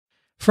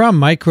From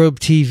Microbe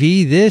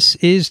TV, this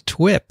is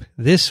TWiP,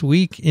 This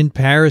Week in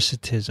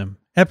Parasitism,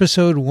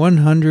 episode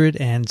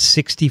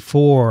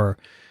 164,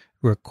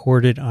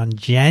 recorded on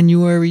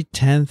January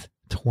 10th,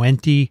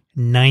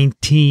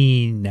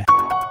 2019.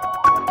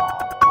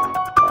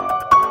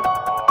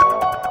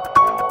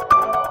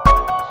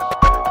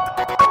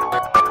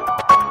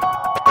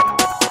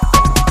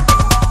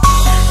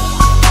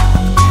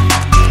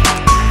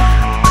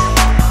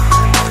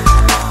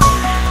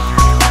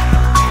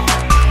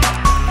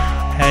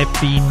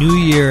 Happy New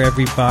Year,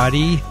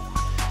 everybody.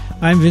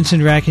 I'm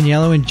Vincent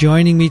Racaniello, and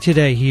joining me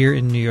today here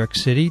in New York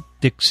City,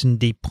 Dickson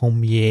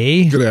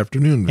Despommier. Good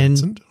afternoon,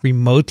 Vincent. And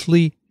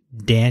remotely,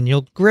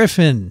 Daniel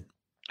Griffin.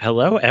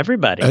 Hello,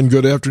 everybody. And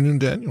good afternoon,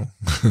 Daniel.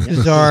 This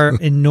is our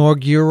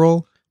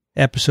inaugural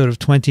episode of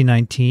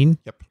 2019.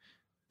 Yep.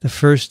 The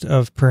first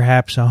of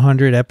perhaps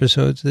 100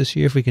 episodes this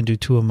year, if we can do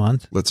 2 a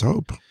month. Let's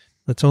hope.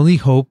 Let's only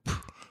hope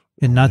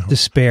and not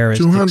despair, as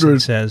 200, Dickson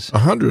says.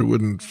 100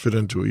 wouldn't fit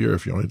into a year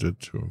if you only did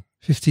 2.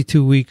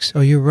 52 weeks.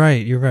 Oh, you're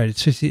right. You're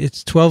right.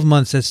 It's 12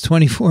 months. That's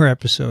 24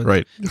 episodes.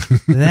 Right.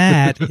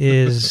 That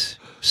is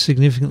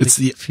significantly It's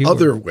the fewer.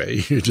 other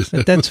way.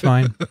 But that's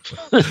fine.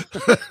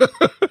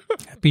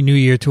 Happy New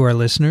Year to our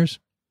listeners.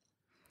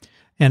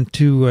 And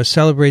to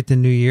celebrate the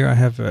new year, I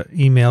have an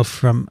email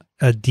from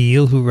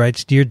Adil who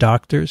writes, "Dear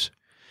Doctors,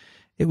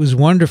 it was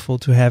wonderful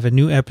to have a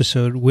new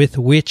episode with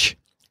which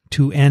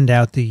to end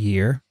out the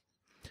year.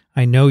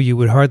 I know you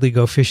would hardly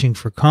go fishing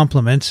for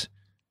compliments.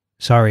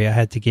 Sorry, I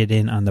had to get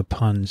in on the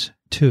puns,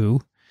 too.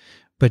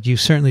 But you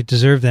certainly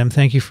deserve them.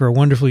 Thank you for a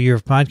wonderful year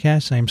of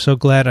podcasts. I am so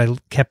glad I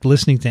kept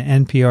listening to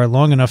NPR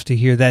long enough to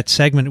hear that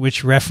segment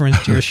which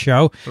referenced your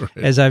show, Right.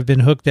 as I've been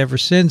hooked ever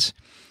since.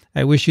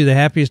 I wish you the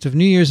happiest of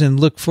New Year's and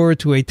look forward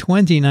to a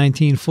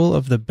 2019 full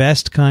of the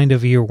best kind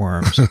of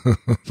earworms."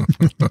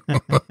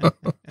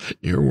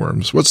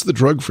 Earworms. What's the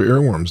drug for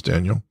earworms,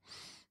 Daniel?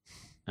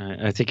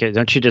 I think,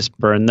 don't you just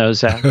burn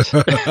those out?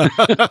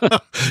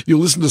 You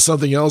listen to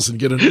something else and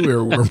get a new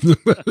earworm.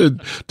 It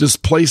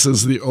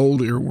displaces the old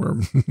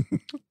earworm.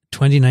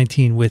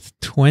 2019 with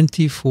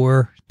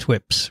 24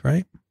 TWiPs,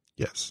 right?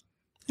 Yes.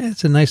 Yeah,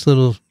 it's a nice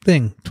little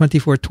thing.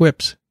 24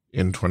 TWiPs.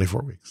 In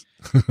 24 weeks.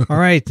 All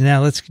right,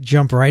 now let's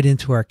jump right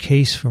into our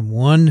case from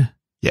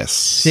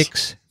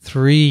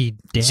 163.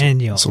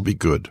 Daniel. This will be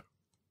good.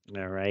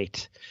 All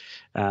right.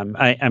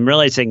 I'm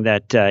realizing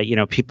that,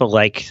 people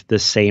like the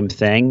same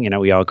thing.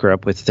 We all grew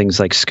up with things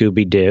like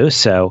Scooby-Doo.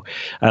 So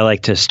I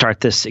like to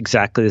start this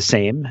exactly the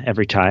same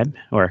every time,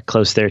 or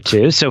close there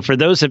too. So for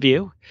those of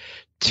you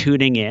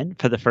tuning in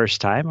for the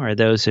first time, or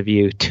those of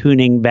you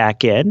tuning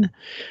back in,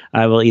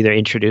 I will either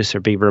introduce or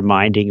be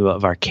reminding you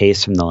of our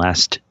case from the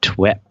last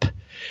TWiP.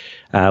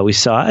 We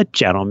saw a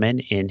gentleman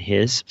in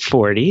his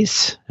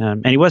 40s,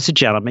 and he was a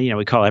gentleman.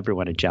 We call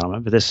everyone a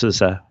gentleman, but this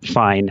was a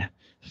fine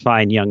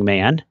young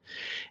man.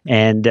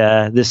 And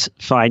this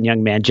fine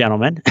young man,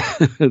 gentleman,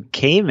 who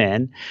came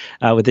in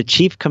with a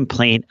chief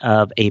complaint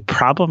of a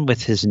problem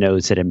with his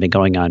nose that had been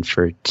going on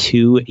for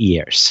 2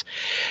 years.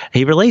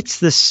 He relates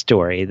this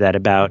story that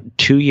about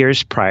 2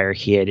 years prior,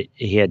 he had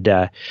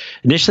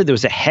initially there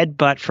was a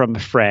headbutt from a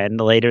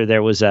friend. Later,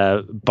 there was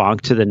a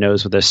bonk to the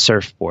nose with a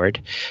surfboard.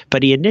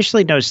 But he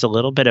initially noticed a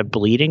little bit of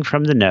bleeding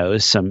from the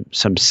nose, some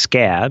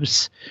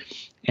scabs.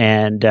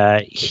 And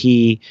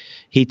he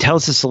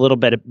tells us a little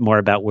bit more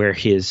about where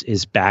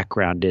his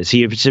background is.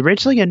 He was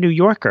originally a New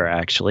Yorker,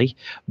 actually,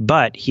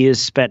 but he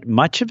has spent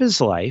much of his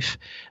life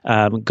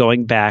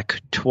going back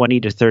 20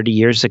 to 30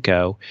 years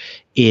ago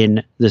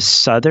in the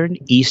southern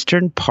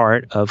eastern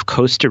part of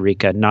Costa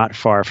Rica, not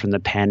far from the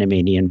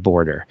Panamanian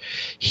border.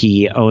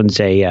 He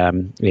owns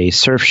a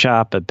surf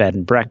shop, a bed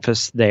and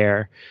breakfast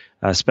there.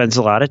 Spends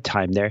a lot of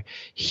time there.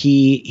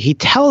 He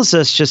tells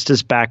us, just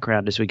as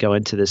background as we go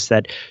into this,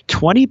 that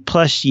 20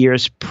 plus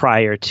years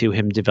prior to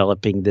him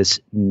developing this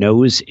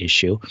nose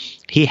issue,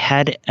 he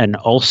had an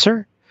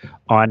ulcer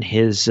on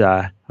his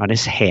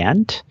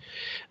hand.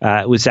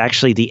 It was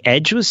actually, the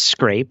edge was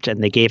scraped,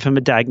 and they gave him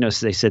a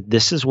diagnosis. They said,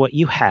 "This is what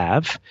you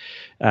have."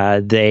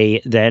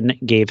 They then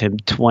gave him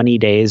 20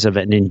 days of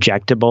an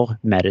injectable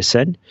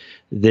medicine.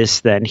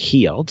 This then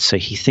healed. So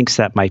he thinks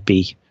that might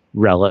be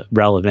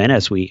relevant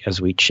as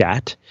we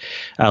chat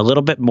a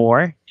little bit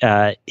more.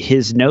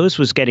 His nose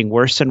was getting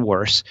worse and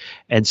worse,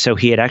 and so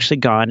he had actually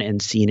gone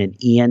and seen an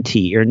ENT,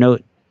 ear,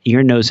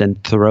 nose,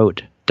 and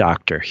throat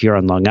doctor here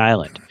on Long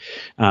Island.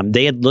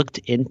 They had looked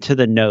into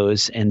the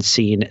nose and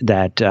seen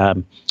that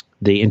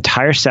the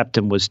entire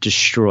septum was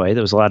destroyed.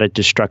 There was a lot of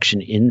destruction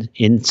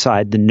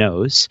inside the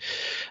nose,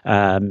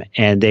 and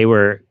they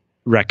were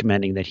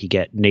recommending that he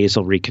get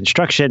nasal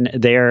reconstruction.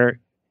 Their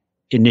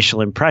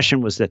initial impression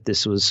was that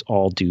this was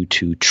all due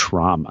to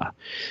trauma.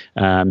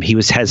 He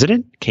was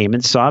hesitant, came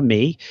and saw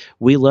me.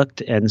 We looked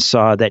and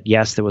saw that,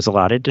 yes, there was a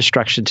lot of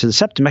destruction to the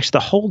septum. Actually,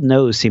 the whole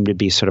nose seemed to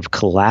be sort of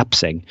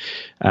collapsing.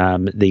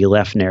 The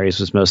left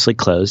nares was mostly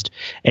closed.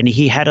 And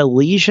he had a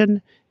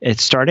lesion. It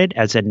started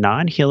as a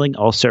non-healing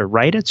ulcer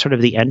right at sort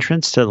of the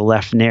entrance to the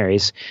left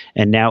nares,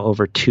 and now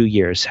over 2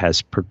 years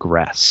has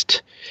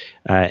progressed.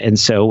 And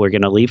so we're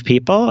going to leave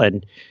people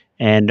and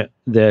And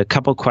the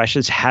couple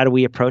questions: how do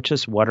we approach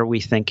this? What are we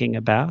thinking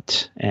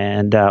about?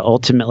 And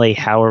ultimately,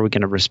 how are we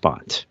going to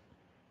respond?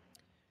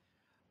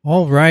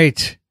 All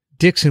right.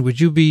 Dickson, would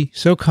you be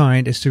so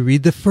kind as to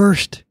read the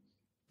first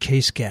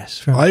case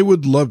guess? I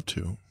would love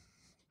to.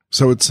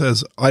 So it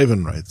says,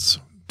 Ivan writes,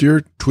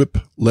 Dear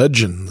TWiP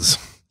legends,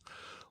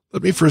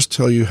 let me first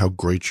tell you how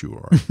great you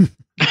are.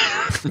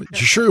 You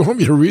sure you want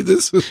me to read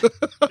this?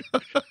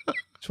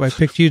 That's why I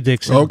picked you,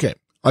 Dickson. Okay.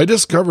 I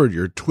discovered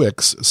your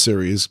Twix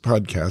series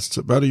podcasts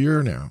about a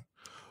year now.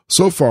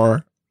 So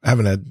far, I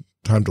haven't had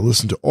time to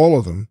listen to all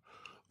of them,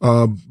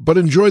 but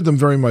enjoyed them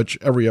very much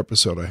every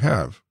episode I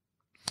have.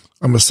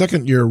 I'm a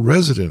second-year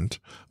resident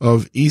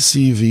of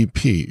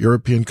ECVP,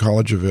 European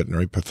College of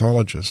Veterinary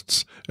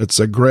Pathologists, at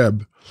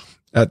Zagreb,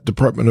 at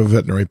Department of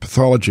Veterinary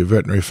Pathology,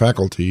 Veterinary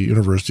Faculty,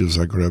 University of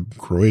Zagreb,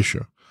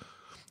 Croatia.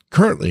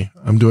 Currently,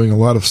 I'm doing a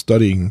lot of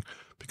studying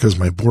because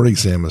my board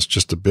exam is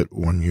just a bit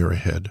 1 year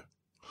ahead.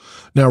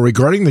 Now,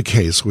 regarding the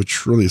case,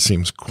 which really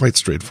seems quite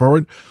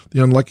straightforward,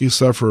 the unlucky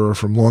sufferer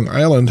from Long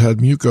Island had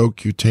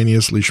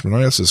mucocutaneous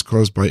leishmaniasis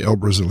caused by L.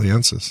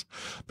 brasiliensis.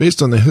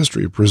 Based on the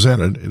history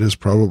presented, it is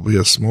probably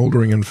a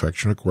smoldering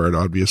infection acquired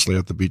obviously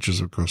at the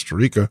beaches of Costa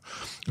Rica,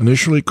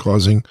 initially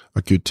causing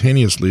a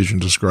cutaneous lesion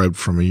described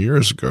from a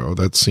years ago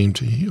that seemed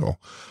to heal.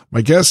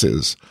 My guess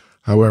is,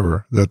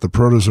 however, that the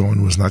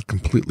protozoan was not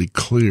completely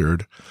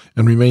cleared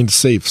and remained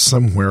safe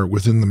somewhere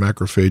within the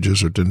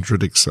macrophages or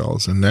dendritic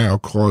cells and now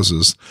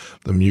causes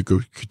the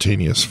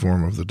mucocutaneous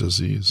form of the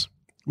disease.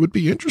 It would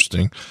be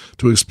interesting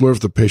to explore if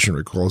the patient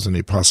recalls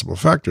any possible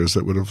factors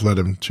that would have led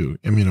him to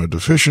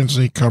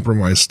immunodeficiency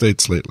compromised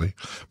states lately.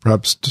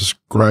 Perhaps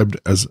described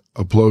as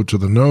a blow to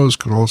the nose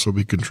could also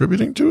be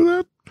contributing to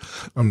that.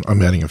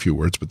 I'm adding a few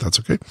words, but that's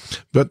okay.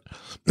 But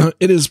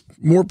it is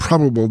more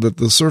probable that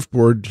the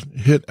surfboard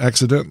hit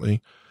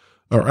accidentally,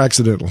 or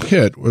accidental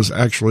hit, was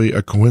actually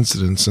a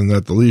coincidence and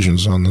that the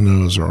lesions on the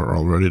nose are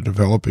already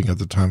developing at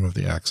the time of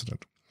the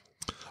accident.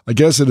 I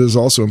guess it is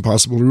also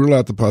impossible to rule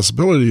out the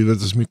possibility that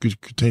this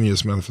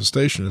mucocutaneous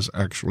manifestation is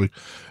actually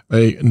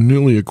a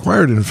newly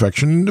acquired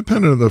infection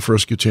independent of the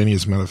first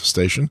cutaneous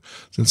manifestation,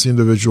 since the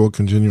individual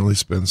continually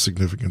spends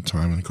significant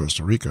time in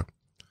Costa Rica.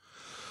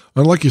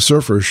 Unlucky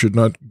surfer should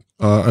not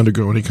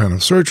undergo any kind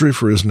of surgery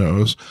for his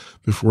nose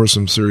before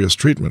some serious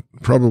treatment,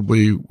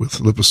 probably with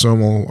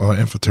liposomal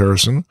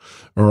amphotericin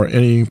or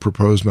any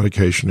proposed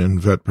medication in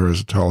vet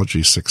parasitology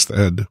 6th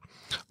ed.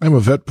 I'm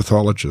a vet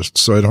pathologist,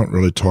 so I don't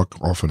really talk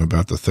often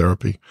about the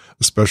therapy,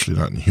 especially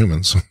not in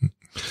humans.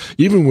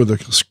 Even with a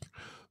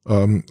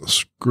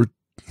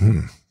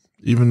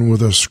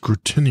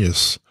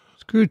scrutinous.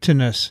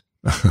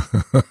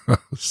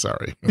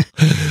 Sorry.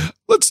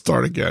 Let's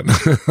start again.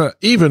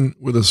 Even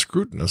with a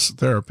scrutinous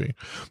therapy,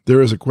 there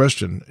is a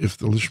question if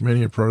the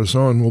Leishmania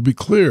protozoan will be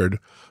cleared.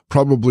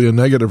 Probably a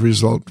negative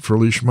result for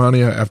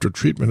Leishmania after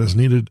treatment is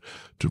needed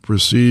to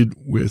proceed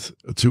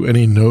to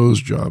any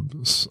nose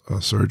job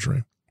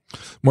surgery.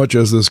 Much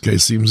as this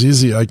case seems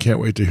easy, I can't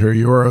wait to hear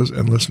yours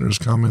and listeners'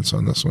 comments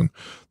on this one.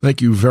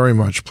 Thank you very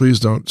much. Please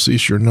don't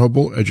cease your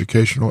noble,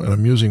 educational, and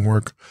amusing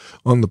work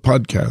on the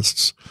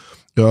podcasts.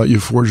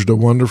 You forged a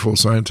wonderful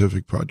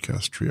scientific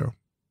podcast trio.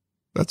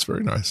 That's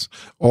very nice.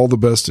 All the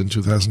best in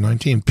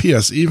 2019.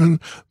 P.S. Even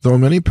though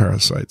many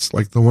parasites,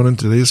 like the one in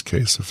today's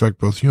case, affect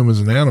both humans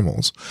and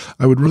animals,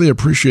 I would really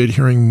appreciate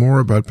hearing more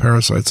about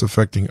parasites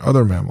affecting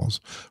other mammals.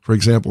 For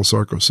example,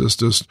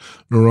 Sarcocystis,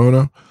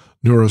 Neurona,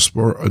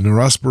 Neurospora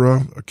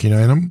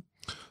caninum,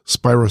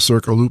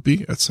 Spirocirca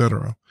lupi,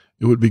 etc.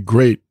 It would be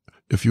great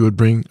if you would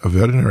bring a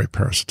veterinary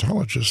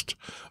parasitologist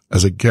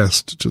as a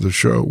guest to the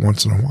show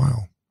once in a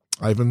while.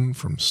 Ivan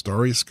from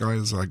Starry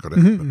Skies,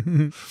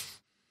 Zagreb.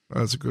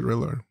 That's a good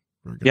letter.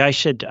 Yeah, I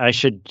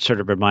should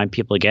sort of remind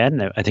people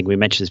again. I think we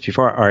mentioned this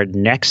before. Our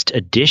next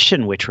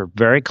edition, which we're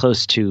very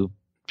close to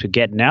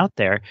getting out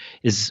there,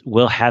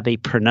 we'll have a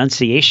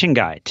pronunciation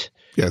guide.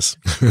 Yes.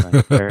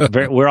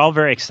 We're all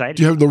very excited.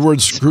 Do you have the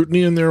word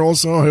scrutiny in there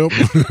also, I hope?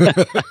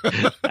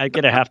 I'm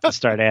going to have to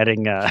start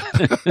adding.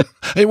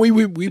 Hey,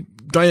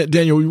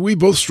 Daniel, we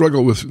both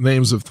struggle with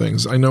names of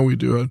things. I know we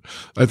do.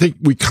 I think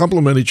we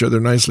complement each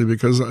other nicely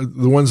because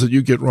the ones that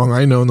you get wrong,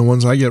 I know, and the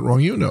ones I get wrong,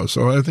 you know.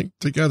 So I think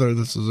together,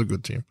 this is a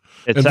good team.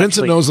 And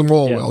Vincent knows them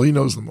all well. He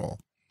knows them all.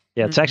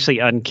 Yeah, it's actually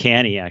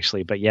uncanny,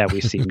 actually. But yeah,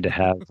 we seem to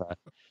have...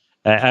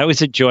 I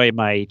always enjoy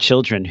my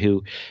children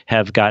who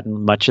have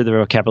gotten much of the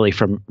vocabulary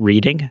from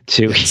reading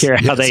to hear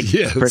how they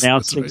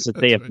pronounce things that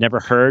they have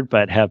never heard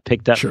but have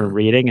picked up from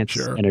reading. It's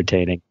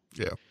entertaining.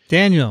 Yeah.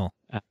 Daniel.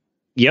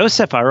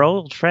 Yosef, our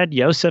old friend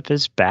Yosef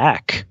is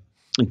back.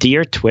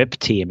 Dear TWiP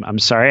team, I'm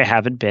sorry I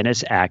haven't been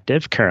as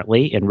active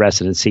currently in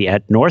residency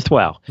at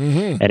Northwell,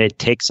 and it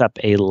takes up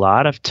a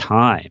lot of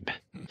time.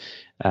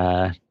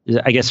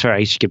 I guess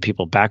I should give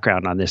people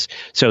background on this.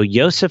 So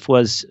Yosef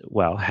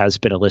has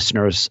been a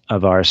listener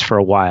of ours for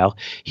a while.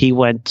 He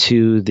went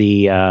to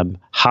the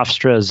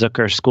Hofstra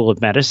Zucker School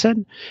of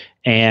Medicine,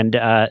 and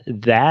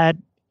that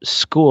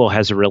school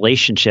has a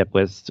relationship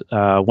with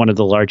one of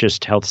the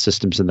largest health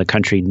systems in the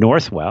country,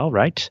 Northwell,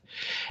 right?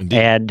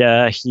 Indeed.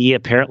 And he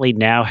apparently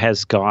now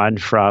has gone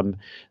from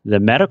the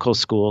medical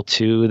school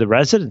to the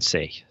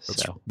residency.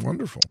 That's so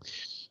wonderful.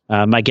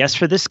 My guess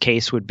for this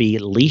case would be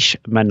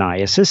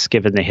leishmaniasis,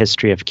 given the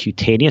history of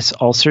cutaneous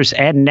ulcers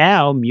and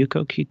now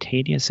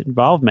mucocutaneous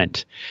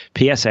involvement.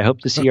 P.S. I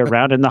hope to see you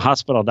around in the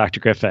hospital, Dr.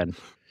 Griffin.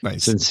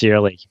 Nice.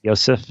 Sincerely,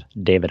 Yosef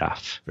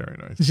Davidoff. Very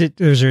nice.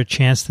 Is there a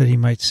chance that he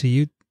might see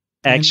you?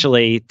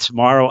 Actually,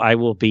 tomorrow I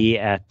will be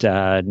at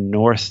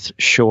North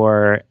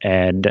Shore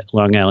and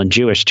Long Island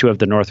Jewish, two of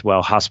the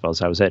Northwell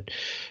hospitals. I was at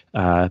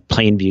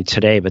Plainview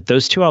today, but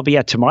those two I'll be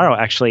at tomorrow.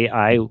 Actually,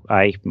 I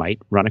might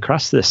run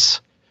across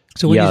this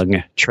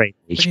young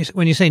trainee.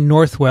 When you say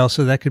Northwell,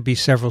 so that could be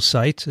several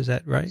sites. Is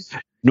that right?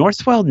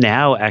 Northwell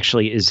now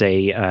actually is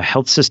a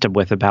health system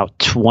with about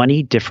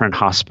 20 different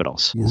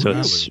hospitals.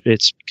 Really? So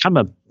it's become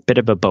a bit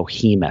of a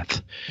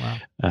behemoth. Wow.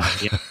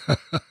 Yeah.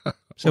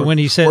 So when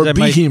he says or I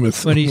might,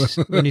 behemoth. when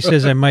he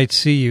says I might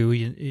see you,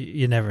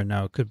 you never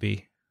know. It could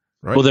be.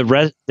 Right. Well, the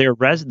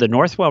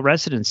Northwell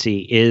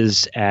residency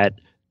is at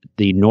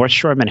the North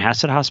Shore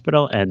Manhasset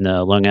Hospital and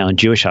the Long Island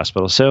Jewish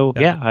Hospital. So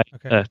I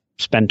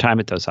spend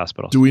time at those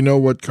hospitals. Do we know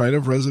what kind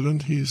of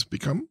resident he's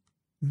become?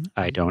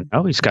 I don't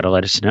know. He's got to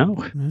let us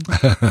know.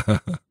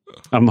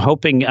 I'm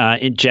hoping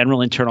in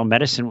general internal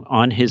medicine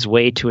on his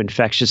way to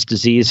infectious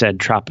disease and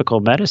tropical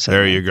medicine.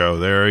 There you go.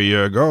 There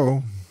you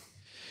go.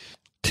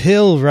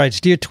 Till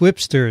writes, Dear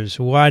Twipsters,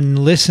 when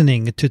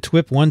listening to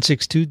TWiP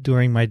 162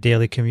 during my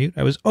daily commute,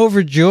 I was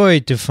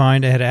overjoyed to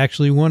find I had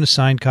actually won a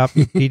signed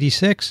copy of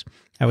PD6.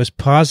 I was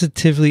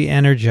positively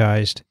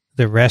energized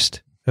the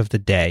rest of the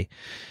day.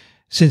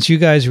 Since you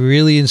guys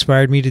really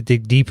inspired me to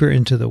dig deeper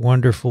into the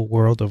wonderful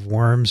world of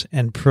worms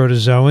and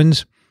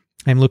protozoans,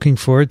 I'm looking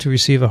forward to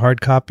receive a hard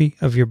copy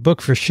of your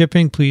book for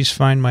shipping. Please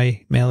find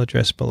my mail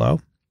address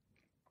below.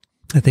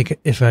 I think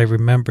if I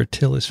remember,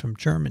 Till is from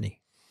Germany.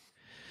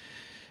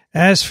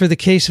 As for the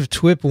case of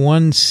TWiP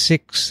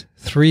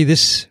 163,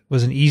 this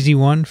was an easy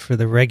one for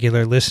the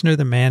regular listener.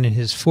 The man in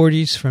his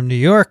 40s from New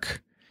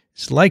York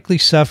is likely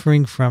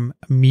suffering from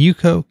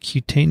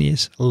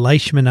mucocutaneous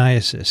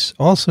leishmaniasis,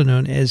 also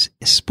known as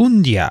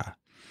espundia.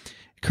 It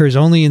occurs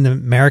only in the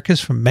Americas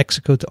from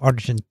Mexico to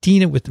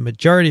Argentina, with the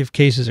majority of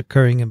cases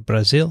occurring in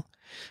Brazil.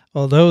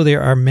 Although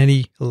there are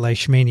many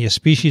Leishmania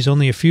species,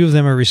 only a few of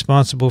them are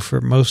responsible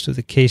for most of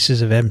the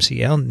cases of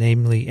MCL,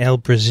 namely L.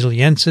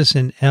 brasiliensis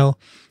and L.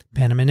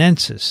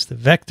 panaminensis. The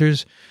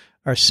vectors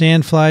are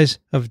sandflies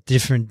of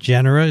different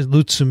genera,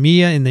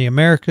 Lutzumia in the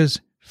Americas,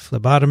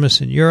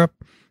 Phlebotomus in Europe,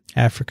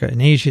 Africa,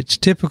 and Asia. It's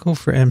typical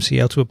for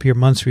MCL to appear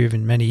months or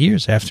even many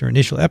years after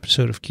initial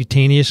episode of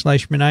cutaneous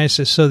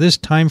leishmaniasis, so this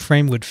time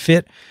frame would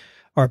fit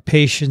our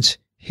patient's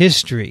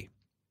history.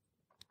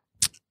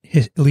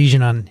 His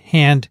lesion on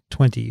hand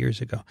 20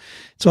 years ago.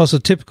 It's also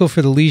typical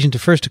for the lesion to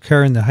first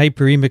occur in the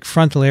hyperemic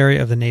frontal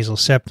area of the nasal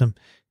septum,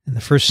 and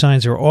the first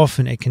signs are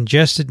often a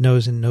congested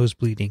nose and nose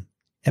bleeding,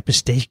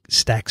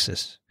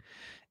 epistaxis.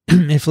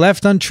 If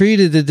left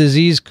untreated, the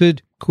disease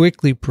could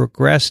quickly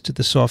progress to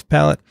the soft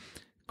palate,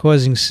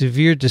 causing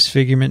severe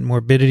disfigurement,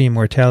 morbidity, and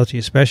mortality,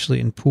 especially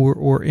in poor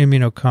or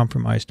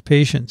immunocompromised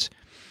patients.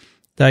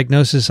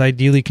 Diagnosis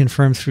ideally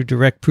confirmed through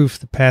direct proof of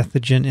the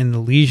pathogen in the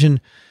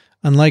lesion.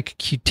 Unlike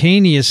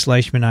cutaneous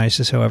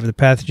leishmaniasis, however, the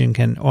pathogen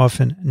can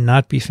often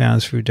not be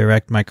found through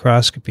direct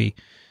microscopy.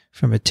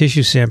 From a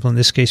tissue sample, in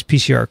this case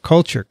PCR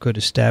culture, could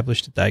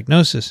establish the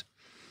diagnosis.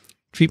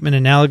 Treatment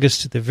analogous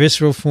to the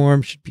visceral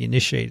form should be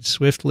initiated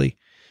swiftly.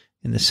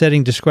 In the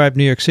setting described in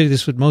New York City,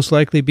 this would most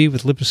likely be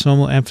with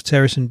liposomal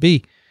amphotericin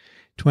B,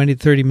 20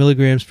 to 30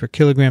 milligrams per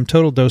kilogram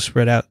total dose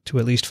spread out to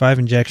at least 5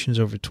 injections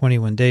over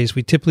 21 days.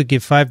 We typically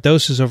give 5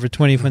 doses over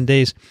 21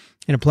 days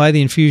and apply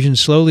the infusion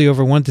slowly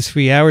over 1 to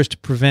 3 hours to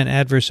prevent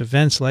adverse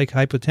events like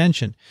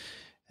hypotension.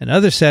 In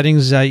other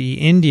settings, i.e.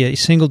 India,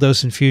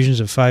 single-dose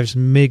infusions of 5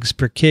 mg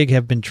per kg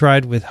have been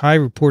tried with high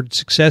reported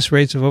success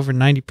rates of over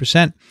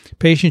 90%.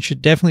 Patients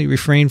should definitely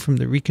refrain from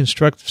the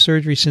reconstructive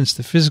surgery since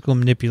the physical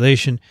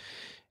manipulation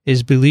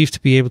is believed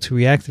to be able to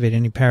reactivate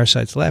any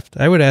parasites left.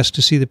 I would ask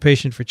to see the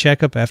patient for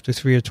checkup after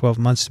 3 or 12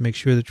 months to make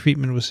sure the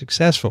treatment was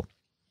successful.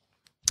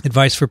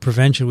 Advice for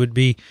prevention would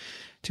be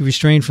to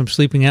restrain from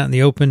sleeping out in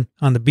the open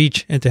on the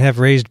beach and to have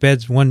raised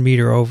beds 1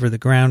 meter over the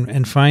ground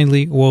and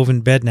finely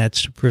woven bed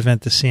nets to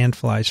prevent the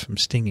sandflies from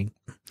stinging.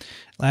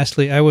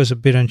 Lastly, I was a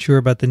bit unsure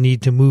about the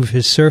need to move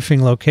his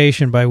surfing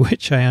location, by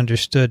which I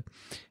understood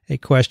a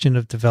question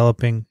of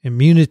developing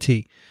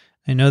immunity.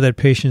 I know that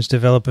patients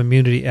develop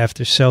immunity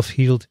after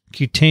self-healed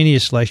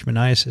cutaneous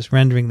leishmaniasis,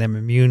 rendering them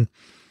immune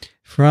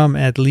from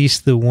at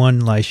least the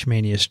one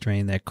Leishmania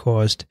strain that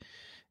caused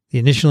the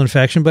initial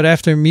infection. But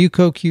after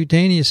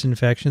mucocutaneous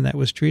infection that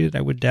was treated,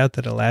 I would doubt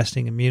that a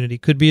lasting immunity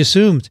could be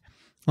assumed.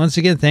 Once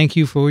again, thank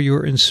you for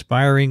your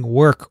inspiring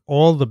work.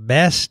 All the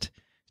best,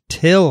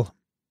 Till.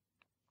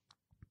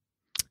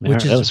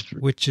 Which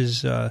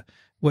is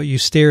what you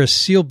steer a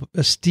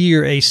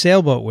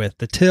sailboat with,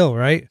 the till,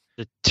 right?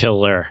 The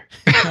tiller.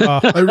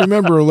 I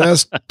remember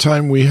last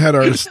time we had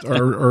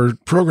our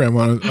program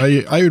on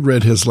it, I had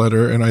read his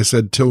letter and I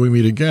said, "Till we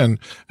meet again."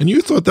 And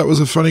you thought that was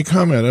a funny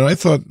comment. And I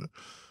thought,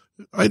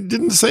 I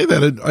didn't say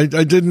that.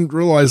 I didn't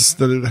realize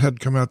that it had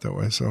come out that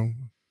way. So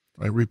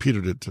I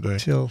repeated it today.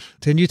 Till.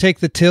 Can you take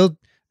the till,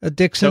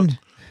 Dickson?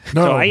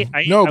 No,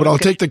 but I'll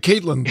take the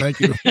Caitlin. Thank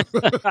you.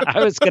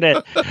 I was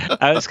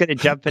gonna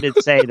jump in and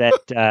say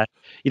that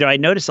I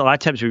noticed a lot of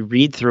times we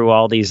read through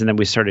all these and then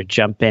we sort of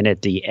jump in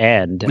at the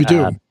end. We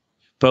do.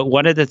 But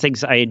one of the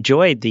things I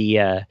enjoyed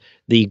the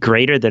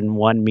greater than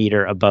 1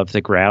 meter above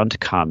the ground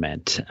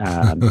comment,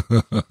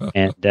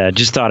 and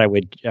just thought I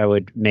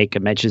would make a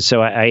mention.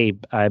 So I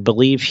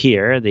believe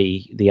here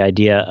the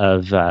idea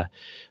of a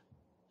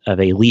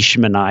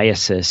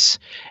leishmaniasis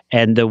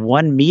and the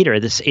 1 meter,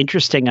 this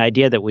interesting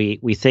idea that we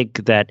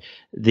think that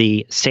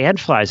the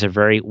sandflies are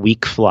very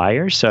weak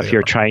flyers. So if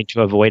you're trying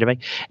to avoid them,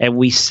 and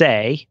we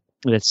say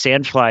that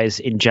sandflies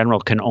in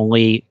general can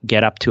only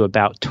get up to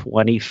about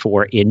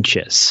 24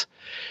 inches.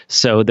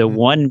 So the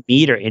 1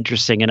 meter,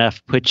 interesting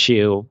enough, puts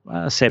you,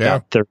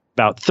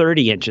 about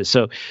 30 inches.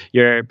 So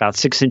you're about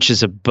 6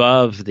 inches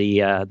above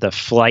the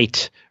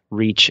flight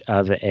reach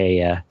of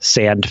a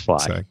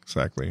sandfly.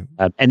 Exactly.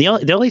 And the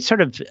only sort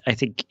of, I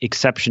think,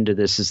 exception to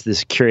this is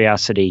this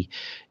curiosity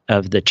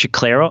of the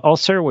chiclero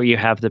ulcer, where you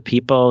have the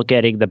people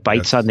getting the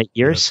bites on the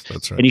ears.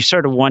 That's right. And you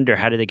sort of wonder,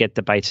 how do they get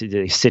the bites? Do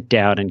they sit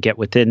down and get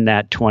within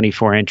that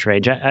 24-inch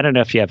range? I don't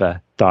know if you have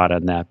a thought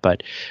on that,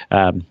 but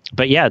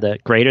yeah, the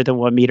greater than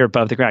 1 meter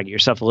above the ground, get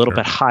yourself a little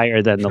bit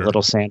higher than the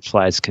little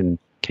sandflies can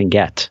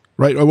get.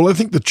 Right. Well, I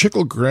think the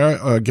chicle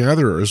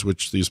gatherers,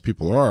 which these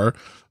people are,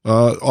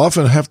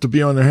 often have to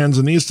be on their hands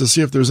and knees to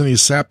see if there's any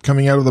sap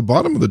coming out of the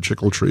bottom of the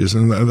chicle trees.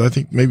 And I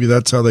think maybe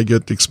that's how they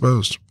get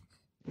exposed.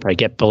 Probably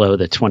get below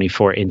the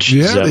 24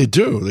 inches. Yeah, they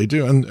do. They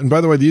do. And by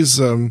the way, these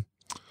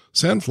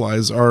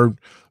sandflies are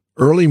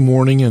early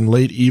morning and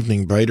late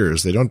evening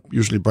biters. They don't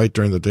usually bite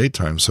during the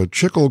daytime. So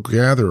chicle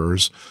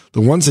gatherers,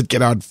 the ones that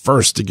get out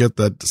first to get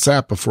that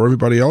sap before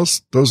everybody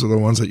else, those are the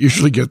ones that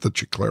usually get the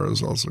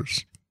chicleros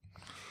ulcers.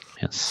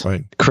 Yes.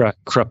 Right.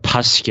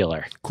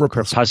 Crepuscular.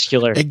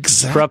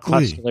 Exactly.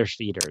 Crepuscular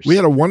feeders. We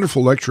had a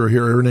wonderful lecturer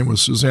here. Her name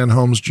was Suzanne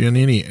Holmes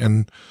Giannini,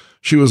 and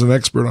she was an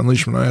expert on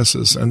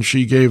leishmaniasis, and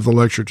she gave the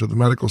lecture to the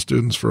medical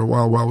students for a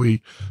while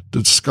we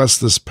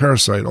discussed this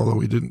parasite, although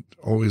we didn't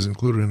always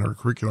include it in our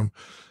curriculum.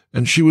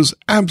 And she was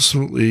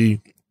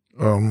absolutely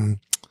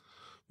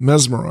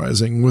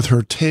mesmerizing with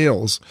her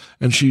tales.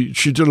 And she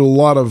did a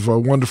lot of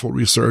wonderful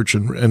research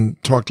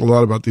and talked a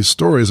lot about these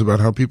stories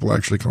about how people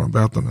actually come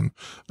about them. And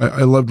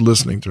I loved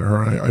listening to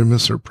her. I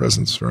miss her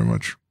presence very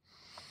much.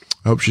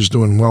 I hope she's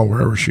doing well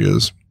wherever she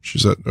is.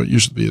 She's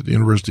used to be at the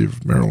University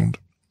of Maryland.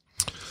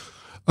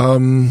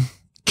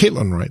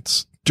 Caitlin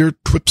writes, "Dear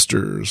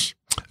Twipsters,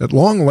 at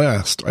long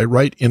last, I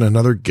write in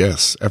another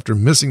guess after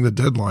missing the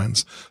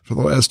deadlines for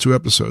the last 2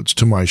 episodes,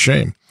 to my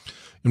shame.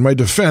 In my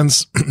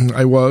defense,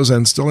 I was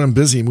and still am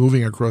busy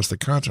moving across the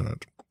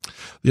continent.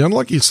 The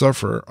unlucky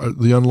surfer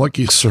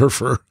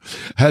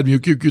had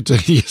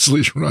mucocutaneous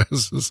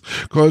leishmaniasis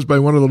caused by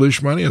one of the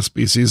Leishmania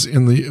species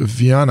in the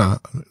Viana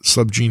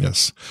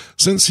subgenus.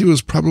 Since he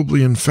was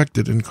probably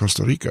infected in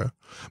Costa Rica,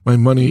 my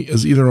money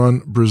is either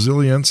on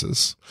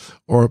Braziliensis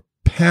or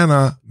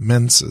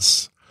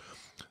Panamensis.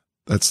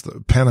 That's the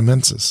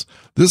Panamensis.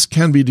 This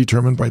can be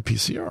determined by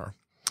PCR.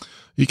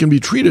 He can be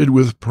treated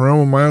with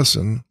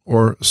paromomycin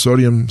or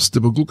sodium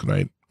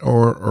stibogluconate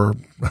or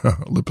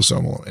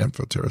liposomal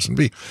amphotericin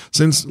B.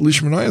 Since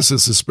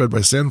leishmaniasis is spread by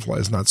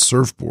sandflies, not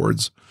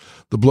surfboards,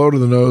 the blow to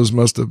the nose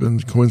must have been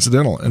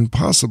coincidental and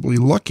possibly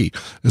lucky,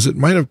 as it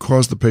might have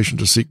caused the patient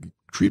to seek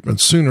treatment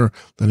sooner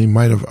than he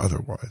might have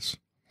otherwise.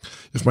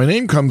 If my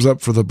name comes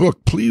up for the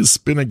book, please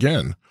spin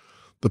again.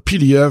 The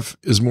PDF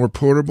is more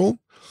portable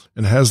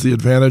and has the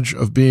advantage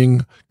of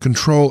being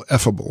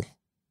control-F-able.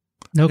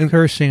 No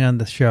cursing on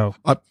the show.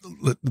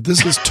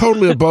 This is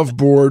totally above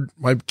board.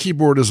 My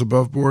keyboard is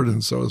above board,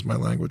 and so is my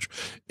language.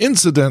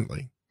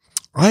 Incidentally,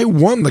 I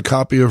won the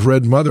copy of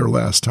Red Mother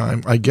last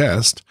time I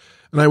guessed,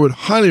 and I would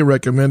highly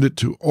recommend it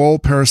to all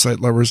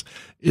parasite lovers.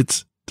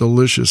 It's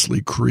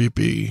deliciously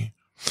creepy.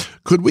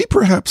 Could we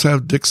perhaps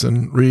have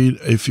Dickson read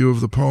a few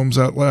of the poems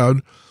out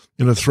loud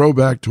in a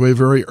throwback to a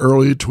very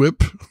early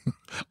TWiP?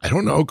 I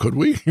don't know. Could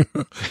we?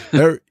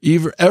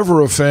 Ever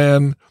a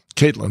fan,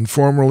 Caitlin,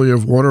 formerly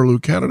of Waterloo,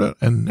 Canada,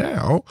 and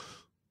now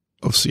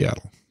of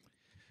Seattle.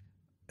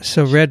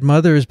 So Red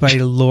Mother is by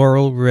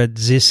Laurel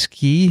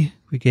Radziski.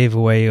 We gave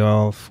away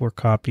all 4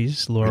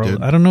 copies.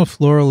 Laurel. I don't know if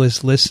Laurel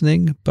is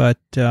listening, but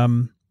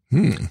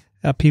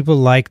people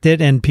liked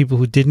it, and people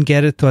who didn't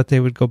get it thought they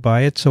would go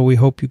buy it. So we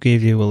hope you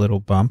gave you a little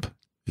bump.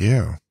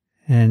 Yeah.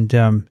 And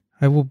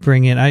I will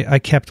bring in. I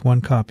kept 1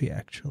 copy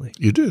actually.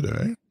 You did,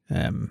 eh?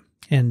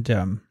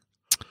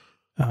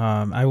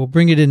 I will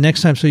bring it in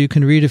next time so you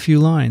can read a few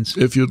lines.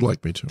 If you'd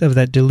like me to. Of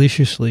that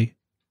deliciously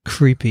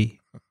creepy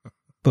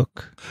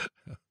book.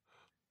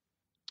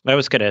 I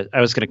was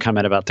gonna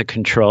comment about the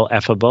control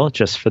F-able,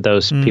 just for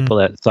those people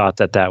that thought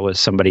that was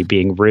somebody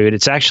being rude.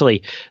 It's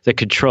actually the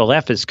control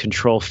F is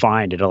control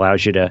find. It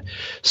allows you to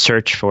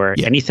search for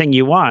anything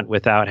you want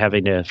without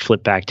having to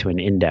flip back to an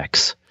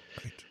index.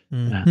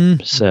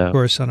 So, of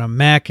course, on a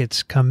Mac,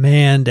 it's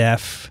Command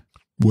F.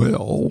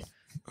 Well,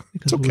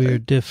 because we're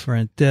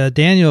different.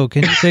 Daniel,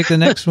 can you take the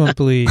next one,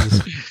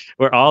 please?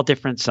 We're all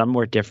different. Some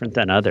more different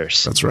than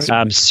others. That's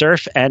right.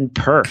 Surf and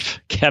perf.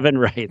 Kevin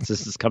writes,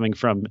 this is coming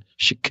from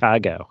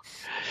Chicago.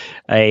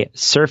 A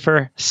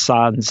Surfer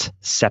Sans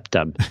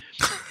Septum.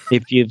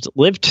 If you've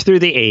lived through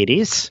the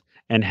 80s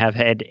and have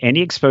had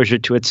any exposure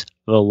to its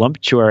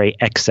voluptuary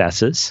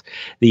excesses,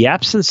 the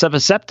absence of a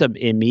septum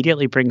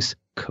immediately brings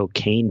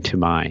cocaine to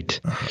mind.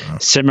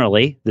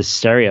 Similarly, the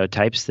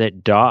stereotypes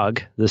that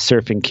dog the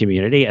surfing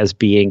community as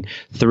being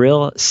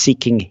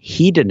thrill-seeking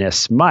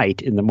hedonists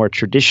might, in the more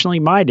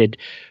traditionally minded,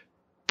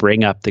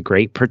 bring up the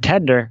great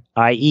pretender,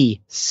 i.e.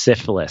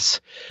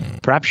 syphilis.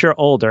 Perhaps you're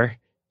older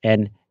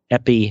and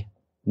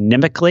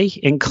epinymically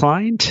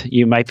inclined.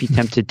 You might be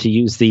tempted to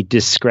use the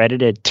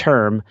discredited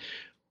term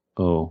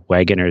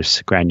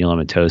Wegener's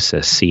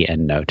granulomatosis, see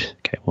end note.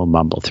 Okay, we'll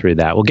mumble through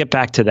that. We'll get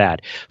back to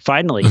that.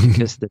 Finally,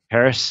 because the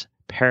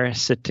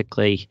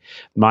parasitically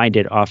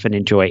minded often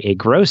enjoy a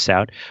gross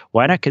out,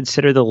 why not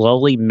consider the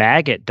lowly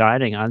maggot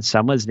dining on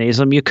someone's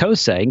nasal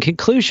mucosa? In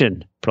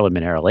conclusion,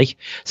 preliminarily,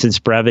 since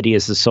brevity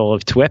is the soul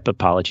of TWiP,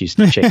 apologies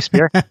to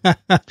Shakespeare.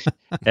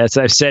 As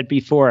I've said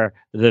before,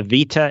 the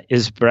vita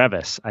is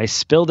brevis. I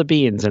spill the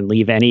beans and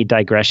leave any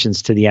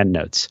digressions to the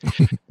endnotes.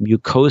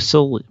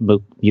 Mucosal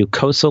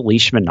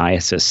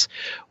leishmaniasis,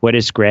 what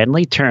is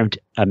grandly termed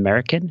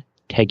American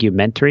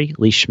tegumentary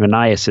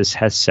leishmaniasis,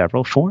 has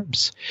several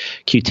forms: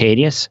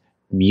 cutaneous,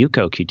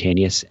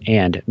 mucocutaneous,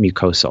 and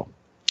mucosal.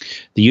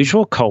 The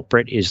usual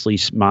culprit is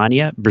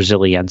Leishmania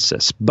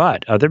brasiliensis,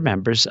 but other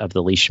members of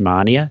the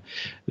Leishmania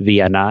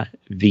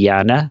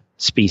viana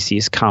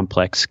species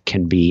complex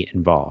can be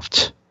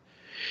involved.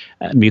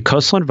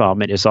 Mucosal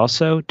involvement is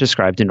also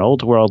described in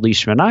Old World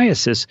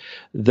leishmaniasis,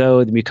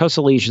 though the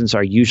mucosal lesions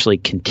are usually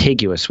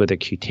contiguous with a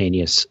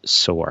cutaneous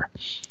sore.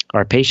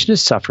 Our patient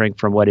is suffering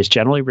from what is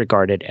generally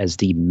regarded as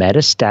the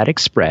metastatic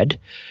spread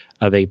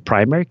of a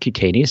primary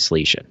cutaneous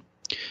lesion.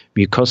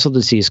 Mucosal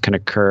disease can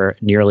occur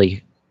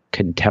nearly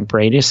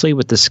contemporaneously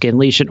with the skin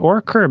lesion or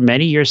occur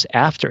many years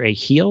after a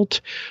healed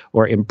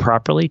or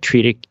improperly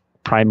treated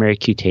primary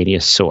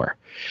cutaneous sore.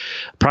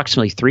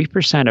 Approximately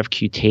 3% of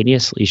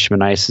cutaneous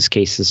leishmaniasis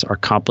cases are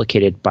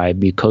complicated by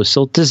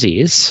mucosal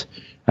disease.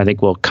 I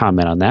think we'll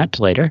comment on that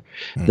later.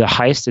 The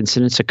highest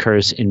incidence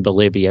occurs in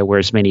Bolivia, where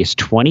as many as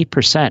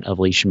 20% of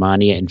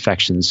Leishmania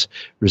infections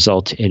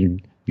result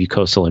in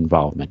mucosal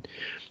involvement.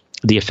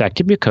 The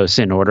affected mucosa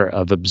in order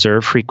of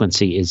observed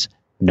frequency is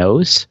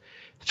nose,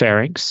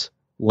 pharynx,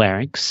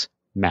 larynx,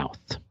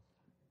 mouth.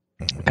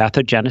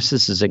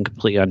 Pathogenesis is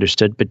incompletely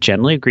understood, but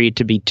generally agreed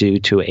to be due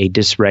to a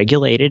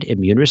dysregulated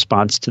immune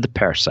response to the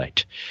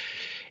parasite.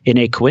 In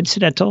a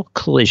coincidental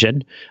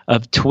collision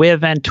of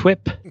TWiV and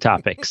TWiP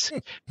topics,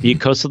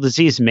 mucosal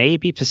disease may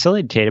be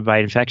facilitated by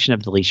infection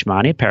of the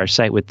Leishmania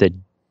parasite with the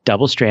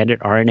double-stranded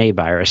RNA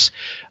virus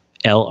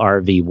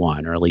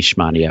LRV1, or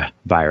Leishmania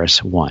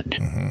virus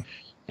 1.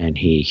 And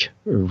he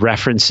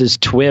references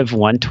TWiV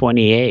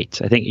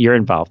 128. I think you're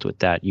involved with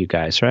that, you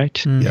guys,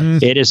 right?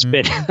 It has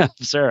been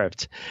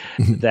observed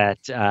that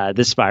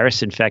this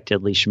virus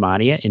infected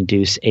Leishmania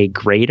induce a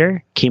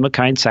greater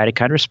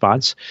chemokine-cytokine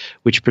response,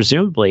 which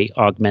presumably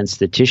augments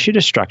the tissue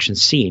destruction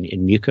seen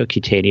in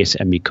mucocutaneous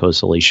and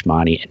mucosal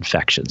Leishmania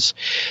infections.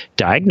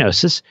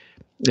 Diagnosis: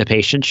 the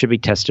patient should be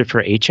tested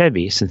for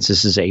HIV, since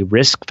this is a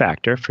risk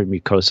factor for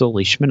mucosal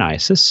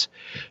leishmaniasis.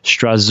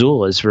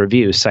 Strazula's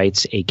review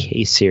cites a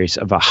case series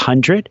of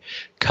 100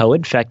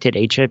 co-infected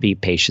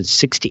HIV patients,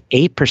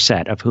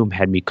 68% of whom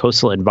had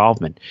mucosal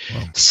involvement.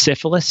 Wow.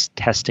 Syphilis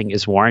testing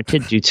is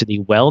warranted due to the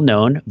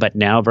well-known but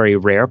now very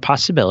rare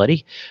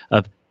possibility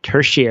of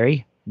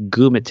tertiary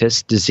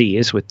gummatous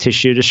disease with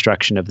tissue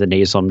destruction of the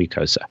nasal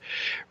mucosa.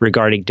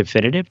 Regarding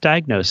definitive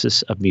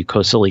diagnosis of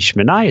mucosal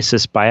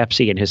leishmaniasis,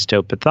 biopsy and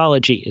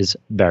histopathology is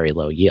very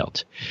low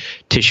yield.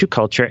 Tissue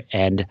culture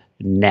and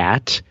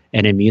NAT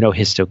and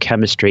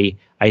immunohistochemistry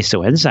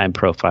isoenzyme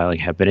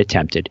profiling have been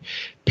attempted.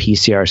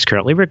 PCR is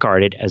currently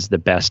regarded as the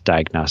best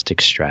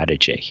diagnostic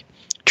strategy.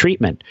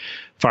 Treatment: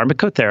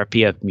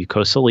 pharmacotherapy of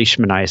mucosal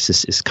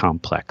leishmaniasis is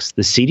complex.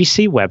 The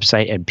CDC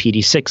website and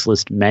PD6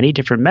 list many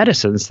different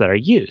medicines that are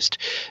used,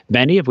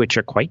 many of which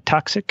are quite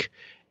toxic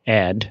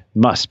and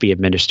must be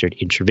administered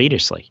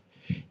intravenously.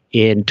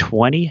 In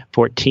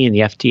 2014, the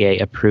FDA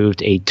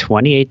approved a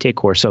 28-day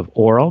course of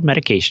oral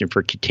medication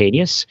for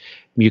cutaneous,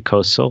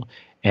 mucosal,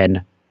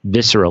 and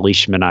visceral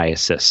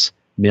leishmaniasis,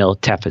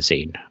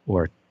 miltefosine,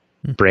 or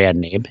brand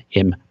name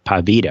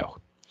Impavido.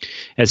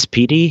 As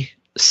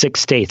PD6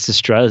 states,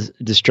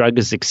 this drug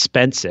is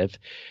expensive.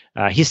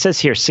 He says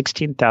here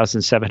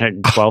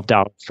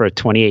 $16,712 for a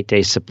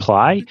 28-day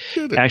supply.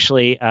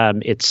 Actually,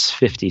 it's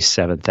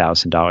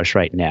 $57,000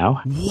 right now.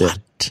 What?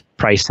 The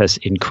price has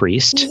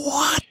increased.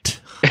 What?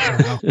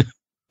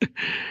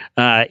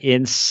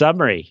 In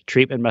summary,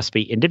 treatment must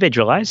be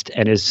individualized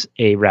and is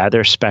a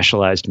rather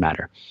specialized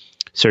matter.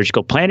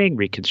 Surgical planning,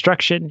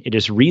 reconstruction, it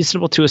is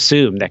reasonable to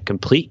assume that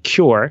complete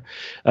cure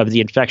of the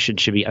infection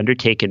should be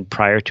undertaken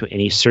prior to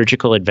any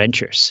surgical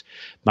adventures.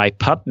 My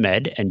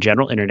PubMed and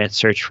general internet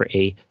search for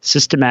a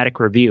systematic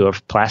review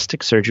of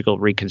plastic surgical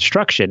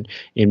reconstruction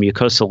in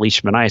mucosal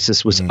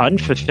leishmaniasis was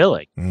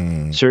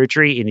unfulfilling.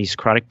 Surgery in these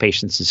chronic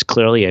patients is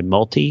clearly a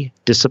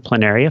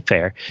multidisciplinary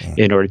affair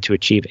in order to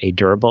achieve a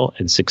durable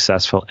and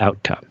successful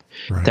outcome.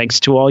 Right. Thanks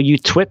to all you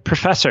TWiP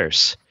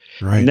professors.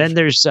 Right. And then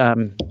there's a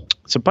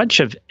bunch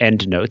of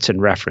endnotes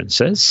and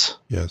references,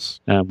 yes,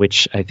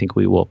 which I think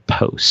we will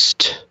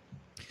post.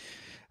 I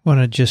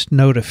want to just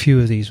note a few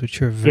of these,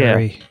 which are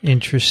very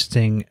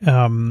interesting.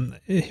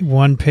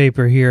 One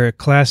paper here, a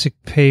classic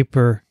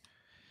paper,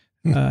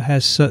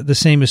 has the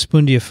same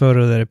Espundia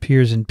photo that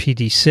appears in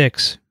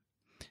PD6.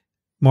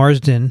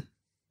 Marsden,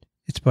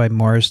 it's by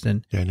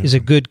Marsden, is a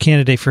good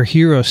candidate for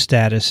hero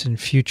status in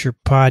future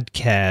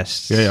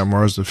podcasts. Yeah,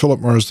 Marsden.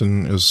 Philip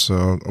Marsden is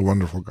a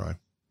wonderful guy.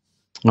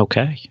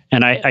 Okay.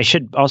 And I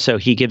should also,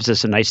 he gives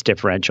us a nice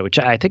differential, which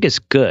I think is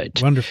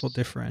good. Wonderful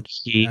differential.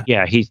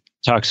 He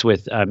talks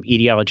with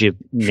etiology of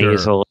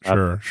nasal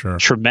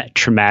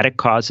traumatic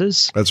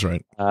causes. That's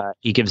right.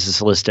 He gives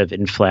us a list of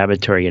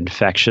inflammatory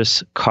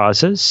infectious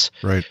causes.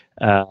 Right.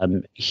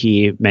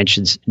 He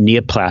mentions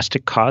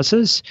neoplastic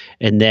causes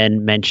and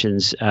then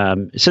mentions,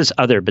 it says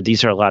other, but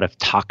these are a lot of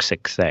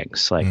toxic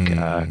things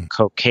like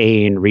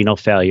cocaine, renal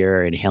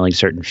failure, inhaling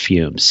certain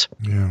fumes.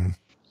 Yeah.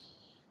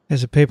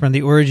 There's a paper on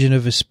the origin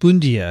of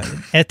Espundia,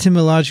 an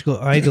etymological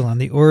idol on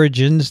the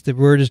origins. The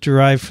word is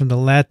derived from the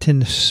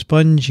Latin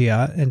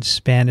spongia and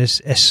Spanish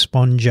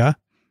esponja.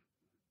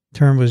 The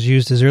term was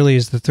used as early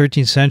as the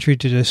 13th century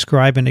to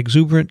describe an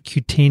exuberant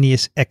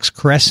cutaneous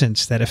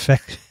excrescence that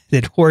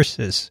affected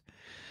horses.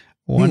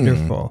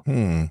 Wonderful.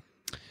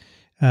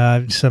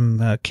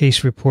 Some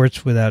case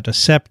reports without a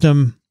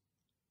septum.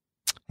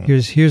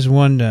 Here's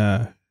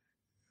one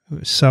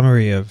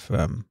summary of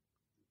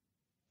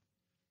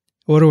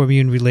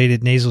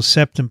autoimmune-related nasal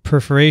septum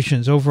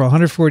perforations. Over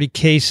 140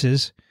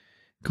 cases,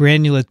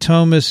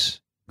 granulomatosis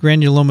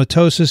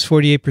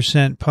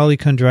 48%,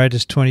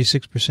 polychondritis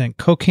 26%,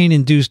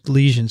 cocaine-induced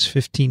lesions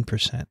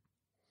 15%.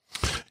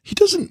 He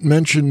doesn't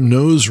mention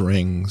nose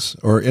rings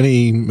or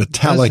any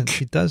metallic.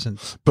 He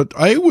doesn't. But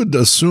I would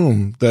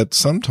assume that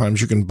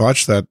sometimes you can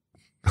botch that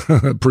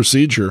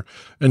procedure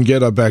and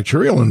get a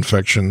bacterial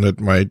infection that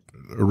might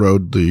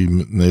erode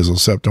the nasal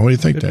septum. What do you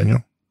think,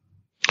 Daniel?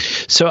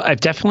 So I've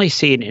definitely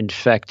seen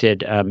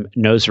infected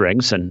nose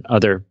rings and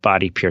other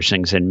body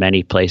piercings in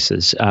many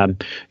places.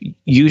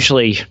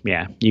 Usually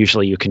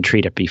you can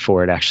treat it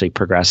before it actually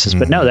progresses.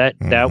 But no,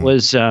 that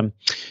was, I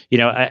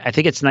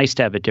think it's nice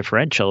to have a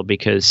differential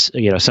because,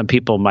 some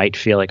people might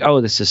feel like,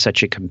 oh, this is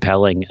such a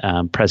compelling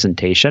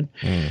presentation.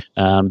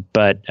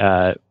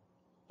 But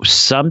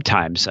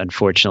sometimes,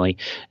 unfortunately,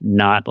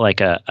 not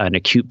like an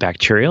acute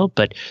bacterial,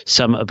 but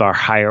some of our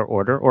higher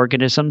order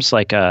organisms,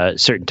 like a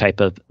certain type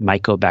of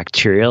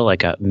mycobacterial,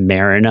 like a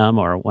marinum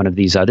or one of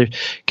these others,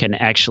 can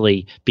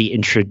actually be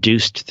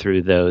introduced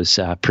through those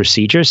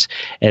procedures.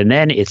 And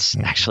then it's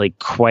actually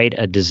quite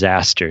a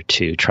disaster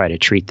to try to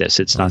treat this.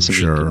 It's not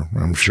something you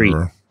can treat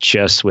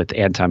just with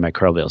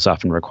antimicrobials.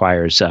 Often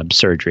requires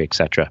surgery,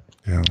 etc.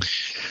 Yeah.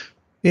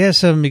 Yeah,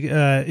 some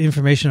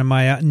information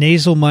on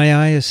nasal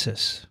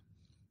myiasis.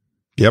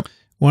 Yep.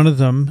 One of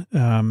them,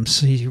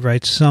 he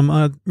writes,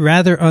 some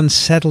rather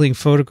unsettling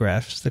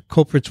photographs. The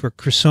culprits were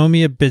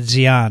Chrysomia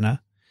beziana.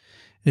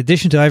 In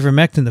addition to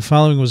ivermectin, the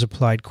following was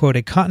applied. Quote,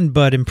 a cotton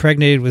bud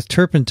impregnated with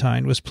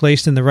turpentine was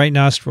placed in the right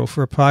nostril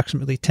for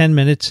approximately 10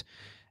 minutes,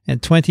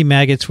 and 20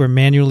 maggots were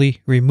manually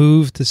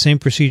removed. The same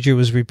procedure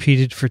was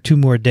repeated for 2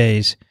 more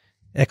days.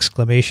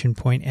 Exclamation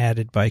point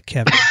added by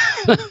Kevin.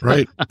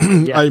 Right.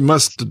 I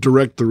must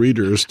direct the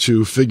readers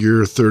to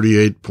figure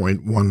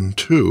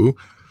 38.12,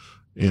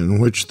 in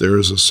which there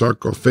is a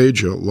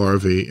sarcophagia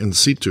larvae in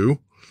situ.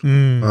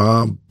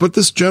 But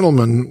this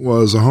gentleman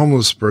was a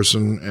homeless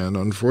person and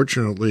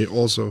unfortunately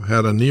also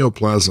had a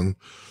neoplasm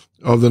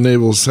of the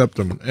nasal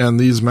septum, and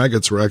these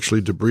maggots were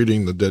actually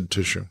debriding the dead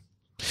tissue.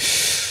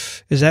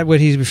 Is that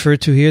what he's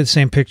referred to here, the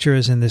same picture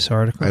as in this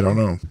article? I don't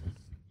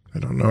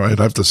know. I'd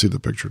have to see the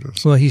picture of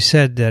this. Well, he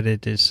said that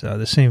it is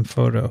the same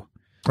photo.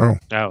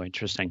 Oh,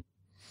 interesting.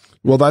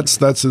 Well,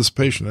 that's his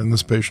patient, and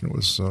this patient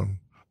was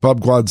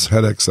Bob Glad's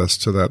had access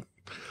to that.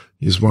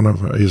 He's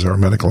our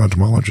medical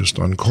entomologist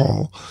on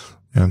call.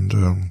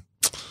 And,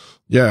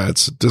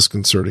 it's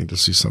disconcerting to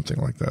see something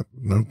like that.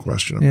 No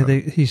question about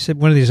it. He said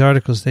one of these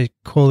articles, they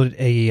call it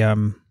a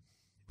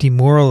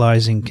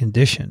demoralizing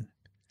condition.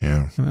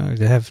 Yeah.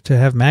 To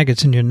have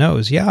maggots in your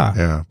nose. Yeah.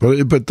 Yeah.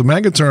 But the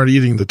maggots aren't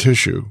eating the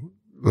tissue.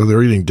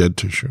 They're eating dead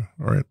tissue.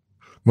 All right.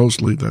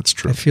 Mostly that's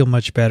true. I feel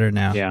much better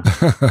now. Yeah.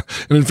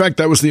 And in fact,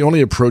 that was the only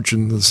approach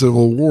in the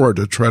Civil War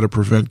to try to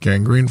prevent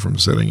gangrene from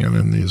setting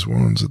in these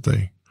wounds that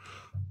they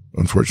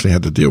unfortunately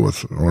had to deal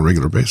with on a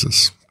regular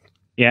basis.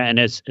 Yeah,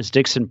 and as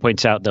Dickson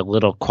points out, the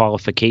little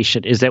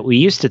qualification is that we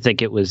used to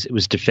think it was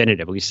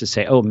definitive. We used to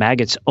say, "Oh,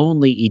 maggots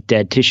only eat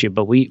dead tissue,"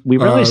 but we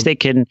realize they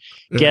can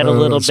get a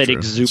little bit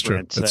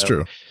exuberant. That's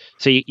true.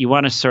 So you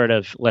want to sort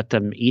of let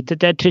them eat the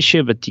dead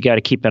tissue, but you got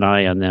to keep an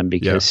eye on them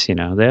because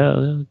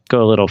they'll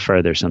go a little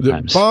further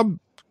sometimes. Bob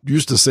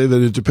used to say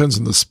that it depends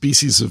on the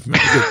species of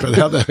maggot, but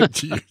how the heck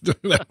do you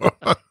know?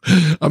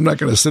 I'm not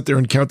going to sit there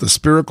and count the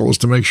spiracles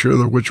to make sure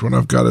that which one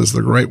I've got is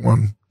the right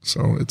one.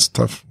 So it's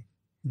tough.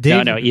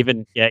 Dave, no,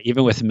 even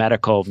with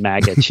medical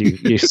maggots,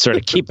 you sort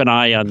of keep an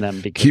eye on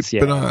them because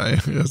keep an eye.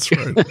 That's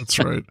right. That's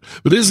right.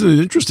 But isn't it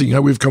interesting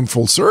how we've come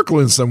full circle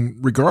in some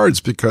regards,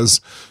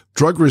 because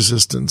drug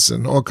resistance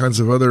and all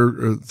kinds of other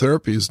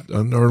therapies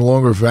are no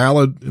longer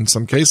valid in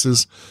some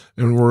cases,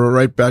 and we're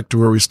right back to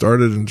where we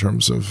started in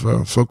terms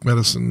of folk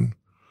medicine,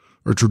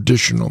 or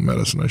traditional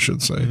medicine, I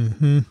should say.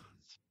 Mm-hmm.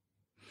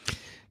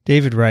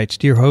 David writes,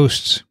 "Dear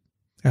hosts,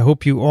 I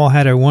hope you all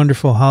had a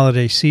wonderful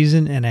holiday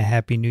season and a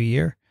happy new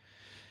year.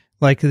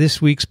 Like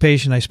this week's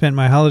patient, I spent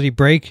my holiday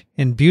break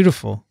in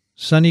beautiful,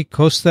 sunny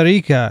Costa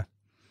Rica,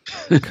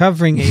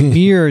 covering a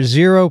mere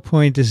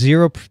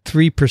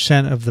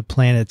 0.03% of the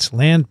planet's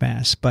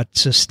landmass, but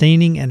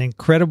sustaining an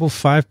incredible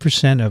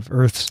 5% of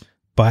Earth's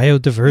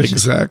biodiversity."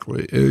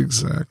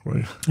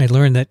 Exactly. I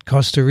learned that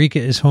Costa Rica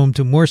is home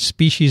to more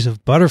species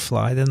of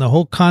butterfly than the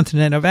whole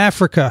continent of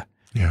Africa.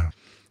 Yeah.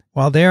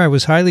 While there, I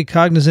was highly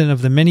cognizant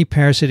of the many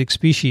parasitic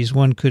species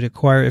one could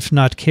acquire if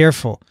not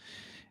careful,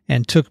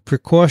 and took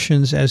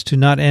precautions as to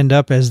not end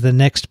up as the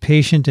next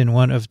patient in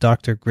one of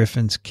Dr.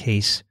 Griffin's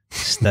case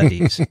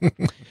studies.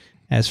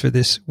 As for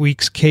this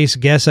week's case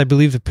guess, I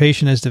believe the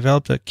patient has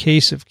developed a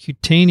case of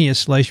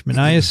cutaneous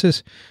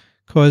leishmaniasis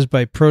caused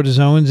by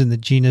protozoans in the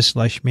genus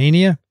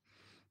Leishmania.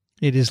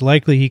 It is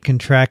likely he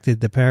contracted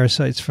the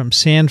parasites from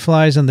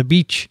sandflies on the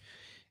beach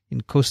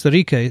in Costa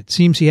Rica. It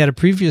seems he had a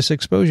previous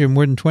exposure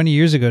more than 20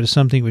 years ago to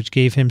something which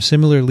gave him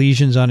similar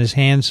lesions on his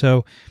hand,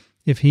 so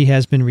if he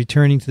has been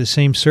returning to the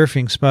same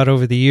surfing spot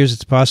over the years,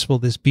 it's possible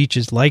this beach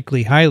is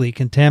likely highly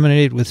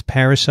contaminated with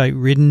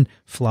parasite-ridden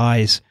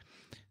flies.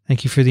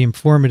 Thank you for the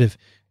informative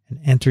and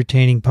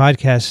entertaining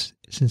podcast.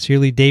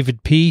 Sincerely,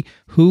 David P.,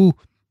 who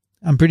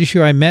I'm pretty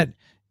sure I met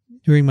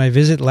during my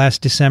visit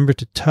last December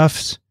to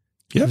Tufts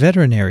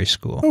Veterinary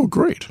School. Oh,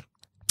 great.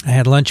 I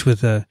had lunch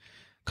with a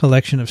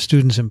collection of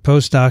students and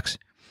postdocs,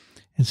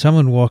 and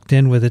someone walked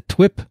in with a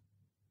TWiP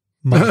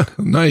mug.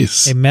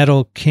 Nice. A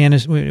metal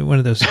canister, one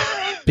of those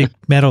big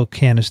metal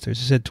canisters.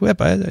 He said,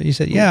 TWiP. He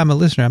said, yeah, I'm a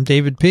listener. I'm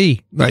David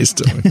P. Nice,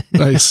 Dylan.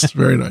 Nice.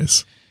 Very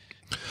nice.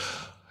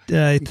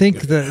 I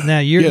think now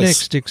you're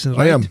next, Dickson.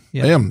 Right?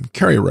 I am.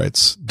 Carrie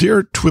writes,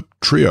 "Dear TWiP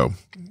trio,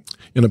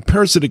 in a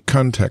parasitic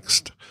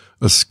context,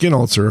 a skin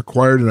ulcer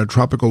acquired in a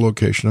tropical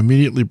location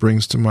immediately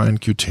brings to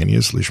mind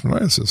cutaneous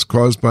leishmaniasis,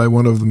 caused by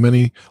one of the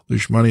many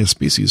Leishmania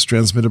species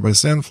transmitted by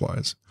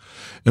sandflies,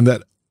 and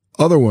that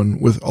other one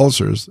with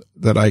ulcers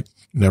that I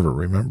never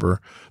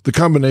remember. The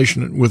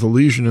combination with a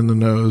lesion in the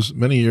nose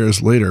many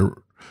years later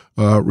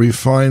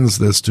refines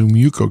this to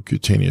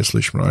mucocutaneous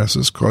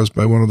leishmaniasis caused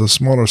by one of the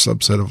smaller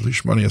subset of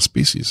Leishmania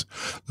species.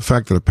 The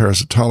fact that a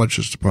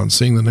parasitologist, upon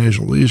seeing the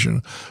nasal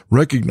lesion,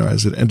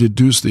 recognized it and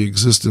deduced the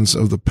existence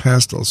of the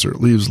past ulcer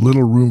leaves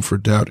little room for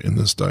doubt in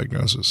this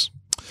diagnosis.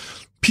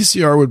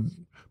 PCR would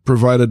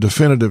provide a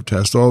definitive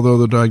test, although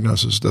the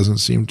diagnosis doesn't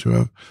seem to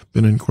have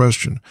been in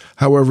question.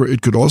 However,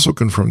 it could also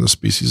confirm the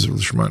species of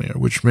Leishmania,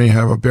 which may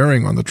have a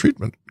bearing on the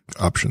treatment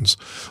options,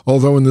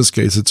 although in this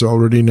case it's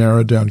already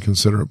narrowed down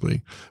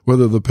considerably.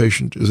 Whether the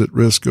patient is at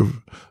risk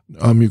of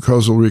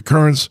mucosal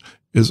recurrence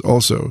is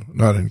also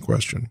not in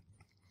question.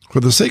 For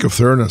the sake of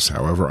thoroughness,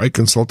 however, I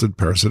consulted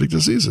Parasitic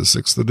Diseases,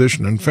 6th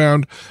edition, and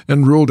found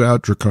and ruled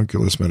out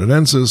Dracunculus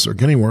medadensis, or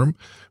guinea worm,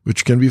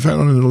 which can be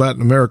found in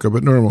Latin America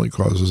but normally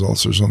causes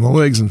ulcers on the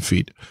legs and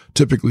feet,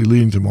 typically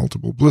leading to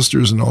multiple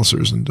blisters and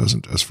ulcers, and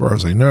doesn't, as far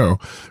as I know,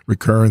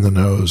 recur in the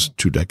nose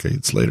 2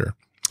 decades later.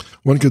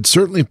 One could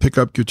certainly pick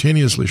up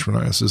cutaneous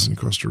leishmaniasis in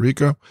Costa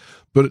Rica,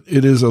 but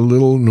it is a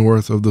little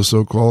north of the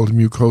so-called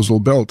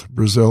mucosal belt,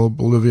 Brazil,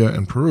 Bolivia,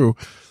 and Peru,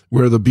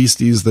 where the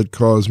beasties that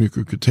cause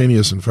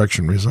mucocutaneous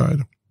infection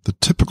reside. The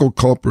typical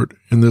culprit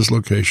in this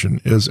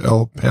location is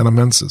L.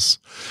 panamensis,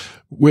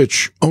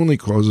 which only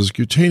causes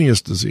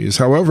cutaneous disease.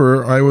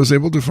 However, I was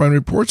able to find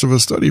reports of a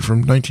study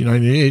from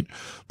 1998,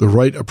 the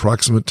right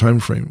approximate time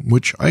frame,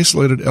 which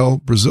isolated L.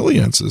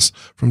 brasiliensis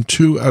from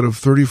 2 out of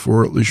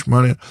 34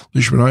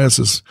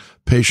 leishmaniasis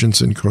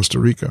patients in Costa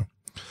Rica.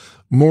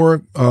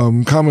 More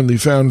commonly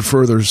found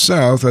further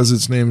south, as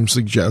its name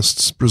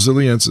suggests,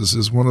 brasiliensis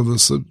is one of the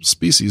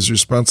subspecies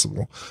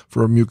responsible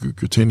for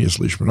mucocutaneous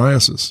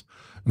leishmaniasis,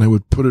 and I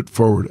would put it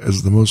forward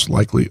as the most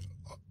likely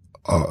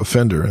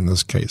offender in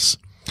this case.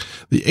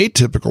 The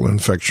atypical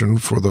infection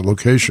for the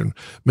location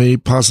may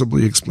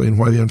possibly explain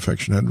why the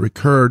infection had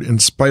recurred in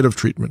spite of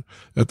treatment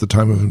at the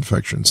time of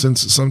infection,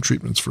 since some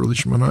treatments for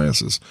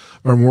leishmaniasis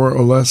are more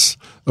or less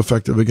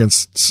effective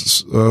against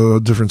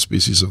different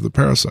species of the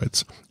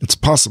parasites. It's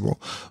possible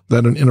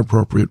that an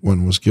inappropriate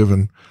one was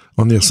given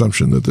on the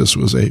assumption that this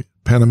was a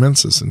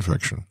panamensis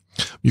infection.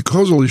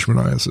 Mucosal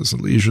leishmaniasis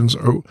lesions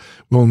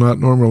will not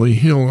normally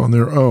heal on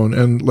their own,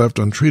 and left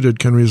untreated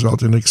can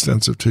result in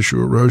extensive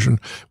tissue erosion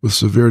with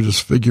severe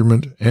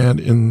disfigurement, and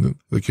in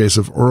the case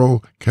of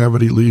oral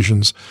cavity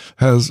lesions,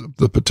 has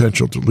the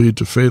potential to lead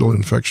to fatal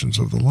infections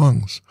of the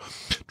lungs.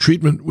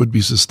 Treatment would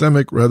be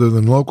systemic rather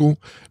than local,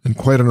 and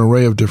quite an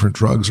array of different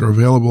drugs are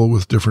available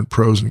with different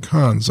pros and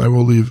cons. I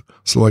will leave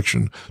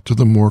selection to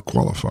the more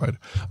qualified.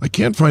 I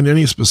can't find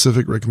any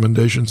specific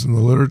recommendations in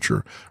the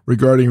literature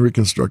regarding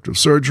reconstructive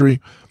surgery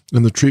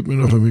in the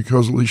treatment of a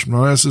mucosal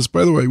leishmaniasis.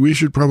 By the way, we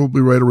should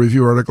probably write a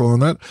review article on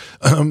that.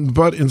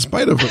 But in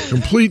spite of a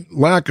complete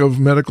lack of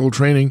medical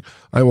training,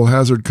 I will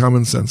hazard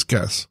common sense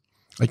guess.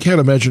 I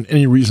can't imagine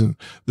any reason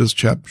this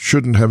chap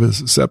shouldn't have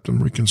his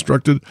septum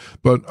reconstructed,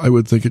 but I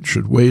would think it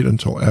should wait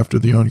until after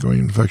the ongoing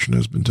infection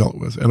has been dealt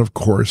with. And of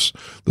course,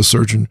 the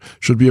surgeon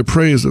should be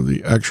appraised of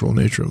the actual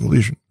nature of the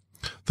lesion.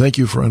 Thank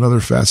you for another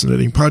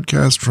fascinating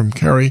podcast from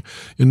Carrie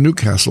in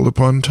Newcastle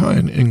upon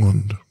Tyne,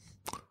 England.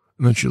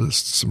 And then she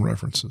lists some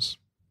references,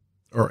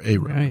 or a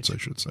reference, I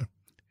should say.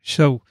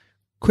 So,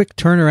 quick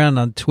turnaround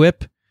on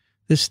TWiP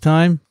this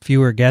time.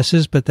 Fewer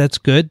guesses, but that's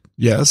good.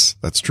 Yes,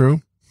 that's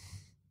true.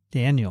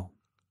 Daniel.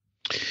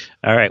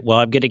 All right. Well,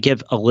 I'm going to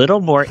give a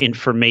little more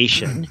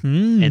information,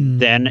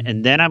 and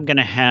then I'm going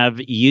to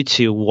have you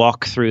two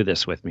walk through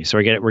this with me. So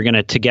we're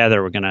going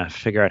to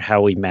figure out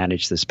how we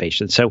manage this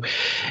patient. So,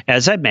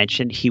 as I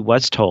mentioned, he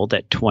was told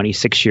that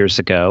 26 years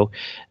ago,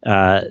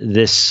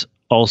 this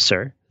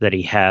ulcer that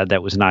he had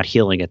that was not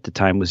healing at the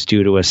time was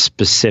due to a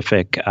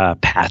specific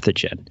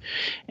pathogen.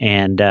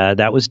 And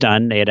that was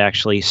done. They had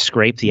actually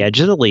scraped the edge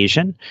of the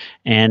lesion,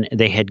 and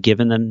they had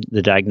given them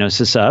the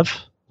diagnosis of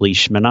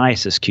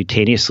leishmaniasis,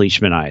 cutaneous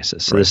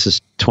leishmaniasis. So this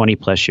is 20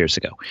 plus years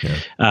ago.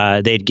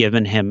 Yeah. They'd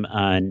given him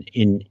an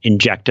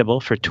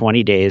injectable for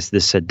 20 days.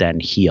 This had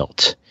then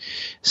healed.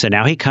 So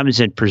now he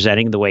comes in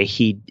presenting the way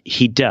he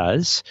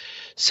does.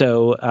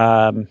 So,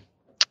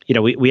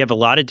 we have a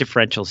lot of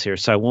differentials here,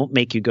 so I won't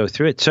make you go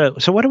through it. So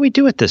what do we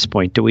do at this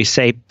point? Do we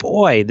say,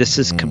 boy, this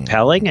is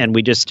compelling, and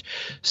we just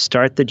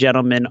start the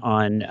gentleman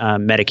on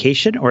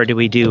medication, or do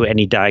we do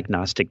any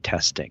diagnostic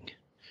testing?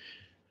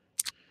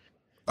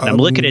 I'm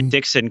looking at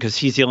Dickson because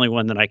he's the only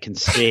one that I can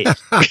see.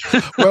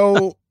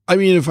 Well, I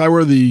mean, if I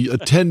were the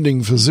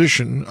attending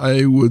physician,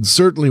 I would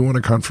certainly want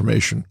a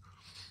confirmation,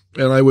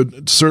 and I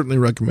would certainly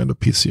recommend a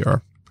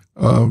PCR,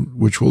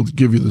 which will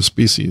give you the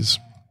species.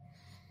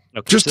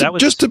 Okay,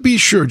 just to be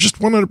sure, just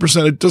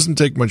 100%. It doesn't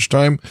take much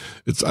time.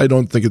 I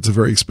don't think it's a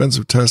very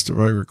expensive test, if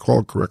I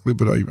recall correctly,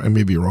 but I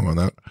may be wrong on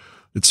that.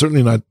 It's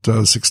certainly not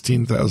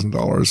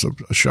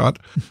 $16,000 a shot.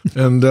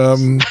 And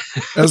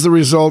as a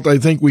result, I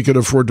think we could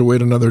afford to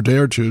wait another day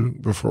or two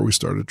before we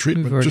started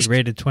treatment. We've already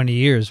rated 20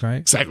 years, right?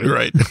 Exactly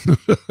right.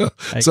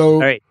 So,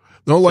 all right.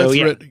 No life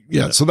threat.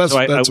 Yeah. So that's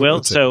I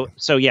will. So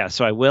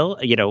I will.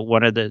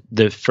 One of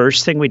the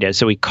first thing we did.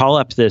 So we call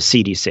up the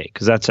CDC,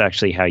 because that's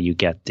actually how you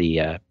get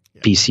the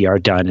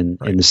PCR done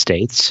in the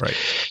States. Right.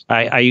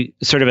 I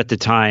sort of at the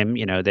time,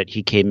 that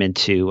he came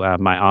into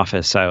my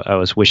office, I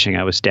was wishing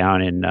I was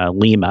down in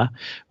Lima,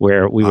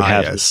 where we would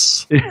have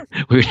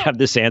we would have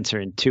this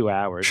answer in 2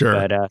 hours.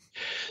 Sure. But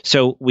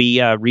so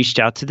we reached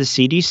out to the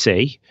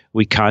CDC.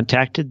 We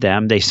contacted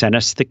them. They sent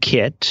us the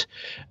kit.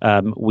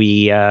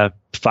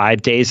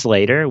 5 days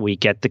later, we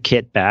get the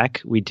kit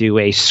back. We do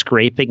a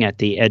scraping at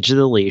the edge of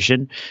the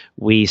lesion.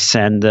 We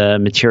send the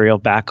material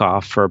back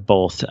off for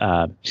both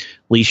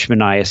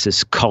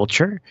leishmaniasis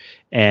culture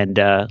and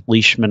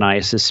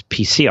leishmaniasis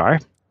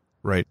PCR.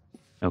 Right.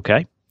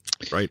 Okay.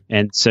 Right.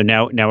 And so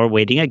now we're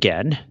waiting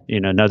again.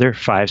 Another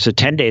 5. So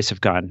 10 days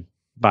have gone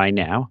by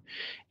now,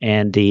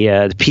 and the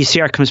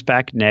PCR comes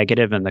back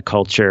negative, and the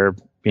culture,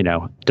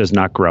 does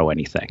not grow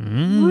anything.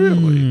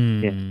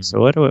 Really? Yeah.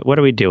 So what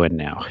are we doing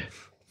now?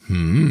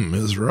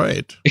 Is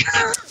right.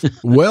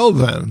 Well,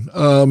 then,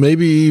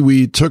 maybe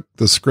we took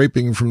the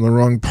scraping from the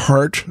wrong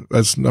part.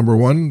 That's number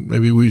one.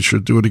 Maybe we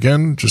should do it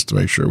again just to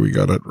make sure we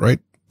got it right.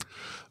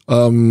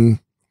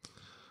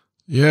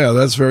 Yeah,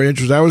 that's very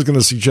interesting. I was going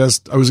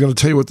to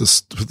tell you what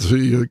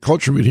the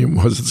culture medium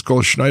was. It's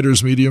called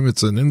Schneider's medium.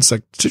 It's an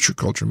insect tissue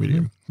culture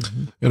medium,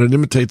 and it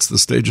imitates the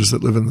stages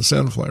that live in the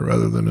sandfly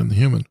rather than in the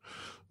human.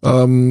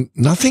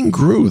 Nothing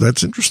grew.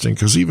 That's interesting,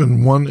 because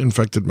even one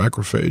infected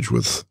macrophage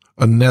with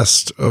a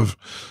nest of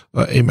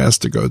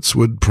amastigotes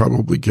would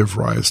probably give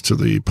rise to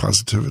the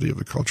positivity of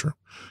the culture.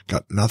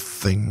 Got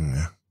nothing.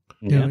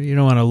 Yeah. You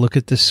don't want to look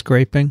at this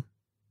scraping?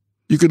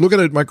 You could look at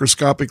it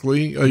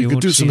microscopically. You could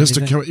do some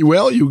histochemistry.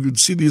 Well, you could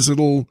see these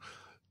little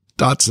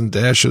dots and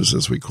dashes,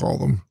 as we call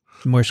them.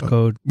 Morse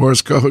code.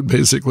 Morse code,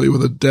 basically,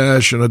 with a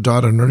dash and a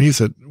dot underneath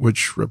it,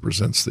 which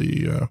represents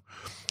the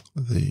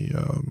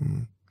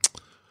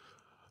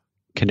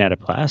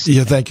kinetoplast.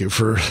 Yeah, thank you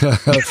for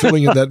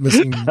filling in that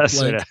missing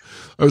blank.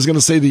 I was going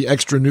to say the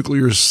extra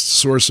nuclear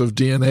source of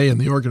DNA in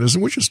the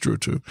organism, which is true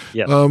too.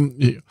 Yeah.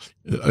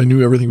 I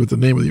knew everything with the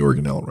name of the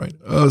organelle, right?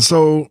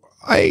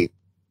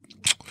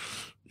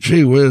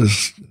 Gee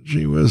whiz,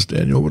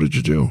 Daniel, what did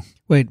you do?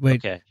 Wait.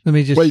 Okay. Let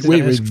me just wait,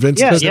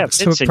 Vincent. Yeah.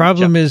 So the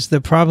problem is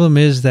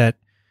that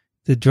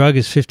the drug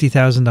is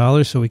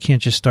 $50,000, so we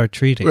can't just start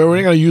treating. Well, we're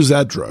not going to use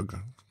that drug.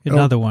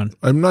 Another one.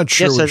 I'm not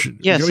sure. So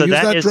use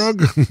that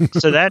drug?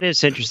 So that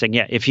is interesting.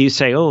 Yeah. If you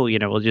say,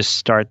 we'll just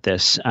start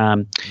this.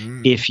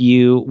 If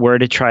you were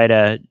to try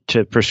to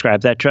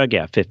prescribe that drug,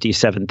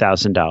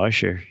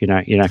 $57,000, you're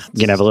not going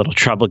to have a little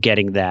trouble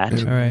getting that.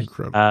 All right.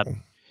 Incredible.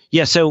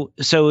 So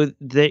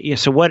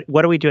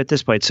what do we do at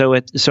this point? So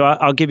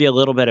I'll give you a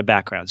little bit of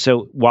background.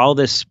 So while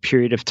this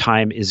period of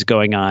time is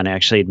going on, I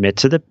actually admit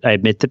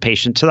the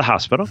patient to the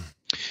hospital.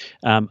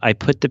 I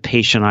put the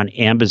patient on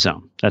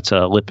Ambisome. That's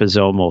a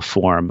liposomal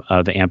form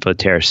of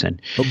amphotericin,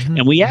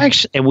 and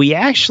we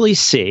actually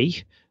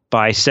see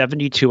by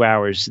 72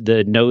 hours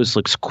the nose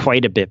looks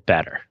quite a bit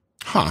better.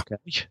 Huh.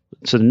 Okay.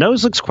 So the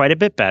nose looks quite a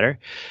bit better,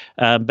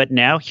 but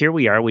now here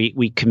we are.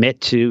 We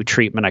commit to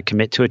treatment. I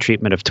commit to a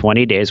treatment of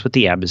 20 days with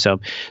the Ambisome.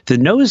 The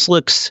nose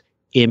looks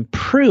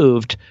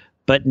improved,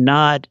 but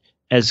not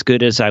as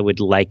good as I would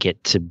like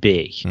it to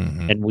be.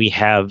 And we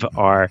have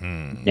our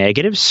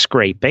negative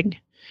scraping,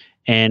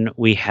 and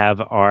we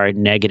have our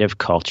negative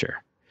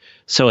culture.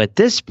 So at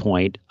this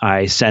point,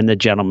 I send the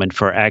gentleman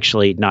for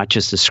actually not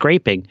just a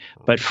scraping,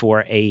 but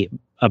for a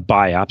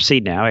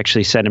biopsy now.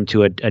 Actually send him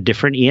to a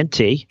different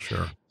ENT.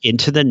 Sure.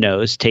 Into the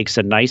nose, takes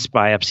a nice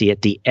biopsy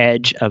at the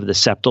edge of the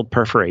septal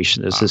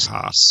perforation. There's this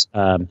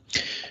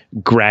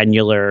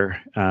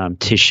granular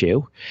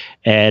tissue.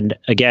 And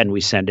again, we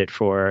send it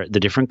for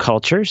the different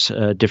cultures,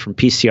 different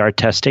PCR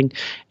testing.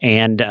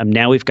 And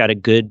now we've got a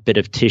good bit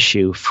of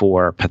tissue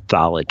for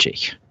pathology.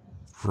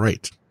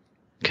 Right.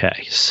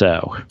 Okay,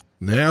 so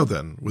now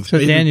then,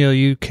 Daniel,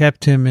 you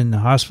kept him in the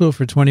hospital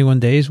for 21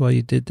 days while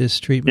you did this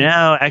treatment?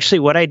 No, actually,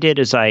 what I did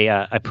is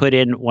I put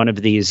in one of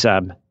these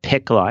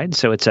PICC lines,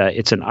 so it's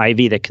an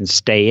IV that can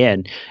stay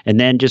in, and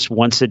then just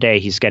once a day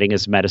he's getting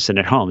his medicine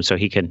at home, so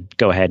he can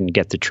go ahead and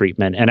get the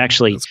treatment. And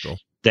actually,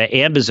 the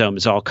Ambisome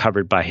is all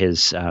covered by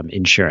his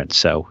insurance.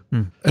 So,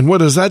 and what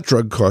does that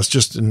drug cost?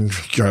 Just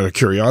out of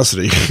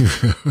curiosity.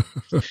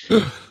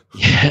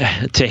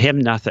 Yeah, to him,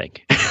 nothing.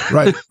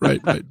 Right.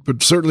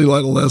 But certainly a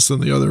lot less than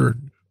the other.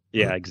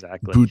 Yeah,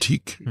 exactly.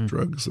 Boutique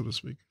drugs, so to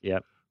speak.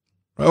 Yep.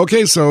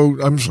 Okay, so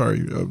I'm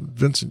sorry,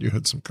 Vincent, you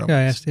had some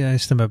comments. Yeah, I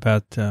asked him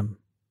about.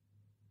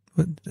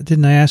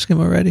 Didn't I ask him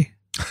already?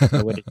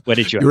 What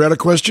did you? You're out of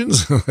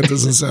questions. That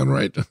doesn't sound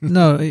right.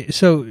 No.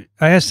 So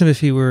I asked him if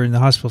he were in the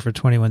hospital for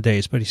 21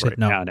 days, but he said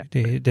no.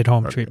 He did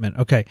home treatment.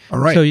 Okay. All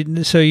right.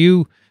 So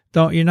you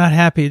don't. You're not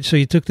happy. So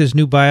you took this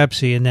new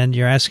biopsy, and then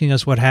you're asking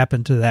us what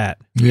happened to that.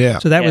 Yeah.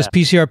 So that was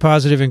PCR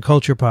positive and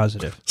culture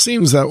positive.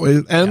 Seems that way,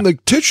 and the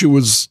tissue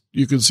was.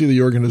 You could see the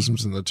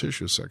organisms in the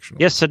tissue section.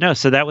 Yes. So no.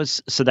 So that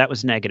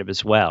was negative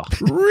as well.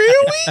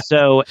 Really?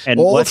 So and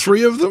all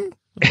three of them.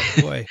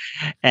 Oh, boy.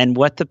 And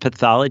what the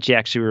pathology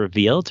actually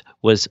revealed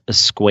was a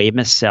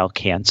squamous cell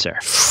cancer.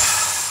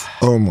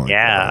 Oh my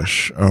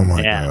gosh. Oh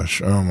my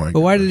gosh. Oh my gosh. But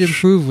why did it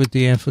improve with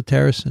the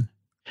amphotericin?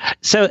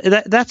 So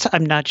that's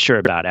I'm not sure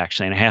about,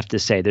 actually, and I have to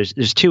say there's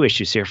two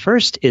issues here.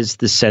 First is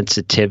the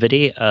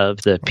sensitivity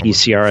of the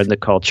PCR and the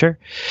culture,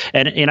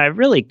 and I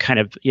really kind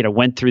of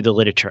went through the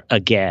literature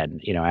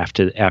again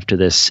after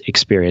this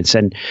experience,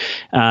 and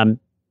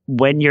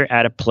when you're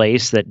at a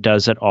place that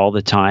does it all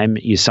the time,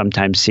 you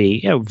sometimes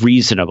see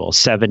reasonable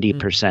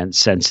 70%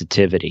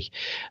 sensitivity.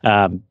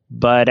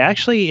 But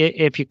actually,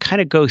 if you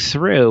kind of go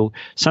through,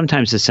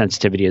 sometimes the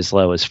sensitivity is as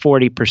low as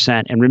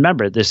 40%. And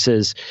remember, this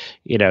is,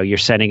 you're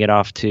sending it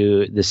off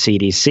to the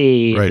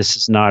CDC. Right. This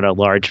is not a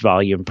large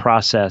volume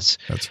process.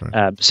 That's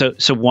right.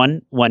 So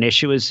one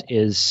issue was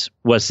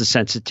the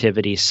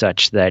sensitivity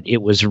such that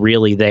it was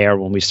really there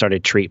when we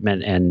started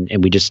treatment,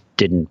 and we just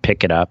didn't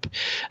pick it up.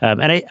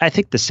 And I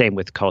think the same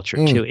with culture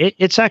too.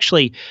 It's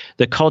actually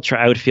the culture,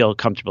 I would feel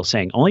comfortable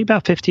saying, only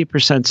about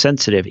 50%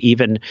 sensitive,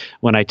 even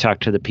when I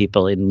talk to the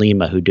people in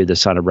Lima who do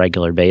this on a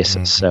regular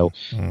basis. So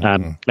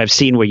I've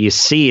seen where you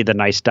see the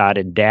nice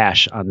dotted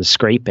dash on the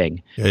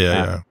scraping.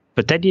 Yeah.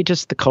 But then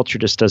the culture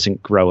just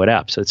doesn't grow it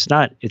up. So it's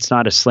not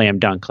a slam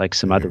dunk like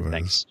some other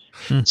things.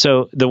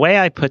 So the way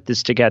I put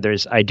this together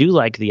is I do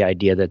like the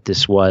idea that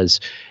this was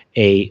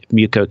a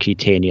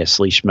mucocutaneous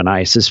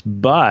leishmaniasis,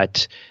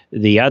 but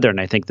the other, and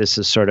I think this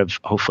is sort of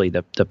hopefully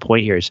the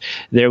point here, is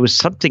there was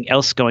something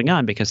else going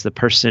on because the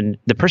person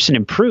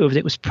improved.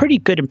 It was pretty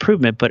good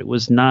improvement, but it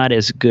was not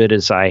as good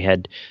as I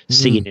had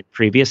seen in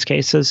previous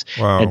cases.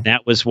 Wow. And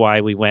that was why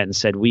we went and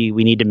said we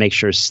need to make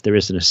sure there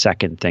isn't a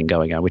second thing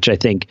going on, which I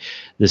think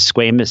the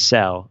squamous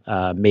cell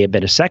may have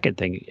been a second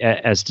thing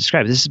as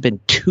described. This has been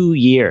 2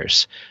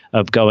 years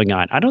of going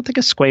on. I don't think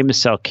a squamous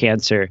cell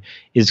cancer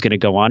is going to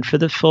go on for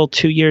the full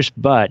 2 years,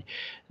 but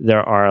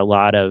there are a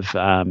lot of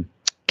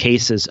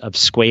cases of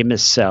squamous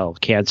cell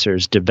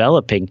cancers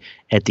developing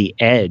at the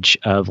edge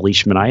of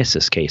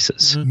leishmaniasis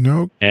cases.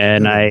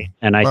 And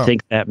I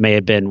think that may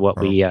have been what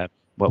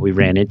we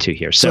ran into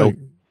here. So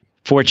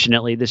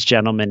fortunately, this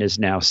gentleman is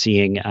now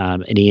seeing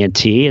an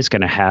ENT, is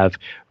going to have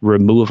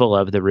removal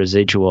of the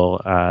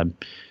residual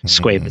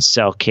squamous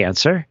cell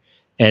cancer,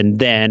 and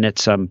then at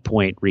some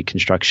point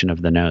reconstruction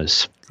of the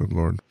nose. Good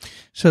Lord.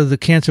 So the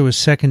cancer was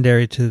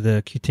secondary to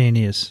the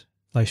cutaneous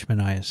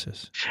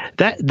leishmaniasis.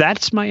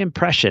 That's my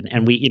impression,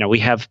 and we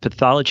have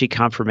pathology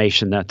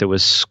confirmation that there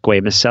was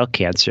squamous cell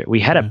cancer. We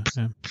had a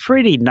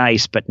pretty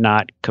nice but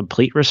not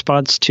complete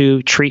response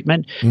to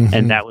treatment,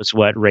 and that was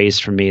what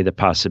raised for me the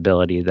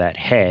possibility that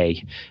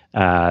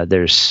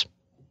there's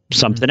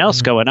something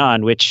else going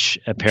on, which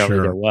apparently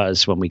there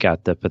was when we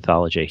got the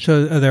pathology.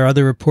 So, are there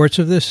other reports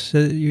of this?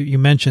 You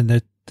mentioned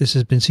that this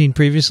has been seen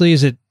previously.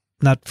 Is it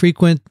not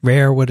frequent,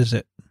 rare? What is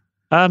it?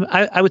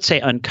 I would say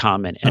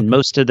uncommon, and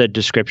most of the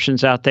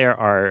descriptions out there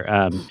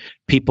are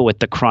people with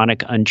the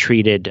chronic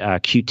untreated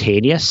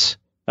cutaneous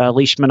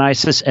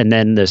leishmaniasis, and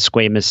then the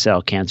squamous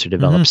cell cancer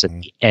develops at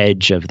the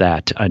edge of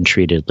that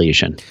untreated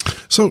lesion.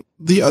 So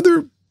the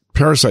other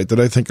parasite that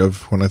I think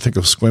of when I think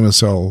of squamous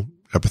cell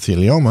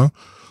epithelioma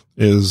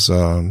is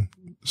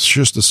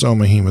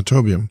schistosoma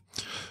hematobium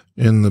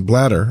in the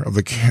bladder of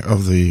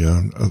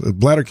the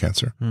bladder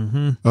cancer.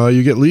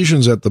 You get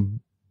lesions at the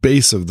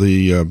base of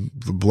the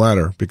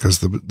bladder because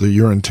the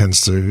urine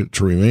tends to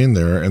remain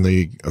there, and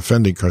the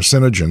offending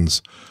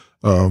carcinogens,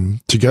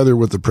 together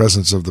with the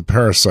presence of the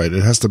parasite,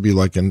 it has to be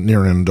like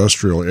near an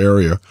industrial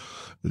area,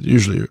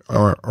 usually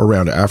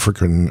around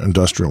African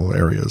industrial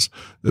areas,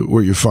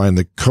 where you find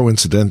the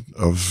coincidence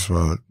of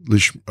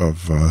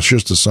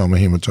schistosoma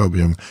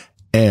hematobium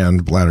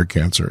and bladder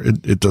cancer.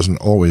 It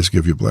doesn't always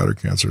give you bladder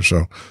cancer,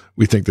 so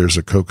we think there's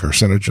a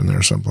co-carcinogen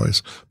there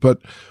someplace. But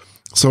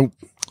so,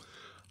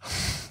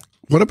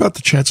 what about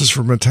the chances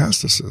for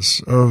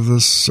metastasis of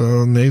this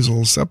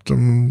nasal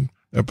septum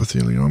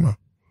epithelioma?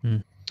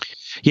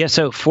 Yeah,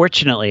 so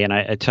fortunately, and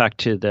I talked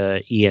to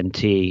the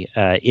ENT,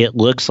 it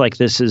looks like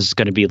this is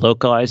going to be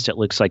localized. It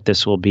looks like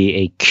this will be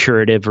a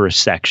curative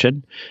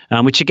resection,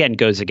 which again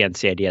goes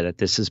against the idea that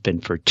this has been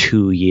for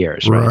 2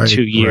 years, right?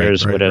 2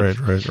 years would have.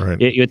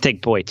 Right. You would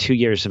think, boy, 2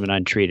 years of an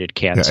untreated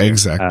cancer. Yeah,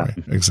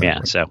 exactly.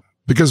 Yeah, so.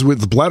 Because with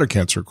the bladder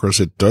cancer, of course,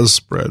 it does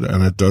spread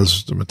and it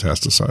does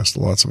metastasize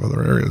to lots of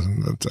other areas.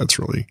 And that's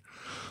really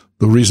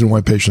the reason why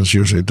patients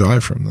usually die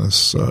from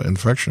this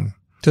infection.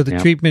 So the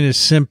treatment is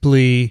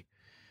simply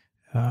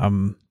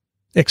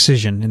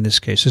excision in this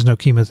case. There's no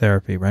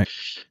chemotherapy, right?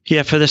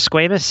 Yeah, for the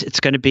squamous,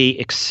 it's going to be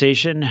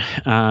excision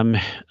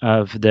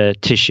of the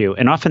tissue.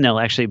 And often they'll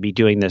actually be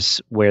doing this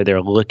where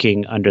they're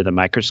looking under the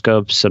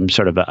microscope, some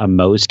sort of a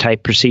Mohs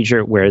type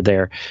procedure where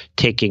they're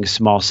taking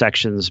small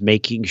sections,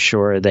 making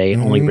sure they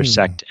only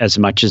resect as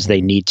much as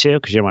they need to,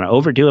 because you don't want to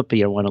overdo it, but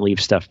you don't want to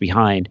leave stuff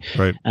behind.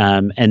 Right.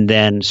 And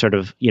then sort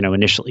of,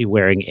 initially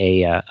wearing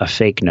a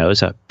fake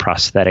nose, a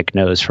prosthetic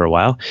nose for a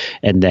while,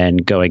 and then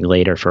going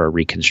later for a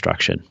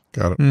reconstruction.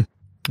 Got it.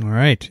 All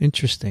right.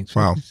 Interesting.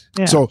 Wow.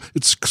 Yeah. So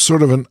it's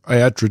sort of an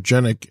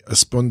iatrogenic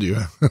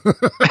espondia.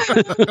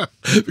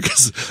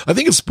 Because I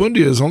think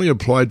espondia is only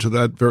applied to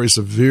that very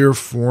severe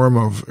form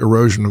of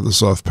erosion of the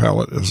soft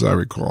palate, as I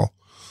recall.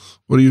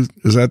 Is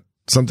that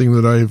something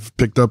that I've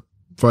picked up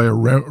via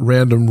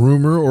random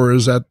rumor, or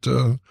is that,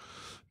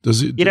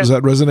 does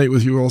that resonate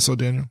with you also,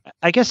 Daniel?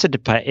 I guess it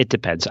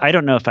depends. I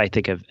don't know if I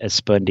think of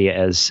espondia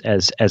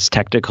as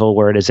technical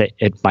word as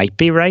it might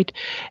be, right?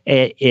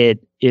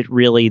 It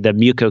really, the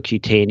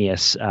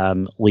mucocutaneous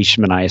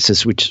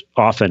leishmaniasis, which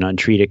often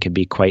untreated can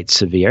be quite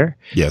severe.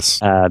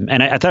 Yes.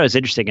 And I thought it was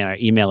interesting in our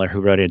emailer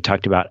who wrote in and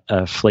talked about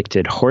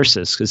afflicted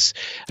horses, because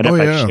I don't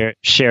know if I've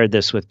shared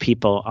this with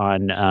people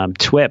on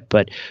TWiP,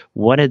 but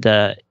one of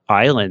the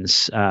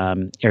islands,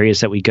 areas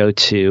that we go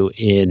to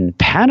in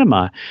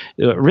Panama,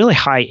 really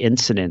high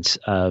incidence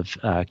of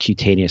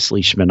cutaneous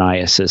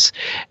leishmaniasis.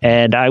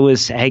 And I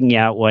was hanging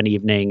out one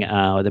evening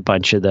with a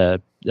bunch of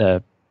the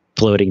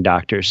floating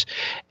doctors,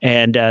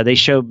 and they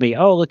showed me,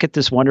 look at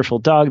this wonderful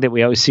dog that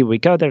we always see when we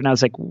go there. And I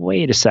was like,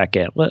 wait a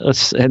second,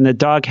 and the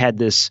dog had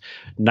this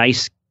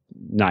nice,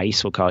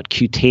 we'll call it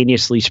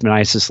cutaneous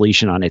leishmaniasis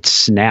lesion on its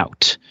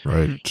snout.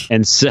 Right.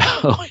 And so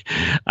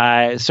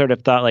I sort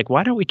of thought, like,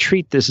 why don't we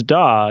treat this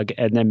dog,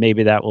 and then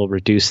maybe that will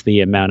reduce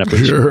the amount of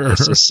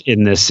leishmaniasis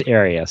in this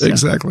area. So.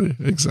 Exactly.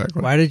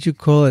 Why did you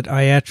call it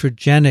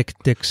iatrogenic,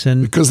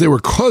 Dickson? Because they were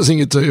causing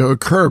it to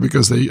occur,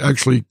 because they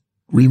actually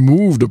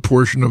removed a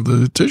portion of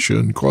the tissue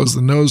and caused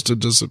the nose to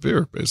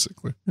disappear,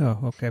 basically. Oh,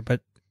 okay. But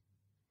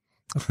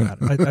I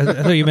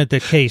thought you meant the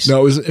case.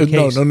 No,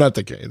 no, not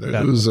the case.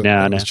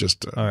 It was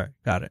just. All right,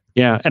 got it.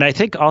 Yeah, and I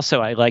think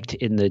also I liked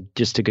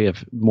just to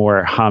give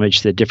more homage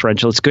to the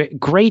differential. It's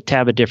great to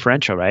have a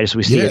differential, right? As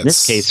we see in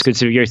this case,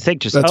 because you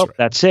think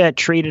that's it,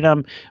 treated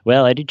them.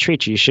 Well, I did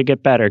treat you. You should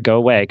get better. Go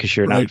away because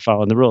you're not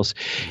following the rules.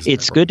 Exactly.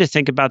 It's good to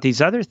think about these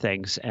other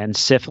things. And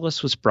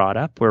syphilis was brought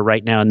up. We're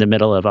right now in the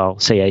middle of, I'll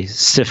say, a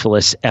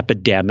syphilis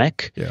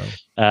epidemic. Yeah.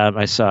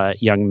 I saw a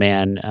young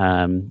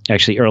man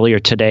actually earlier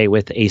today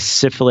with a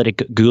syphilitic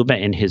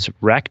guba in his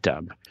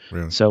rectum.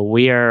 Really? So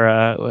we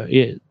are.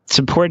 It's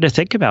important to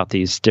think about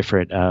these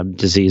different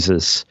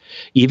diseases,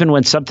 even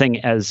when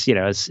something as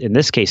in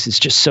this case is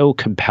just so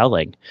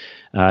compelling.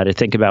 To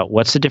think about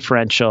what's the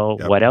differential,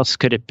 what else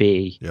could it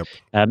be,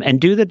 and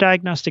do the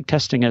diagnostic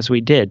testing as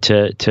we did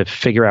to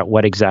figure out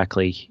what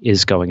exactly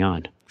is going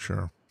on.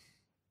 Sure. All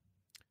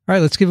right,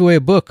 let's give away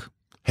a book.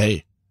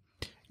 Hey.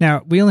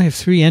 Now, we only have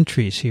 3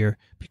 entries here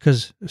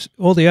because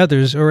all the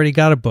others already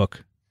got a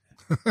book.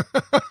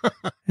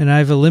 And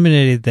I've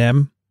eliminated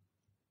them.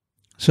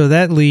 So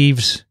that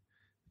leaves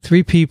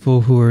 3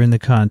 people who are in the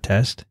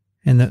contest.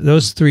 And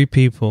those 3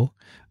 people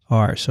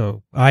are,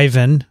 so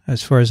Ivan,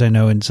 as far as I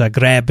know, in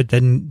Zagreb,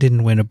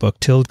 didn't win a book.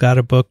 Till got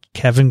a book.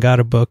 Kevin got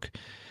a book.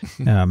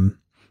 And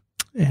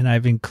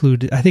I've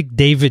included, I think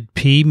David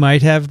P.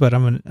 might have, but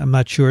I'm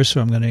not sure, so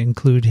I'm going to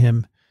include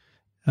him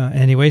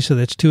anyway. So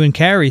that's 2. And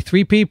Carrie,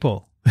 3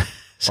 people.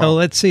 So wow.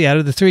 Let's see. Out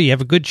of the 3, you have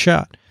a good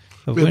shot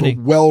of we winning.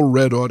 Have a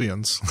well-read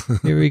audience.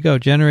 Here we go.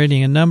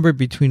 Generating a number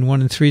between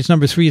 1 and 3. It's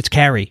number 3. It's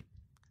Carrie.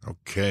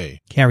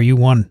 Okay. Carrie, you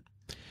won.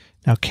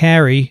 Now,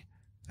 Carrie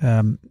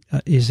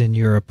is in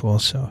Europe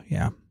also.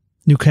 Yeah.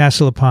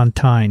 Newcastle upon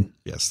Tyne.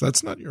 Yes,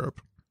 that's not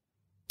Europe.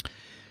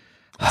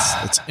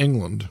 That's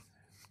England.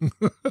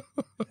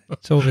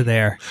 It's over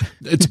there.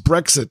 It's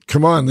Brexit.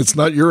 Come on, it's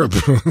not Europe.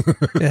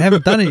 They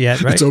haven't done it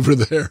yet, right? It's over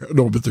there.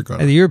 No, but they're gone.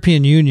 The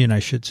European Union, I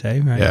should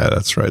say, right? Yeah,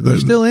 that's right. They're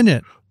still in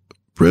it.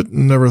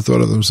 Britain never thought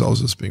of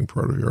themselves as being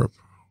part of Europe.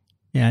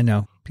 Yeah, I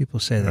know.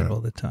 People say that all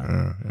the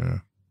time. Yeah.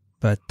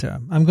 But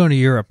I'm going to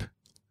Europe.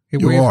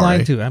 Where are you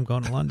flying to? I'm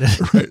going to London.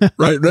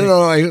 Right.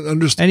 No, I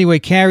understand. Anyway,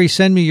 Carrie,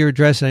 send me your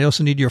address, and I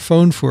also need your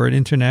phone for an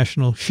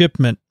international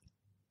shipment.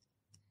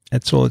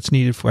 That's all it's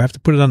needed for. I have to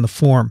put it on the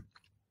form.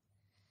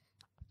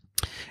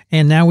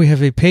 And now we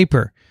have a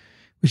paper,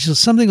 which is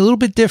something a little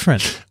bit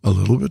different. A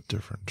little bit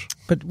different.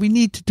 But we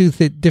need to do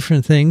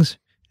different things.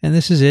 And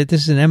this is it.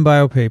 This is an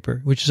MBio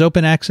paper, which is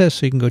open access,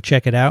 so you can go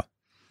check it out.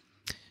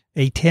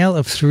 A Tale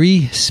of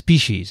 3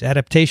 Species,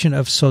 adaptation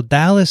of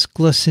Sodalis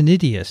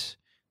glossinidius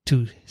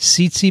to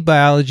tsetse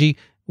biology,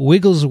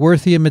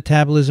 Wigglesworthia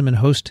metabolism, and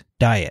host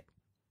diet.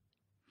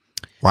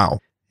 Wow.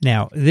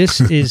 Now,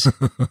 this is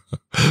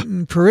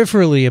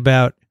peripherally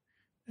about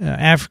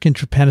African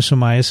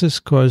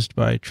trypanosomiasis caused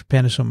by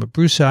Trypanosoma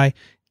brucei,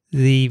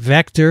 the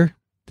vector,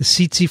 the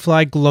tsetse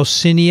fly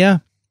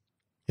Glossinia,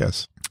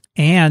 yes,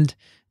 and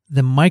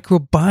the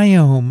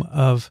microbiome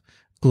of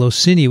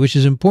Glossinia, which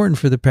is important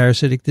for the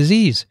parasitic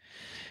disease.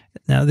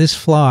 Now, this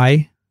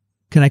fly,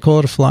 can I call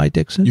it a fly,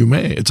 Dickson? You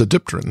may. It's a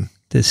dipteran.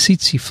 The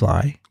tsetse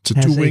fly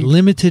has a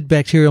limited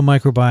bacterial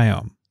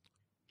microbiome.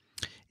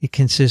 It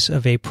consists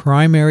of a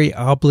primary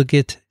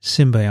obligate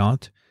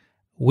symbiont,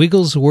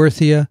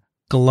 Wigglesworthia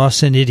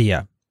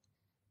glossinidia,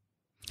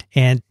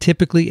 and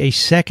typically a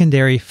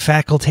secondary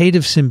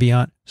facultative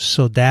symbiont,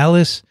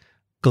 Sodalis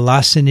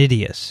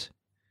glossinidius.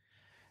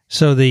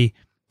 So the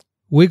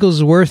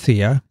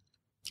Wigglesworthia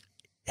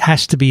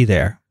has to be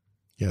there.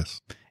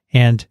 Yes.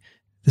 And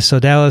the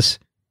Sodalis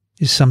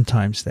is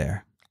sometimes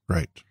there.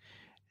 Right.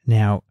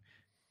 Now,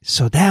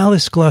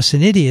 Sodalis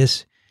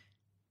glossinidius,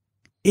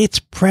 its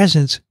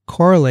presence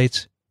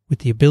correlates with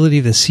the ability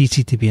of the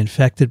tsetse to be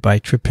infected by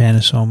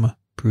Trypanosoma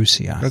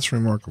brucei. That's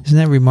remarkable. Isn't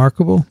that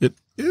remarkable? It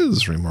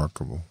is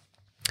remarkable.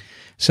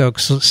 So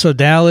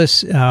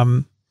Sodalis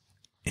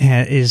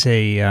is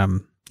a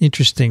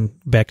interesting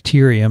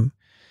bacterium.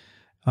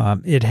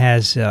 It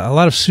has a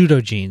lot of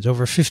pseudogenes,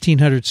 over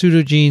 1,500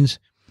 pseudogenes.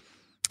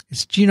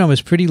 Its genome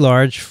is pretty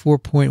large,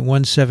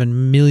 4.17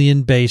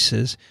 million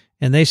bases,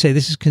 and they say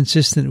this is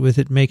consistent with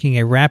it making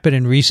a rapid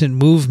and recent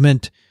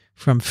movement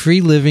from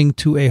free living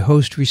to a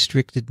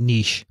host-restricted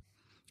niche.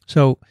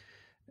 So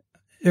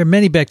there are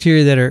many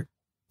bacteria that are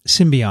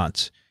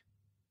symbionts,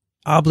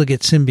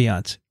 obligate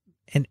symbionts,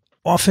 and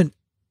often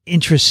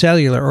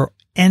intracellular or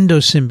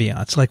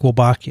endosymbionts like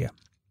Wolbachia.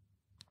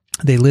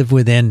 They live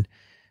within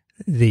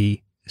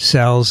the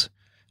cells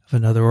of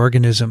another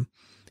organism,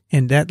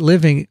 and that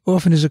living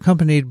often is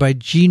accompanied by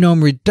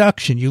genome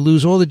reduction. You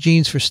lose all the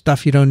genes for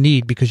stuff you don't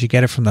need because you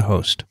get it from the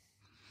host.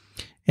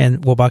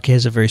 And Wolbachia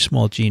has a very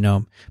small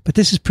genome, but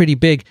this is pretty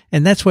big,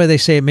 and that's why they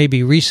say it may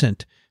be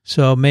recent.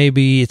 So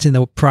maybe it's in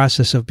the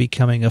process of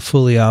becoming a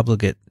fully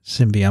obligate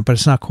symbiont, but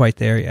it's not quite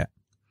there yet.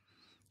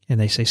 And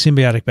they say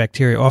symbiotic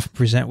bacteria often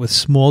present with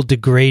small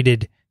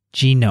degraded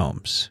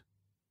genomes.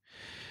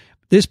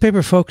 This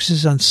paper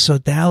focuses on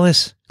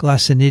Sodalis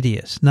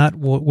glossinidius, not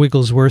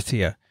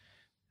Wigglesworthia.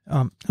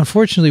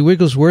 Unfortunately,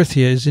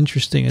 Wigglesworthia is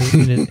interesting in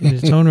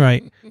its own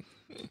right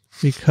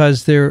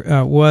because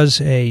there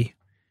was a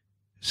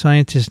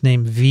scientist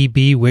named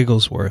V.B.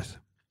 Wigglesworth.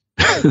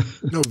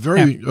 No,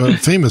 very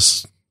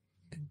famous.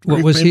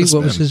 What was he?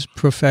 What was his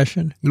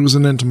profession? He was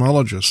an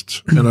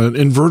entomologist, and an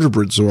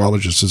invertebrate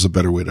zoologist is a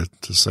better way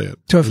to say it.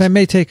 So if I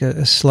may take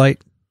a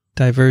slight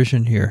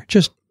diversion here,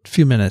 just a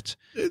few minutes.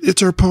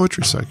 It's our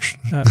poetry section.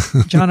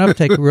 John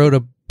Uptake wrote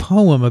a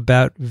poem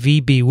about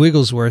V.B.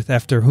 Wigglesworth,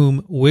 after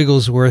whom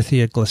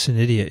Wigglesworthia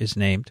glossinidia is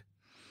named.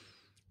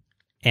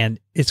 And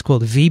it's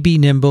called V.B.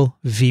 Nimble,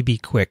 V.B.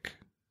 Quick.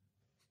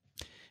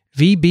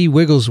 V.B.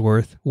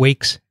 Wigglesworth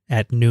wakes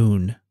at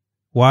noon,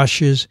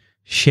 washes,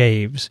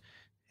 shaves,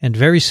 and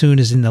very soon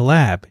is in the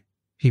lab.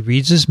 He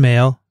reads his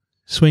mail,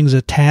 swings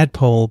a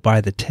tadpole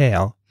by the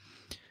tail,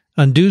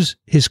 undoes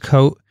his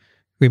coat,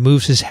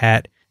 removes his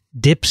hat,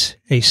 dips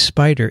a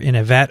spider in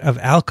a vat of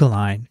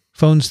alkaline,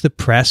 phones the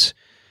press,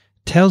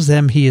 tells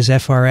them he is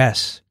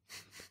FRS.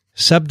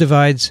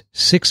 subdivides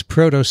 6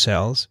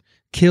 protocells,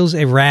 kills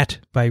a rat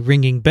by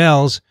ringing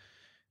bells,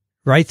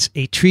 writes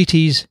a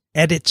treatise,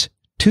 edits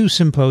 2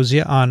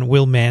 symposia on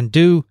will man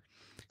do,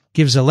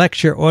 gives a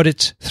lecture,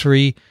 audits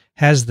 3,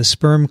 has the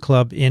sperm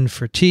club in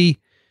for tea,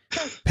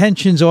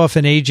 pensions off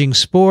an aging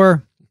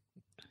spore,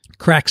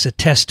 cracks a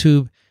test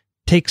tube,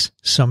 takes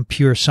some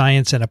pure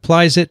science and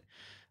applies it,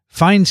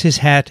 finds his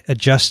hat,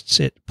 adjusts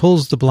it,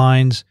 pulls the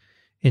blinds,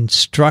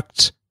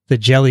 instructs the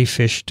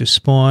jellyfish to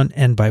spawn,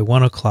 and by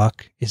 1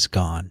 o'clock is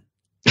gone.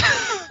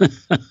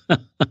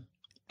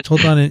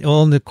 Hold on,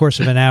 all in the course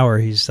of an hour,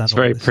 he's done. It's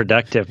very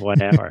productive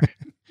 1 hour.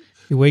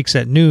 He wakes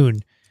at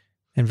noon,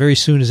 and very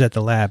soon is at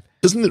the lab.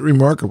 Isn't it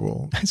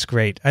remarkable? That's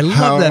great. I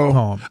love that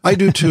poem. I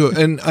do too,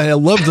 and I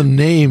love the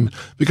name,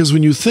 because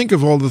when you think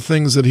of all the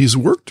things that he's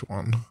worked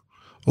on,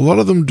 a lot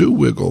of them do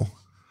wiggle,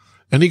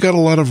 and he got a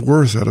lot of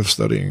worth out of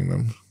studying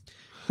them.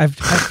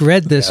 I've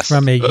read this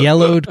from a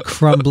yellowed,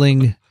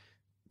 crumbling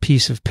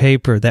piece of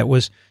paper that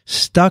was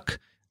stuck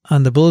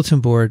on the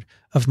bulletin board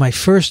of my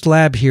first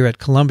lab here at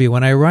Columbia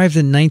when I arrived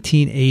in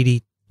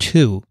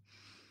 1982.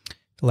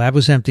 The lab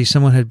was empty.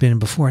 Someone had been in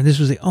before, and this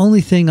was the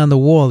only thing on the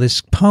wall, this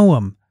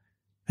poem.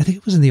 I think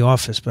it was in the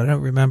office, but I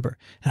don't remember.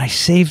 And I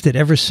saved it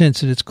ever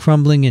since, and it's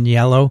crumbling in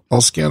yellow.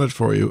 I'll scan it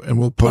for you, and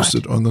we'll post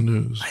it on the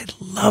news. I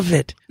love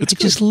it. I good.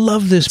 just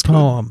love this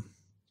poem.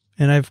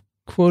 Good. And I've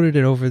quoted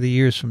it over the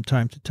years from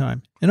time to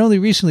time. And only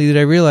recently did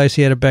I realize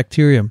he had a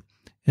bacterium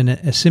and a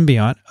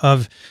symbiont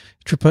of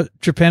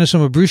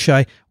Trypanosoma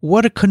brucei.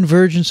 What a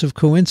convergence of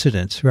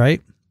coincidence,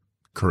 right?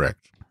 Correct.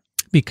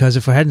 Because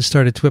if I hadn't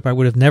started TWiP, I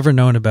would have never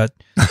known about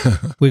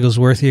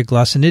Wigglesworthia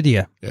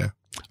glossinidia. Yeah.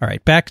 All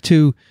right, back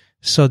to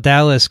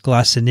Sodalis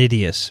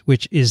glossinidius,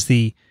 which is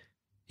the,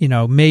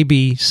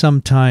 maybe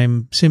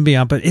sometime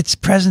symbiont, but its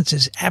presence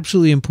is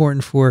absolutely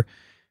important for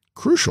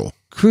Crucial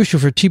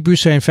for T.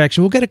 brucei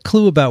infection. We'll get a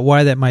clue about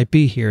why that might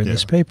be here in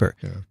this paper,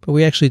 but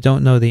we actually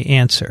don't know the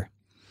answer.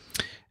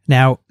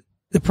 Now,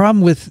 the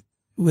problem with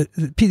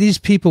these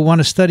people want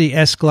to study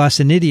S.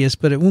 glossinidius,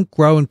 but it won't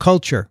grow in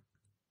culture.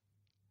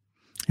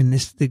 And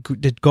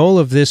the goal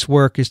of this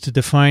work is to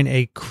define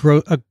a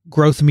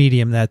growth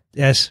medium that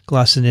S.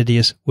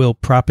 glossinidius will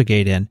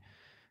propagate in,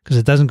 because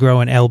it doesn't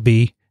grow in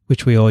LB,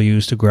 which we all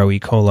use to grow E.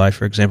 coli,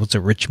 for example. It's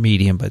a rich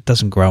medium, but it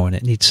doesn't grow in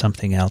it. It needs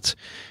something else.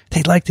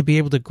 They'd like to be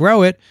able to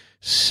grow it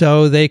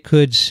so they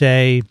could,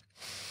 say,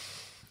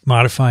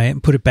 modify it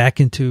and put it back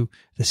into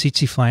the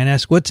tsetse fly and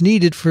ask what's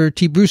needed for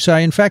T.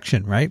 brucei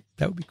infection, right?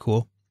 That would be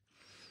cool.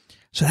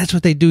 So that's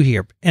what they do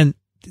here. And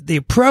the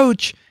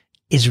approach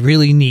is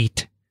really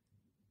neat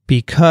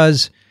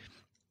because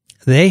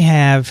they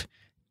have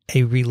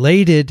a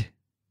related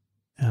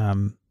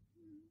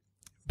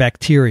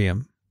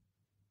bacterium,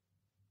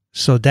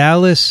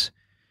 Sodalis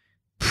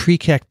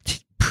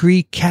precaptivus,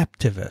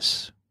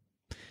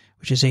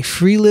 which is a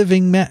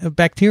free-living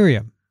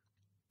bacterium,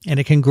 and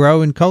it can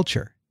grow in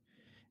culture.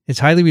 It's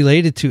highly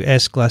related to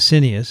S.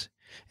 glossinius,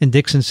 and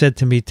Dickson said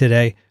to me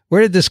today,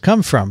 where did this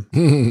come from,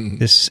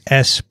 this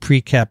S.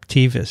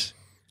 precaptivus?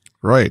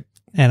 Right.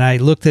 And I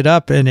looked it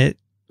up, and it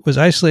was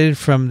isolated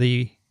from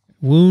the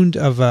wound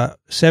of a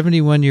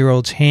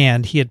 71-year-old's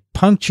hand. He had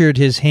punctured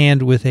his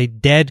hand with a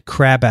dead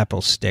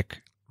crabapple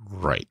stick.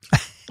 Right.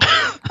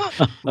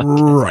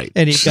 Right.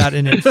 And he got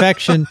an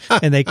infection,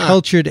 and they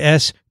cultured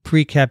S.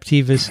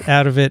 precaptivus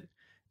out of it,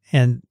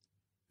 and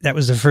that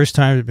was the first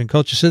time it had been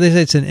cultured. So they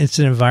say it's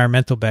an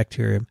environmental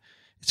bacterium.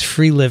 It's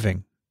free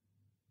living.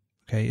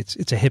 Okay, it's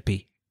a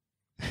hippie.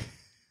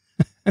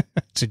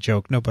 It's a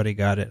joke. Nobody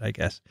got it, I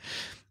guess.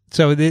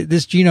 So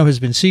this genome has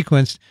been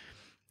sequenced,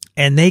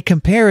 and they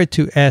compare it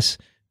to S.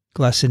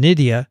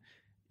 glossinidia,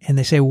 and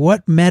they say,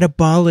 what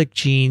metabolic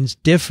genes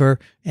differ,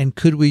 and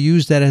could we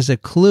use that as a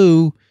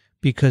clue,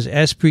 because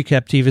S.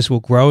 precaptivus will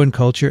grow in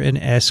culture and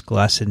S.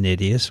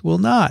 glossinidius will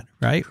not,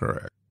 right?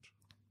 Correct.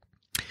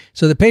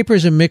 So the paper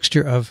is a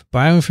mixture of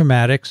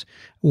bioinformatics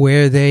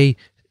where they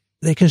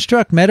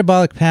construct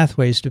metabolic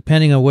pathways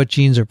depending on what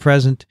genes are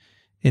present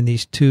in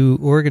these two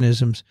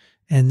organisms.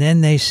 And then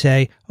they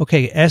say,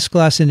 okay, S.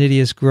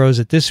 glossinidius grows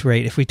at this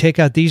rate. If we take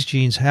out these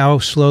genes, how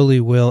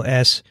slowly will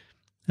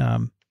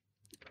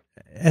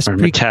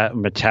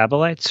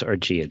metabolites or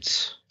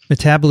genes?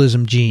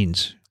 Metabolism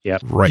genes.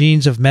 Yep. Right.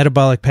 Genes of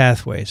metabolic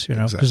pathways,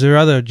 because Exactly. there are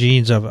other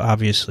genes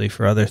obviously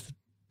for other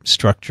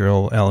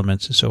structural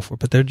elements and so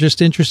forth, but they're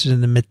just interested in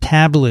the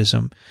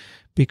metabolism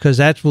because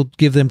that will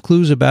give them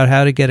clues about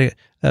how to get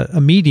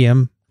a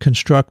medium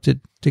constructed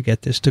to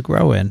get this to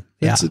grow in.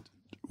 Yeah.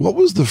 What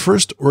was the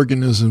first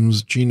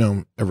organism's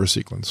genome ever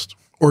sequenced?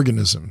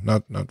 Organism,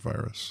 not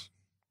virus.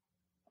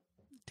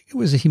 I think it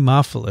was a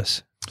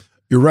Haemophilus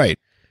You're right.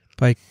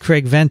 by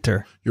Craig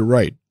Venter. You're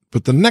right.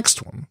 But the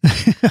next one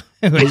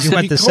You was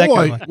want the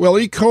second one. Well,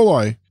 E.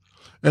 coli.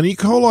 And E.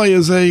 coli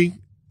is a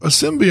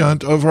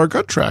symbiont of our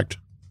gut tract.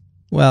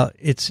 Well,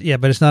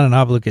 but it's not an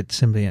obligate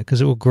symbiont because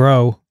it will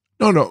grow.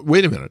 No,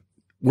 wait a minute.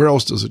 Where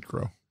else does it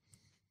grow?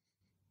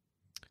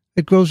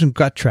 It grows in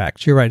gut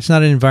tracts. You're right. It's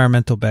not an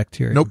environmental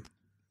bacterium. Nope.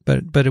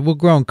 But it will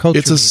grow in culture.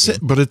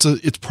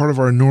 It's part of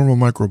our normal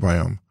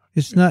microbiome.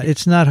 It's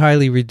not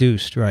highly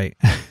reduced, right?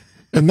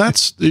 And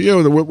that's,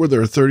 what were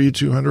there,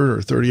 3,200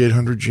 or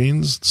 3,800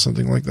 genes,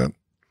 something like that,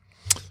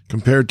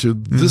 compared to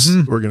this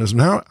organism.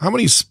 How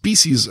many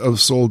species of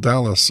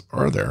Soldalis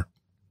are there?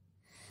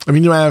 I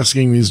mean, you're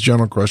asking these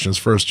general questions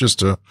first just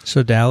to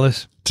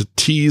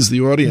tease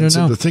the audience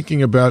into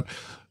thinking about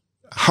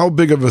how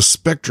big of a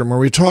spectrum are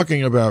we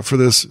talking about for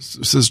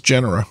this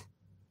genera?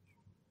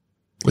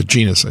 A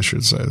genus, I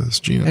should say, this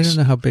genus. I don't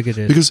know how big it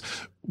is. Because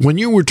when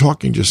you were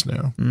talking just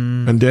now,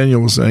 and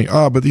Daniel was saying,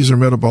 but these are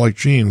metabolic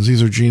genes.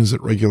 These are genes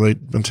that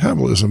regulate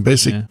metabolism,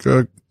 basic,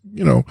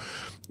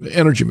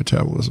 energy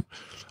metabolism.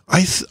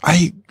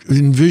 I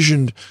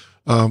envisioned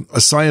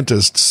a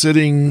scientist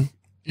sitting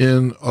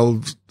in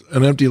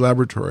an empty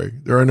laboratory.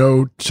 There are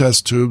no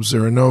test tubes.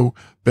 There are no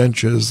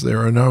benches.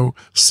 There are no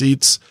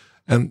seats.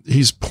 And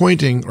he's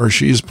pointing, or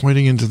she's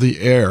pointing into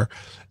the air,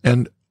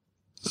 and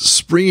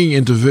springing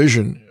into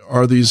vision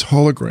are these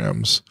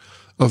holograms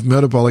of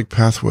metabolic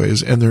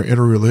pathways and their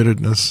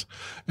interrelatedness.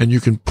 And you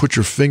can put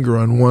your finger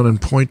on one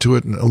and point to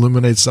it and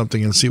eliminate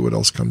something and see what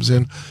else comes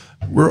in.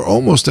 We're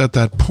almost at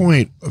that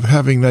point of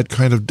having that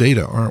kind of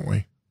data, aren't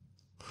we?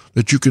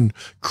 That you can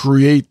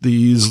create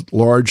these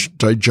large,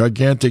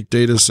 gigantic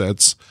data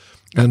sets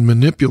and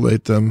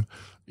manipulate them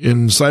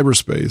in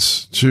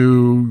cyberspace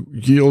to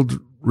yield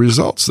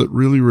results that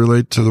really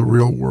relate to the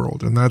real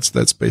world. And that's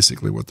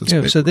basically what this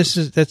paper so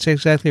that's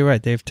exactly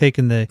right. They've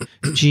taken the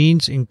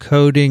genes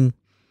encoding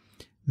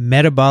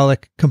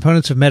metabolic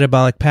components of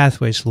metabolic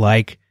pathways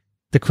like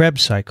the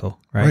Krebs cycle,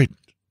 right?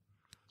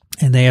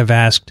 And they have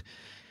asked,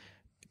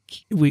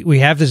 we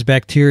have this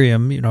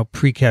bacterium,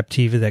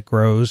 pre-Captiva, that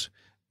grows.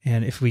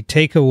 And if we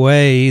take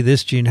away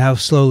this gene, how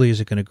slowly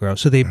is it going to grow?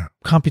 So they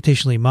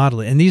computationally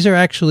model it. And these are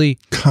actually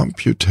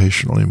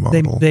computationally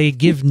modeled. They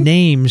give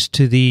names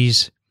to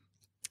these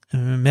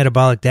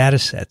metabolic data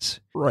sets.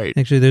 Right.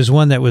 Actually, there's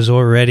one that was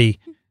already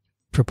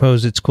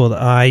proposed. It's called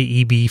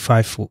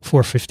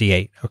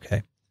IEB458.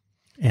 Okay.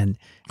 And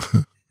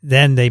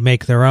then they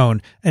make their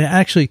own. And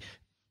actually,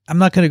 I'm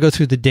not going to go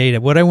through the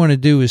data. What I want to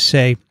do is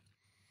say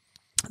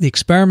the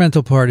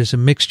experimental part is a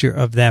mixture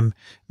of them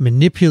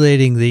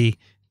manipulating the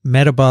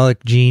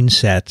metabolic gene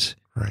sets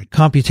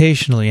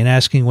computationally and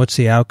asking what's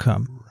the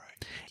outcome.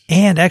 Right.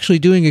 And actually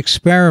doing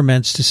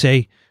experiments to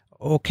say,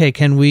 okay,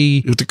 can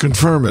we... You have to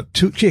confirm it.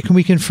 Can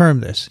we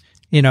confirm this?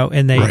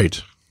 And they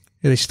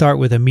start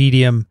with a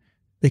medium.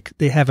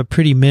 They have a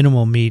pretty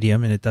minimal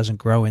medium and it doesn't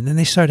grow. And then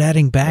they start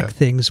adding back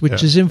things,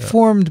 which is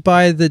informed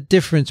by the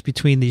difference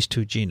between these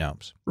two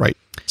genomes. Right.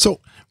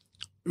 So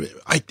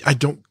I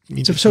don't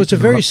mean to... So it's a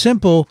very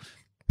simple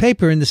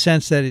paper in the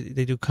sense that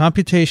they do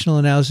computational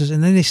analysis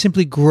and then they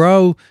simply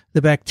grow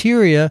the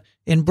bacteria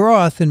in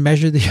broth and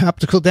measure the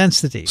optical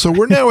density. So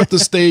we're now at the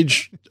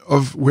stage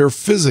of where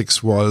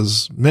physics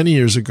was many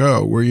years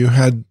ago, where you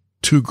had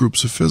two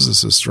groups of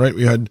physicists, right?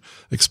 We had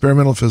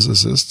experimental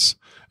physicists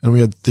and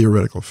we had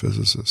theoretical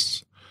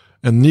physicists.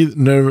 And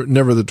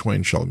never the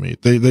twain shall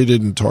meet. They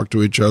didn't talk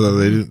to each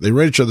other. They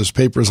read each other's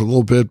papers a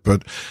little bit,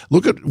 but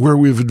look at where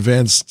we've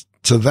advanced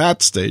to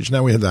that stage.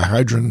 Now we have the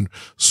Hadron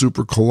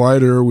Super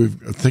Collider. We're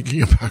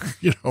thinking about,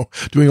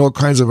 doing all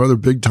kinds of other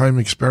big time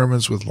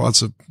experiments with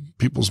lots of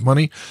people's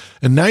money.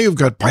 And now you've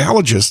got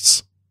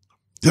biologists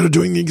that are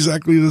doing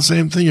exactly the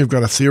same thing. You've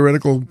got a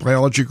theoretical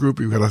biology group.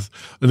 You've got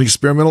an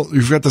experimental.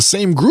 You've got the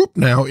same group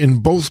now in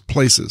both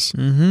places.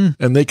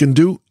 And they can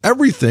do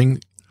everything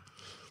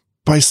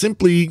by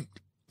simply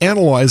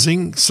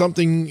analyzing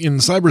something in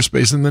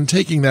cyberspace and then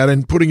taking that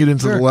and putting it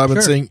into the lab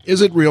and saying,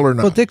 is it real or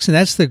not? Well, Dickson,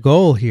 that's the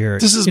goal here.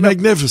 This is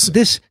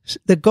magnificent.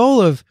 The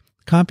goal of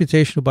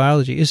computational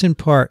biology is in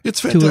part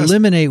to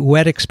eliminate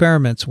wet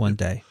experiments one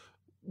day.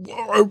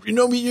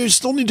 You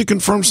still need to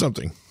confirm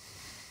something.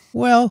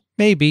 Well,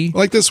 maybe.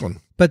 Like this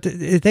one. But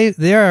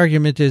their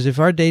argument is if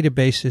our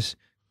database is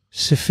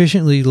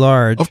sufficiently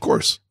large, of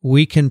course,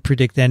 we can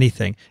predict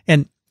anything.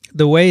 And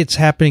the way it's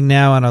happening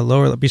now on a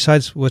lower,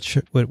 besides what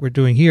we're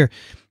doing here,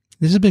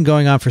 this has been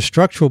going on for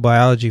structural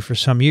biology for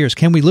some years.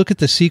 Can we look at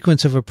the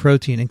sequence of a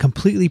protein and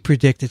completely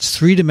predict its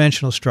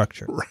three-dimensional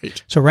structure?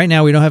 Right. So right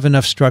now we don't have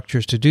enough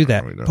structures to do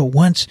that. No, but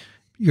once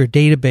your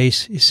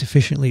database is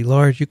sufficiently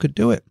large, you could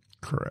do it.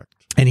 Correct.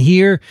 And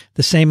here,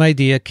 the same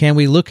idea. Can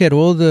we look at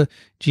all the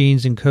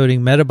genes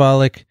encoding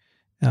metabolic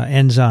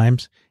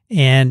enzymes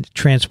and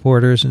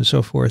transporters and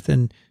so forth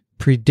and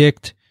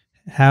predict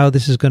how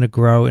this is going to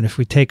grow? And if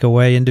we take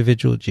away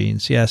individual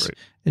genes, yes. Right.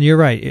 And you're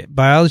right.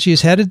 Biology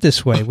is headed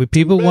this way.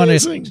 People want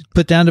to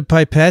put down the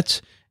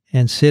pipettes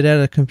and sit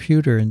at a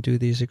computer and do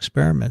these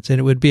experiments. And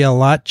it would be a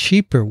lot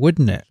cheaper,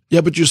 wouldn't it? Yeah,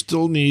 but you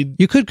still need...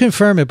 You could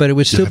confirm it, but it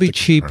would still be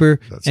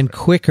cheaper and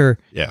quicker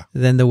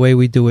than the way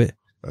we do it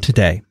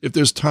today. If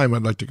there's time,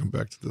 I'd like to come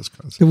back to this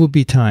concept. There will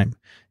be time,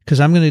 because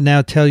I'm going to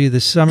now tell you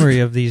the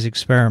summary of these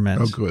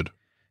experiments. Oh, good.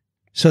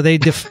 So they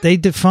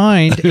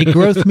defined a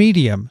growth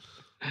medium.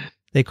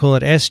 They call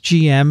it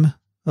SGM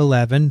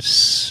 11,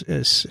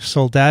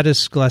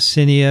 Soldatis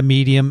Glossinia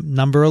medium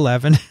number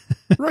 11.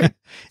 Right.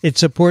 It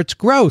supports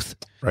growth,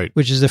 right,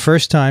 which is the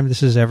first time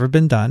this has ever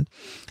been done.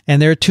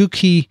 And there are two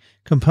key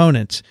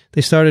components.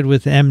 They started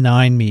with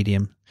M9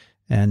 medium,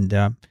 and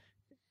the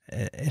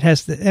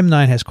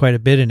M9 has quite a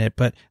bit in it,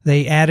 but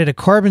they added a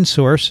carbon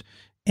source,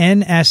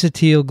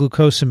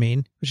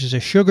 N-acetylglucosamine, which is a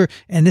sugar,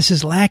 and this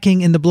is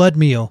lacking in the blood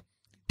meal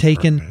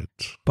taken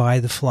by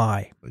the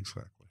fly.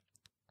 Exactly.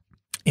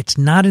 It's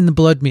not in the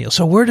blood meal.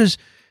 So where does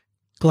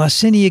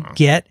Glossinia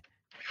get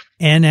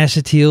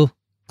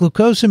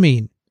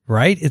N-acetylglucosamine,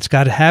 right? It's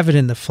got to have it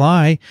in the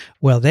fly.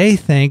 Well, they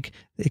think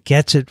it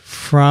gets it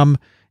from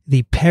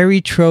the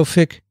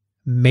peritrophic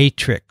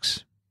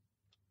matrix.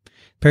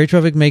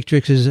 Peritrophic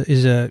matrix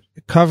is a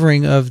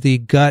covering of the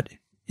gut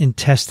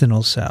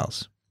intestinal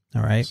cells.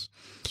 All right.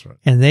 That's right.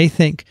 And they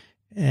think,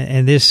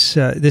 and this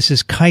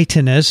is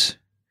chitinous.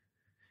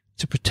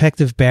 It's a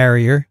protective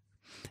barrier.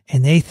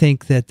 And they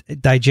think that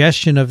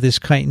digestion of this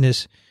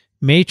chitinous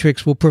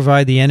matrix will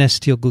provide the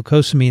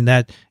N-acetylglucosamine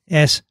that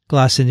S.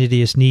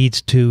 glossinidius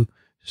needs to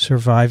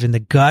survive in the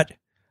gut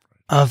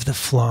of the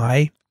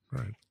fly.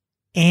 Right.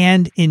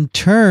 And in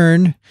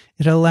turn,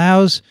 it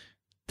allows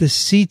the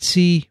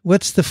tsetse,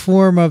 what's the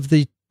form of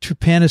the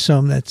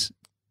trypanosome that's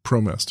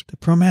Promest. the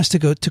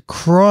promastigote, to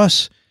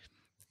cross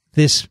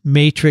this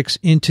matrix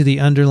into the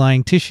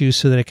underlying tissues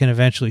so that it can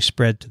eventually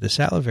spread to the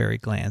salivary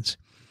glands.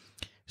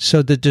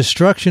 So the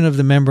destruction of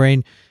the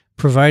membrane,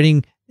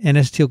 providing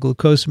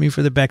N-acetylglucosamine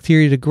for the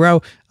bacteria to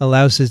grow,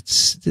 allows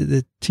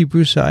the T.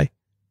 brucei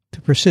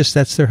to persist.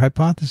 That's their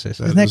hypothesis.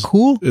 Isn't that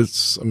cool?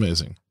 It's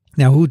amazing.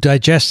 Now, who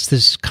digests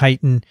this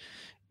chitin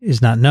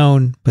is not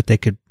known, but they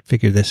could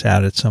figure this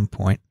out at some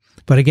point.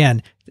 But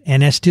again,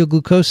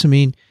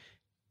 N-acetylglucosamine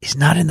is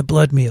not in the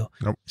blood meal.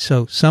 Nope.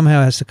 So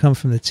somehow it has to come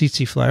from the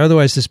tsetse fly.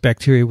 Otherwise, this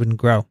bacteria wouldn't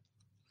grow.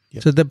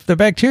 Yep. So the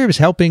bacteria is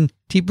helping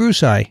T.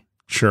 brucei.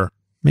 Sure.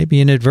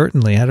 Maybe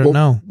inadvertently. I don't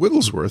know.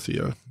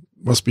 Wigglesworthia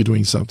must be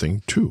doing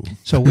something too.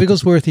 So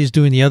Wigglesworthy is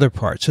doing the other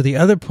part. So the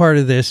other part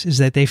of this is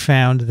that they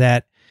found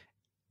that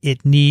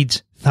it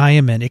needs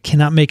thiamine. It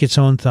cannot make its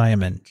own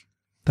thiamine,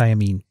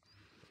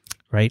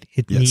 right?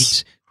 It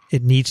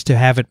needs to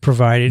have it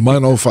provided.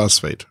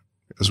 Monophosphate,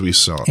 as we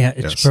saw. Yeah,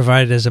 it's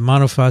provided as a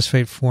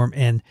monophosphate form,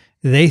 and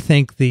they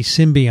think the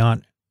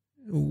symbiont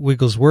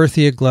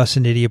Wigglesworthia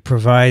glossinidia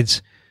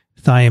provides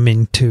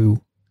thiamine to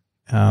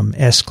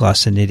S.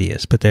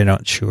 glossinidius, but they're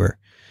not sure.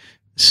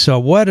 So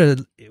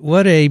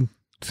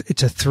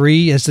it's a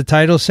three, as the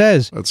title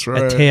says. That's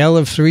right. A tale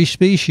of three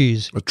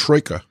species. A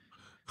troika.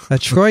 A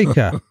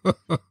troika.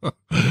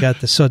 You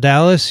got the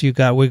Sodalis, you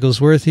got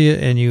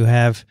Wigglesworthia, and you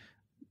have,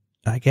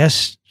 I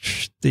guess,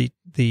 the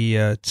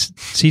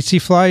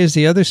tsetse fly is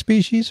the other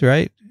species,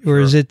 right? Or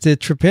is it the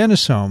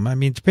trypanosome? I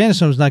mean,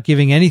 trypanosome is not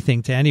giving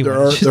anything to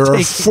anyone. There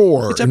are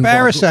four. It's a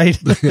parasite.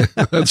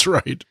 That's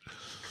right.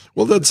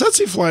 Well, the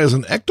tsetse fly is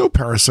an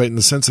ectoparasite in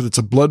the sense that it's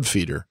a blood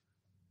feeder.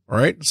 All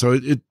right. So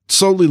it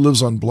solely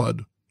lives on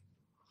blood.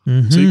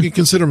 Mm-hmm. So you can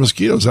consider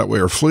mosquitoes that way,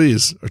 or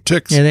fleas, or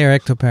ticks. Yeah, they're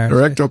ectoparasites.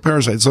 They're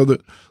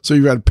ectoparasites. So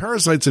you've got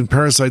parasites and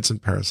parasites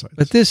and parasites.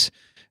 But this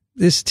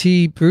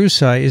T.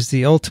 brucei is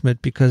the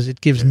ultimate because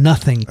it gives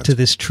nothing to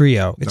this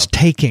trio. It's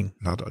taking.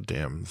 Not a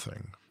damn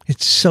thing.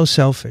 It's so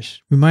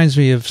selfish. Reminds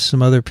me of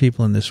some other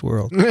people in this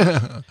world.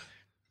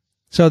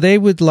 So they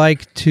would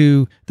like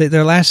to,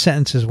 their last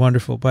sentence is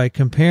wonderful. By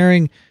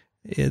comparing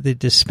the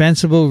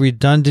dispensable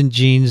redundant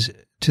genes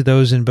to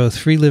those in both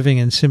free-living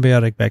and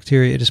symbiotic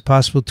bacteria, it is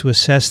possible to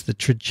assess the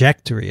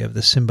trajectory of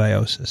the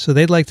symbiosis. So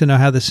they'd like to know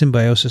how the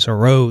symbiosis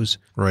arose.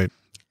 Right.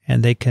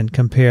 And they can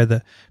compare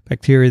the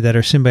bacteria that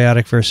are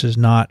symbiotic versus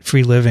not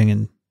free-living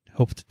and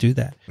hope to do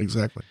that.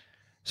 Exactly.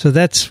 So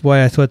that's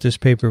why I thought this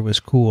paper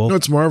was cool. No,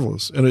 it's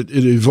marvelous. And it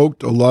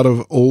evoked a lot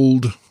of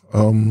old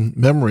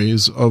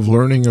memories of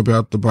learning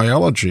about the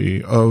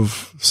biology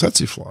of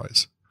tsetse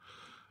flies.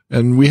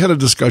 And we had a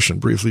discussion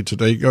briefly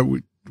today.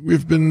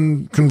 We've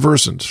been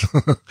conversant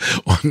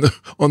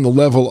on the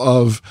level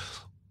of,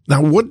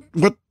 now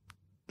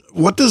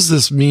what does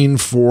this mean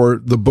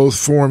for the both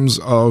forms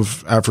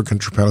of African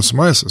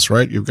trypanosomiasis,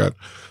 right? You've got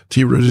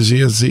T.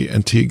 rhodesiense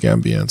and T.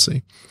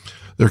 gambiense.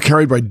 They're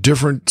carried by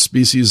different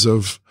species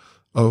of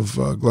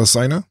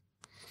Glossina,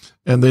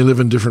 and they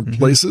live in different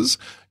places.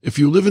 If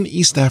you live in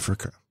East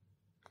Africa,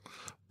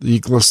 the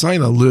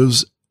Glossina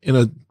lives in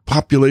a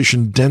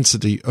population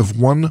density of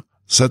one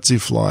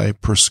tsetse fly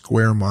per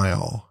square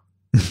mile.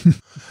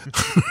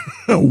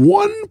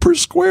 1 per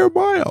square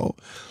mile.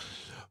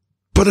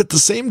 But at the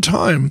same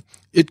time,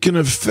 it can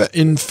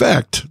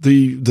infect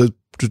the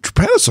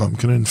trypanosome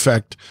can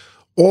infect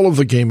all of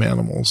the game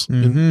animals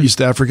in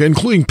East Africa,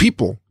 including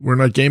people. We're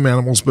not game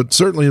animals, but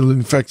certainly it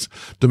infects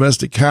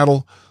domestic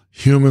cattle,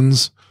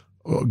 humans,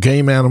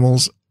 game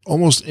animals,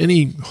 almost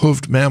any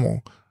hoofed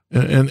mammal,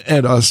 and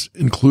us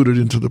included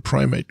into the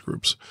primate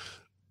groups.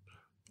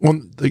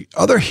 On the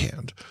other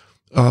hand,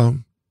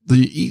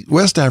 the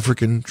West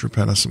African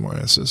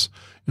trypanosomiasis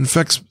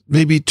infects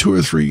maybe 2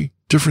 or 3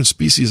 different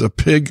species of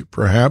pig,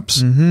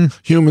 perhaps,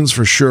 humans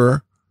for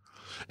sure.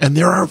 And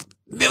there are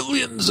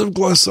millions of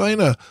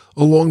Glossina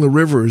along the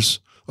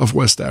rivers of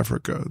West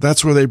Africa.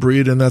 That's where they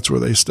breed and that's where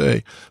they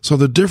stay. So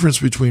the difference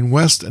between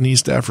West and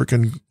East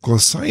African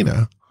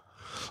Glossina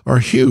are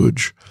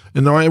huge.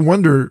 And now I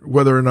wonder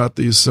whether or not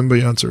these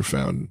symbionts are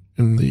found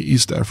in the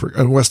East Africa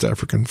and West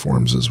African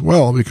forms as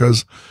well,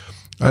 because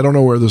I don't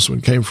know where this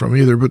one came from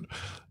either, but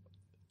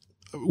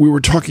we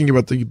were talking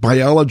about the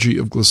biology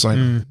of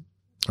Glossina.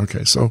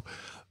 Okay, so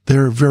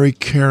they're very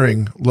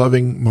caring,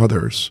 loving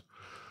mothers.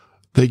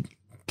 They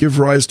give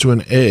rise to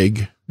an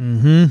egg,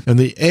 and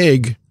the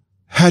egg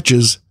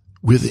hatches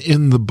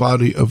within the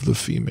body of the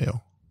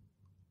female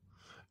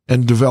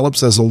and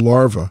develops as a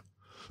larva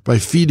by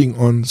feeding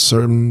on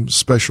certain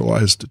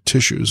specialized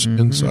tissues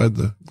inside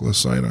the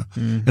Glossina.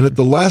 And at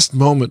the last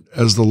moment,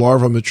 as the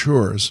larva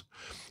matures,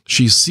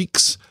 she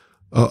seeks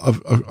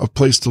a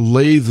place to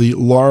lay the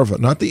larva,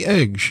 not the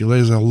egg. She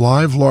lays a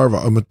live larva,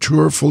 a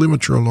mature, fully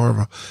mature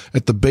larva,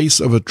 at the base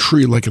of a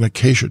tree, like an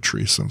acacia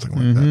tree, something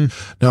like that.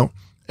 Now,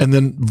 and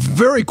then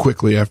very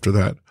quickly after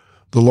that,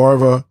 the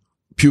larva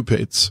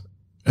pupates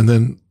and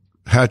then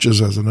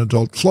hatches as an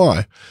adult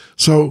fly.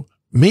 So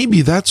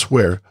maybe that's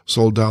where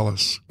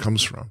Soldalis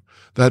comes from.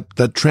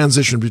 That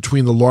transition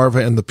between the larva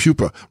and the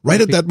pupa,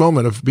 right at that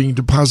moment of being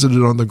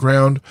deposited on the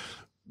ground.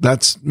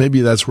 That's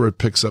where it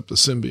picks up the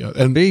symbiont.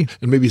 And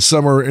maybe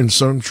some are in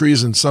some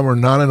trees and some are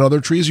not in other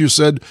trees. You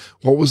said,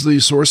 what was the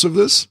source of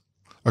this?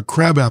 A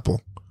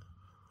crabapple.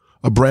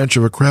 A branch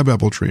of a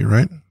crabapple tree,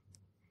 right?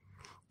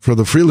 For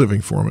the free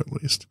living form, at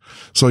least.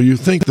 So you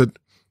think that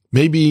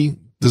maybe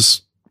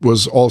this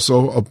was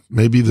also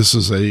maybe this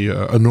is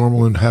a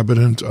normal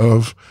inhabitant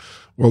of,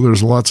 well,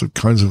 there's lots of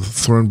kinds of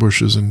thorn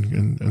bushes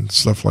and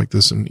stuff like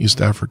this in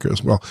East Africa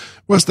as well.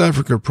 West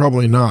Africa,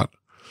 probably not.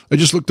 I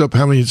just looked up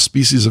how many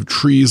species of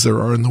trees there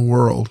are in the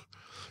world.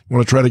 You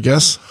want to try to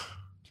guess?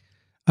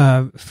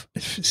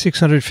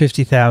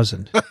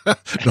 650,000.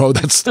 No,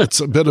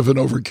 that's a bit of an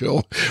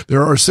overkill.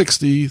 There are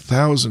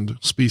 60,000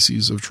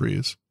 species of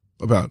trees.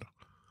 About.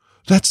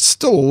 That's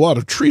still a lot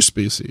of tree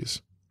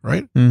species,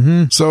 right?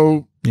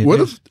 So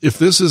what if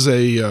this is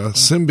a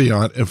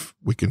symbiont, if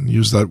we can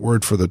use that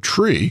word for the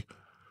tree?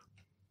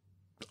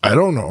 I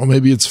don't know.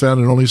 Maybe it's found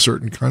in only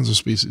certain kinds of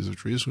species of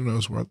trees. Who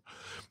knows what?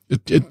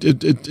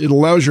 It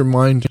allows your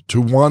mind to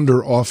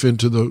wander off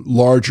into the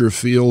larger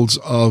fields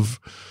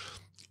of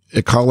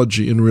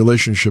ecology and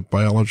relationship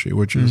biology,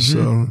 which is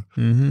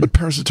what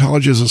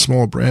parasitology is a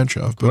small branch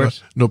of,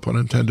 but no pun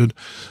intended.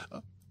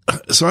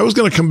 So I was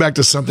going to come back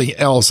to something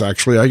else,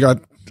 actually. I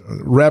got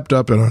wrapped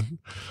up in a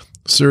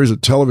series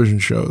of television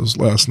shows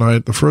last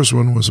night. The first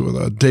one was with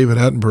a David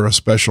Attenborough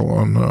special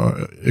on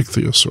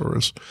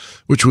Ichthyosaurus,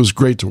 which was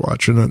great to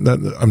watch. And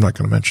I'm not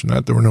going to mention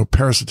that. There were no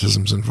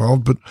parasitisms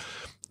involved, but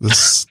the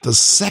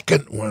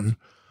second one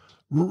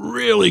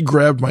really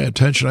grabbed my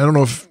attention. I don't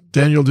know if,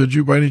 Daniel, did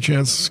you by any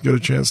chance get a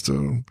chance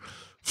to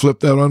flip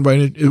that on by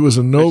any? It was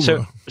a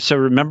Nova. So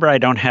remember, I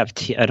don't have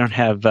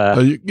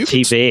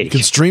TV. You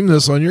can stream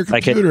this on your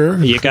computer.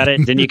 You got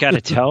it. Then you got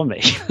to tell me.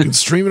 You can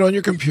stream it on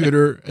your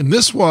computer. And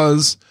this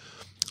was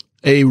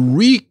a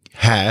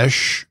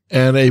rehash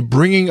and a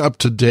bringing up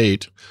to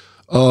date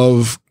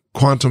of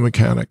quantum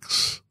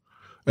mechanics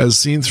as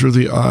seen through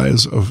the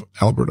eyes of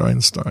Albert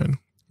Einstein.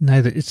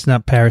 It's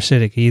not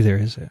parasitic either,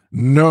 is it?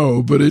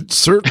 No, but it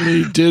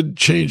certainly did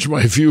change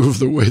my view of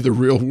the way the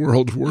real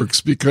world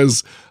works,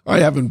 because I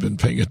haven't been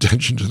paying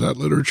attention to that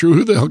literature.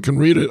 Who the hell can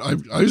read it?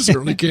 I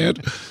certainly can't.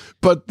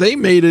 But they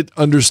made it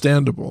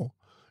understandable.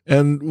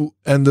 And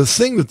the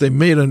thing that they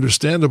made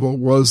understandable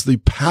was the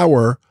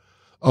power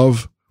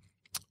of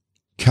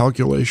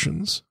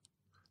calculations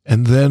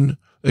and then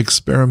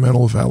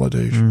experimental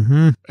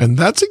validation. And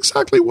that's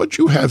exactly what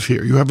you have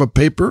here. You have a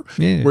paper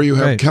where you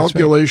have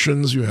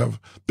calculations, you have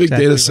big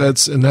data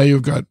sets, and now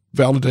you've got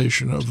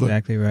validation of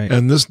exactly right.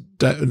 And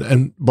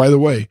and by the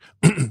way,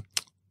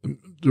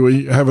 do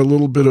we have a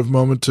little bit of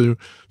moment to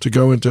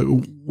go into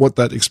what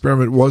that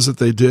experiment was that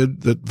they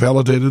did that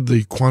validated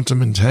the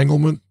quantum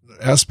entanglement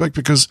aspect?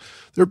 Because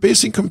they're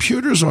basing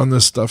computers on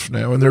this stuff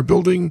now, and they're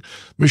building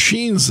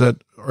machines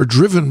that are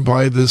driven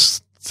by this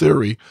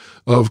theory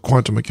of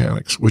quantum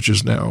mechanics, which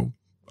is now,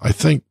 I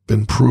think,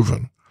 been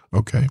proven.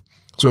 Okay.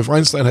 So if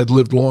Einstein had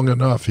lived long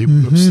enough, he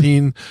would have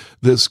seen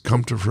this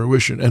come to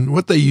fruition. And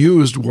what they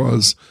used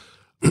was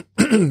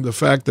the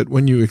fact that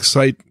when you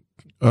excite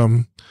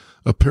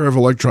a pair of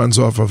electrons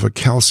off of a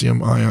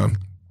calcium ion,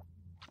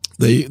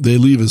 they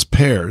leave as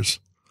pairs.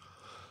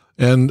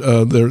 And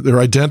they're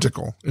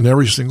identical in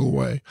every single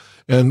way.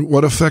 And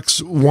what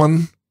affects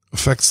one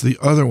affects the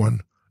other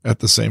one at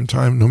the same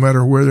time, no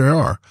matter where they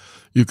are.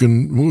 You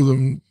can move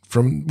them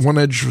from one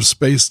edge of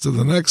space to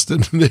the next,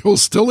 and they will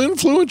still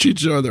influence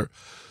each other.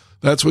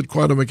 That's what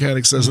quantum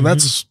mechanics says. And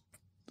that's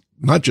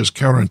not just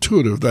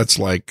counterintuitive. That's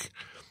like,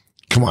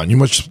 come on,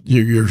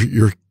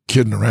 you're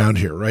kidding around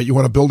here, right? You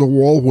want to build a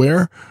wall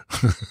where?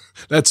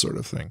 That sort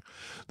of thing.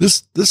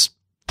 This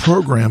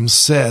program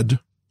said,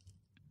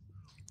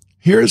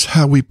 here's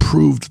how we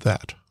proved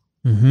that.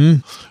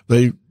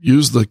 They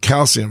used the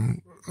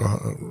calcium,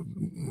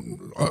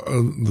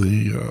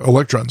 the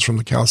electrons from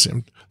the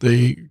calcium.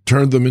 They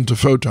turned them into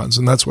photons,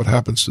 and that's what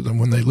happens to them.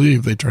 When they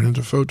leave, they turn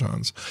into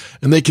photons.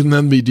 And they can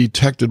then be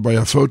detected by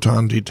a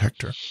photon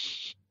detector.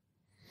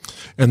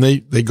 and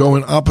they go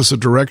in opposite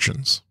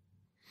directions.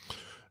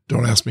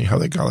 Don't ask me how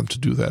they got them to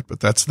do that, but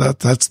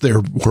that's their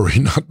worry,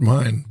 not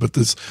mine. But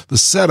the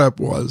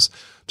setup was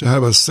to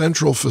have a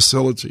central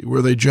facility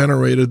where they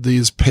generated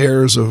these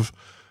pairs of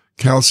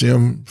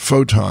calcium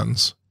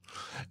photons,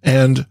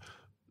 and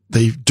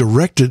they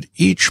directed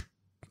each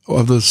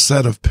of the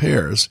set of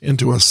pairs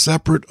into a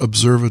separate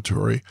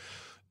observatory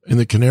in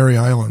the Canary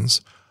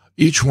Islands.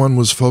 Each one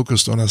was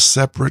focused on a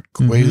separate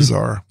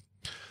quasar.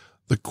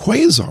 The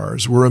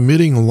quasars were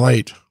emitting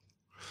light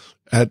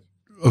at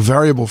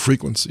variable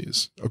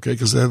frequencies, okay,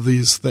 because they have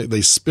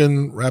they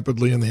spin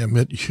rapidly and they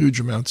emit huge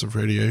amounts of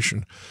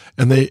radiation,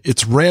 and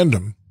it's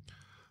random.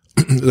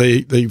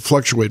 they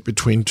fluctuate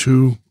between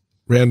two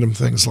random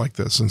things like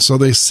this, and so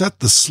they set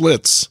the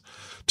slits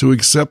to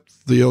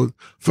accept the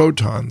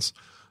photons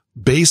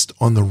based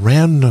on the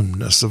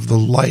randomness of the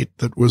light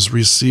that was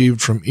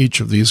received from each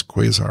of these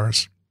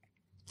quasars.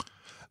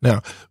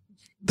 Now,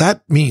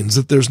 that means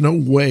that there's no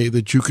way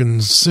that you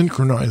can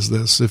synchronize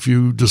this if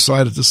you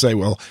decided to say,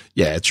 well,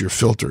 yeah, it's your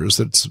filters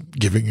that's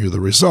giving you the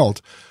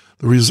result.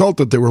 The result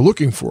that they were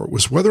looking for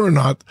was whether or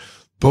not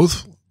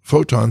both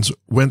photons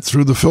went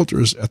through the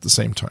filters at the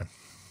same time,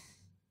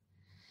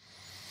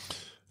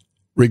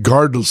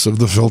 regardless of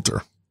the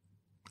filter.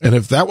 And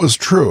if that was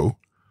true,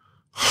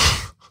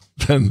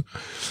 then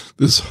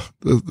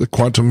the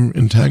quantum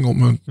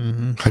entanglement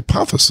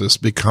hypothesis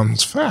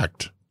becomes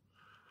fact.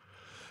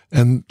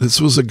 And this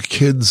was a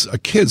kid,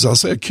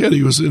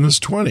 he was in his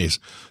 20s.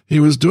 He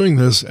was doing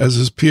this as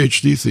his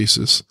PhD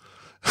thesis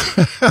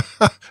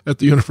at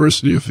the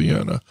University of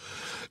Vienna.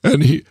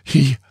 And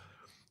he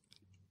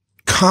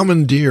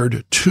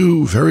commandeered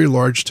 2 very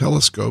large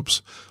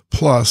telescopes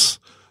plus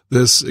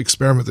this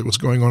experiment that was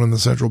going on in the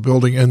central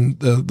building. And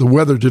the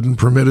weather didn't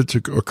permit it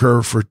to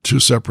occur for 2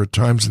 separate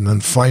times. And then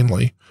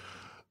finally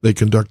they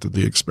conducted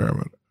the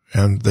experiment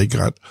and they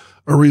got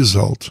a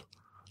result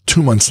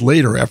 2 months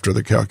later after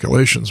the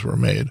calculations were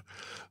made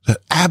that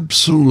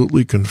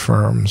absolutely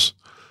confirms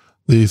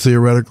the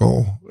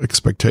theoretical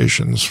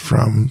expectations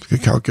from the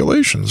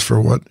calculations for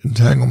what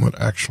entanglement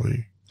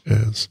actually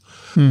is.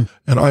 And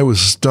I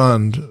was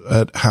stunned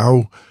at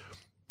how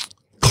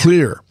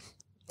clear,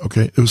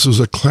 okay, this was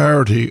a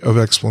clarity of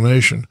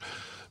explanation,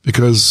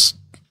 because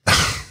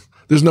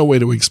there's no way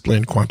to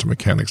explain quantum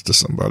mechanics to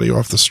somebody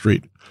off the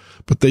street,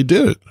 but they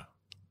did it.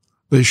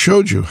 They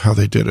showed you how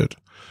they did it.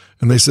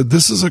 And they said,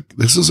 this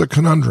is a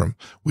conundrum.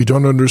 We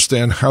don't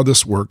understand how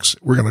this works.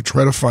 We're going to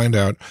try to find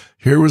out.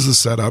 Here was the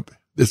setup.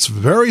 It's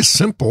very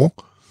simple,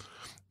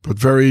 but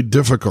very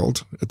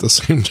difficult at the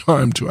same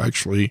time to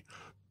actually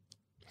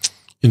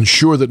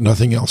ensure that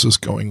nothing else is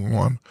going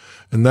on.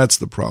 And that's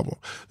the problem.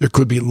 There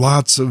could be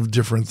lots of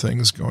different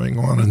things going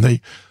on. And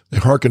they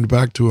hearkened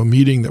back to a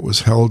meeting that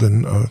was held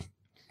in, I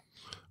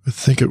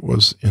think it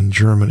was in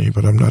Germany,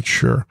 but I'm not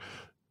sure.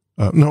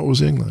 No, it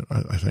was England,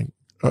 I think.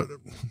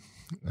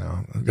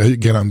 Now,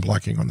 again, I'm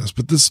blacking on this,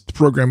 but this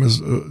program is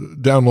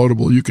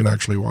downloadable. You can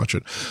actually watch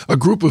it. A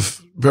group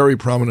of very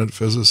prominent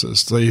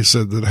physicists, they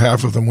said that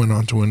half of them went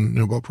on to win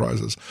Nobel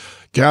Prizes,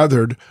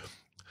 gathered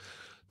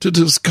to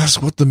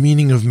discuss what the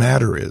meaning of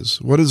matter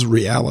is. What is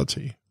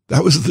reality?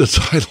 That was the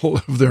title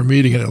of their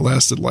meeting, and it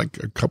lasted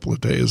like a couple of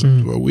days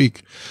to a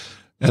week.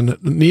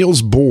 And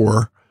Niels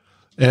Bohr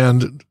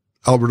and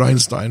Albert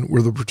Einstein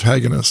were the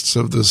protagonists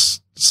of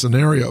this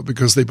scenario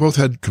because they both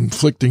had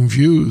conflicting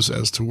views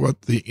as to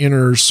what the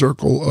inner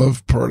circle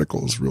of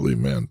particles really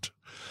meant.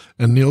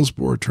 And Niels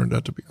Bohr turned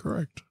out to be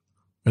correct.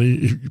 And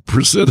he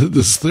presented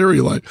this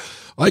theory like,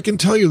 I can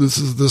tell you this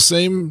is the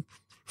same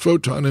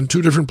photon in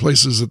 2 different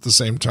places at the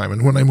same time.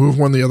 And when I move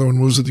one, the other one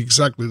moves it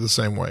exactly the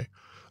same way.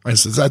 I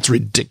said, that's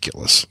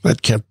ridiculous.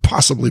 That can't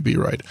possibly be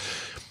right.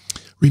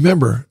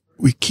 Remember,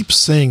 we keep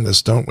saying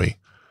this, don't we?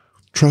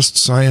 Trust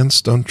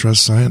science, don't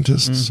trust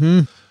scientists.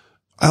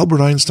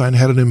 Albert Einstein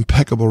had an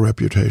impeccable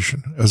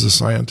reputation as a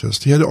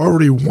scientist. He had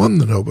already won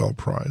the Nobel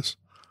Prize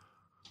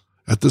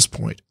at this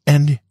point,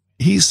 and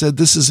he said,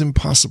 this is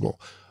impossible.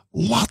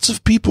 Lots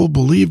of people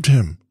believed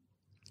him.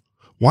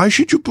 Why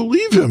should you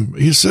believe him?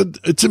 He said,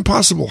 it's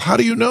impossible. How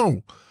do you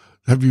know?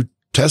 Have you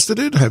tested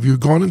it? Have you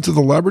gone into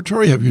the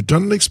laboratory? Have you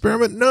done an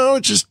experiment? No,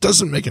 it just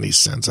doesn't make any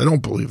sense. I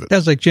don't believe it.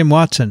 That's like Jim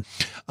Watson.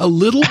 A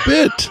little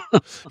bit.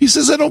 He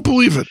says, I don't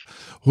believe it.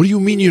 What do you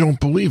mean you don't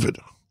believe it?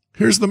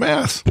 Here's the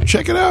math.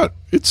 Check it out.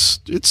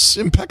 It's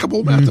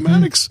impeccable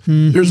mathematics.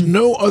 There's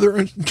no other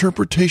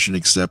interpretation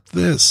except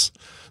this.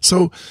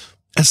 So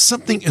as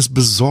something as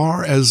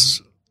bizarre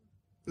as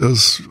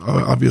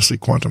obviously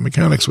quantum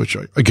mechanics, which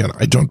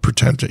I don't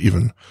pretend to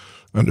even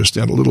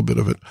understand a little bit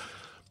of it.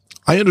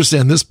 I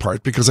understand this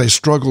part because I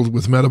struggled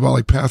with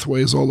metabolic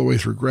pathways all the way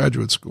through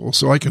graduate school.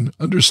 So I can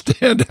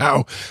understand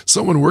how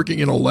someone working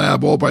in a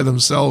lab all by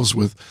themselves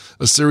with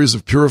a series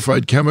of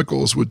purified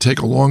chemicals would take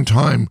a long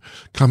time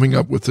coming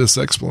up with this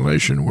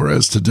explanation.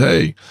 Whereas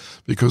today,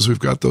 because we've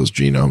got those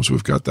genomes,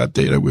 we've got that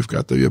data, we've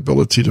got the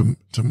ability to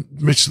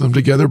mix them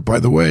together. By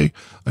the way,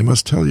 I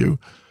must tell you,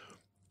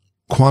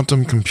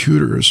 quantum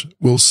computers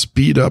will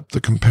speed up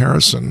the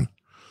comparison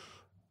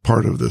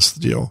part of this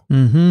deal.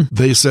 Mm-hmm.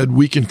 They said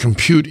we can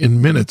compute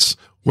in minutes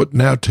what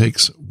now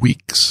takes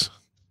weeks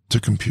to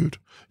compute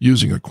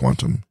using a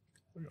quantum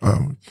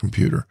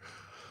computer.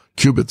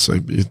 Qubits, I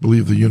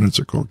believe the units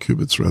are called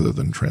qubits rather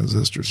than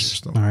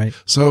transistors. All right.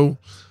 So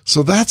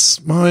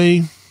that's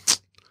my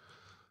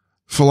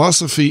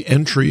philosophy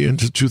entry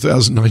into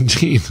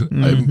 2019.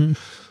 Mm-hmm. I'm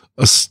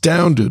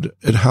astounded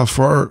at how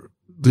far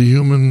the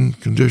human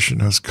condition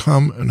has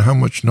come and how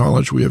much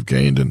knowledge we have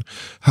gained and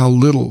how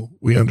little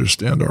we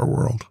understand our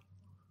world,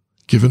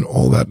 given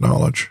all that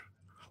knowledge.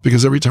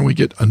 Because every time we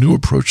get a new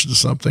approach to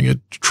something,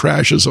 it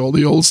trashes all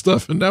the old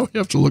stuff. And now we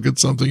have to look at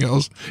something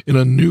else in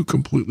a new,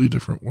 completely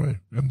different way.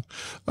 And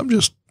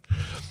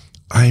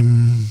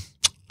I'm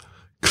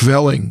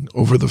quelling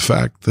over the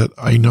fact that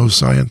I know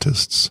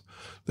scientists,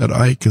 that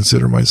I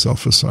consider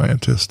myself a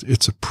scientist.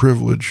 It's a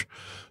privilege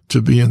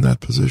to be in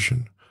that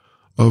position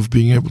of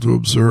being able to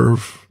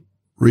observe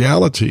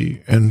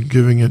reality and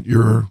giving it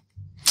your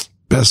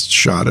best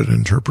shot at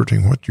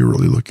interpreting what you're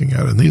really looking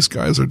at. And these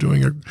guys are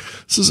doing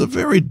this is a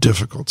very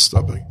difficult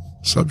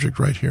subject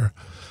right here,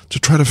 to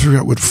try to figure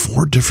out what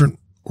 4 different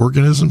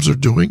organisms are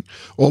doing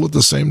all at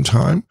the same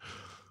time.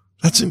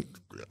 That's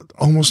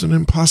almost an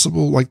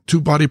impossible, like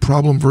 2-body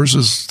problem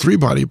versus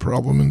 3-body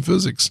problem in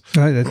physics.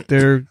 Right,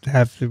 they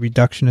have the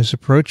reductionist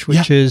approach,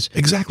 which is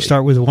exactly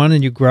start with one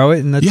and you grow it,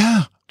 and let's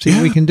see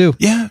what we can do.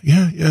 Yeah.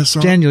 So,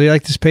 Daniel, you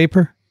like this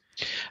paper?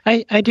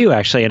 I do,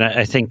 actually. And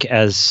I think,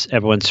 as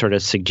everyone's sort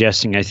of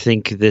suggesting, I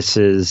think this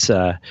is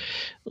a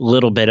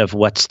little bit of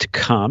what's to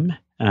come.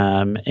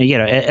 And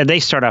they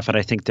start off, and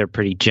I think they're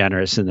pretty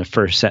generous in the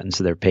first sentence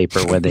of their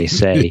paper when they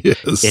say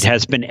yes. It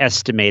has been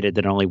estimated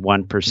that only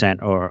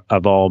 1%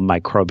 of all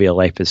microbial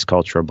life is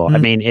culturable. I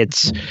mean,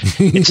 it's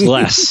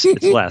less.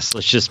 It's less.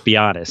 Let's just be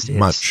honest. It's,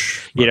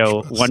 much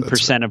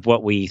 1% of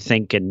what we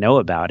think and know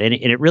about, and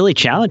it really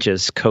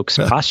challenges Koch's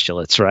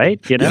postulates, right?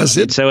 Yes,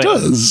 it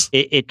does.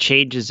 It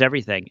changes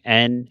everything,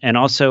 and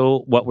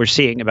also what we're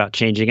seeing about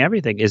changing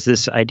everything is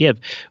this idea of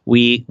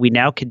we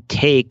now can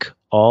take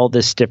all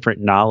this different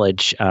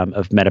knowledge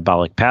of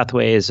metabolic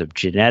pathways, of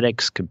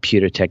genetics,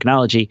 computer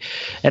technology,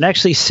 and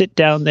actually sit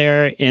down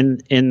there in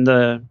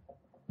the,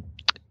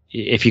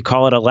 if you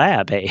call it a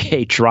lab,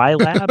 a dry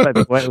lab. I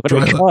mean, what do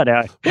we call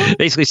it?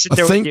 Basically, sit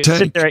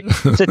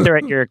there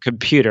at your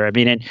computer. I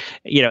mean,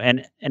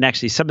 and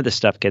actually, some of the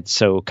stuff gets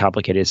so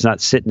complicated. It's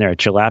not sitting there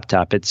at your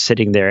laptop. It's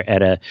sitting there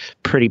at a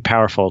pretty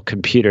powerful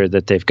computer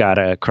that they've got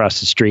across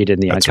the street in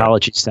the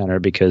oncology center,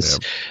 because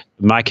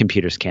my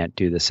computers can't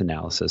do this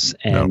analysis.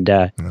 And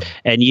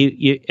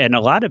and a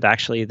lot of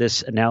actually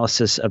this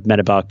analysis of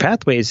metabolic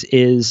pathways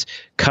is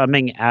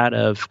coming out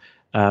of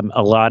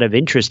a lot of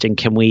interest in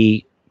can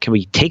we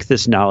take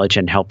this knowledge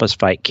and help us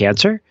fight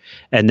cancer?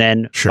 And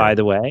then, by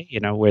the way,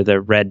 we're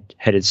the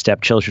red-headed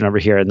stepchildren over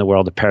here in the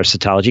world of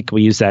parasitology. Can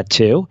we use that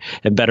too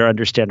and better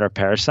understand our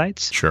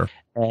parasites? Sure.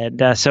 And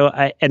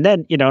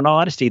then, in all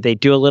honesty, they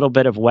do a little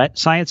bit of wet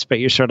science, but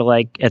you're sort of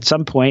like, at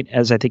some point,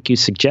 as I think you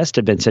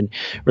suggested, Vincent,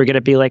 we're going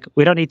to be like,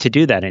 we don't need to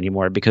do that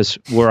anymore because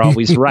we're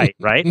always right,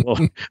 right?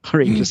 We'll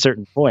reach a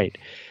certain point.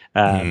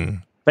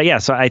 But yeah,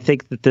 so I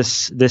think that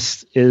this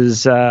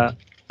is a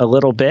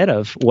little bit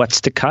of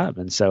what's to come,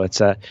 and so it's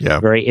a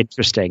very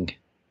interesting.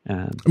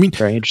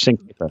 Very interesting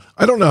paper.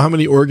 I don't know how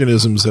many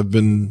organisms have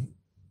been.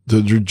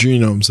 Their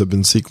genomes have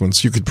been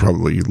sequenced. You could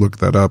probably look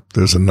that up.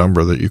 There's a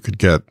number that you could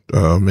get,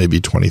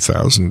 maybe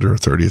 20,000 or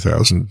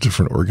 30,000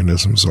 different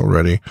organisms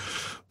already.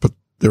 But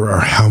there are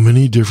how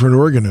many different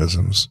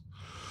organisms?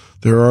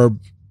 There are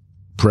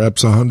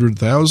perhaps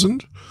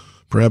 100,000.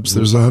 Perhaps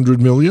there's 100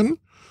 million.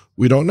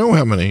 We don't know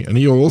how many. And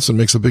E.O. Wilson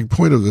makes a big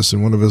point of this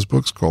in one of his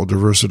books called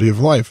Diversity of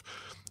Life.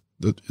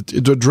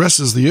 It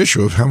addresses the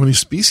issue of how many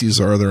species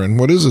are there and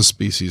what is a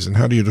species and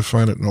how do you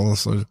define it and all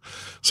this.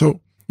 So,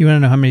 you want to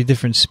know how many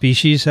different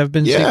species have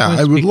been sequenced? Yeah,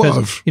 I would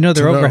love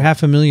there are over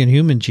 500,000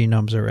 human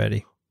genomes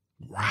already.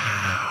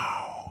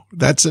 Wow.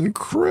 That's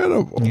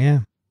incredible. Yeah.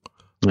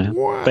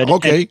 Wow.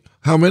 Okay.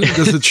 How many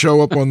does it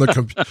show up on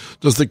the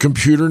does the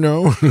computer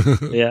know?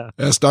 Yeah.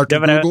 Ask Dr.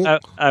 Google.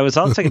 I was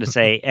also going to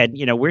say, and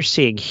we're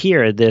seeing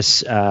here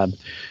this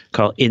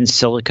called in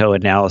silico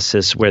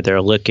analysis, where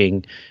they're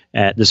looking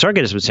at this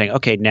organism and saying,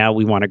 okay, now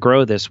we want to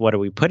grow this. What do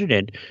we put it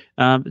in?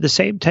 The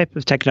same type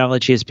of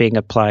technology is being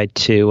applied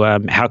to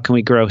how can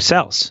we grow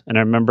cells. And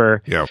I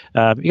remember, you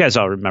guys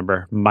all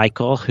remember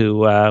Michael, who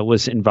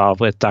was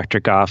involved with Dr.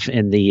 Goff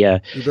in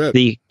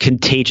the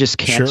contagious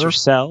cancer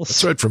cells.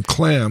 That's right, from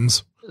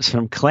clams.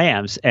 From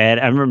clams. And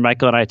I remember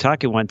Michael and I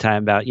talking one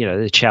time about,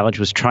 the challenge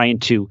was trying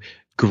to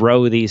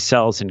grow these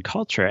cells in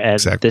culture. And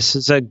this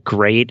is a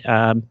great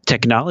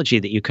technology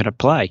that you can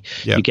apply.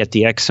 Yep. You get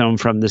the exome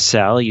from the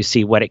cell, you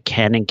see what it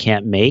can and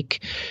can't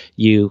make,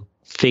 you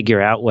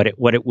figure out what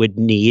it would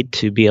need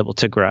to be able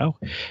to grow.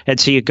 And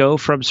so you go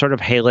from sort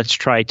of, hey, let's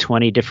try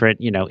 20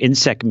 different,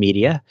 insect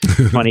media,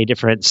 20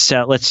 different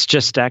cell. Let's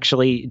just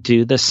actually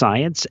do the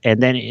science.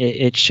 And then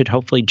it should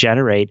hopefully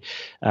generate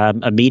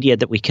a media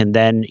that we can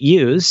then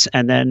use.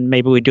 And then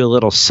maybe we do a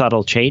little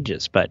subtle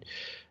changes. But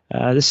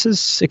this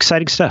is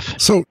exciting stuff.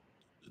 So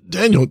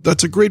Daniel,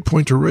 that's a great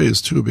point to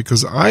raise too,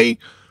 because I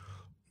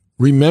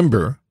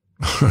remember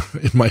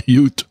in my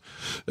youth,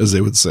 as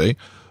they would say,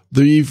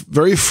 the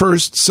very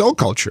first cell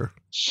culture,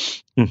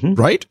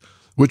 right?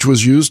 Which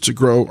was used to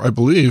grow, I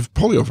believe,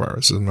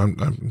 poliovirus, and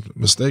I'm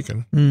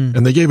mistaken.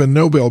 And they gave a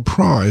Nobel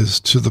Prize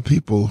to the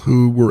people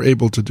who were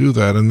able to do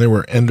that, and they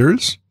were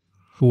Enders,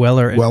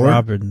 Weller and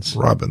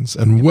Robbins.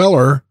 And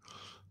Weller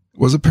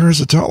was a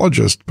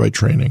parasitologist by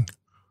training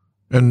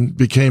and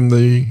became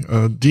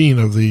the dean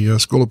of the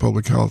School of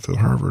Public Health at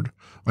Harvard.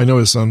 I know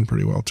his son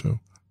pretty well, too,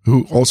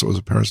 who also was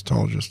a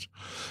parasitologist.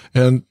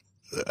 And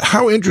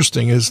how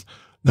interesting is,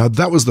 now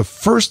that was the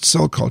first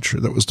cell culture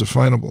that was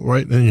definable,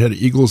 right? And you had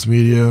Eagles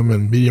Medium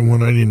and Medium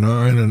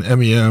 199 and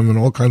MEM and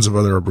all kinds of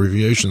other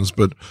abbreviations.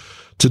 But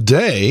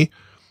today,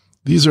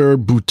 these are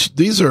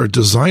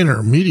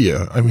designer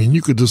media. I mean,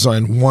 you could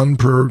design one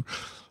per,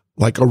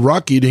 like a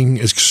rock-eating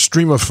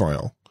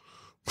extremophile,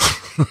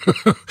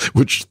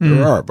 which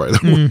there are, by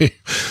the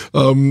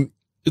way.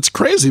 It's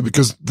crazy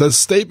because the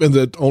statement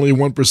that only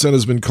 1%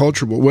 has been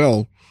culturable,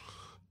 well,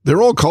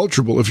 they're all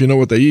culturable if you know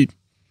what they eat.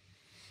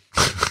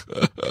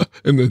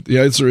 And the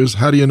answer is,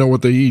 how do you know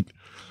what they eat?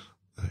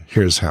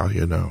 Here's how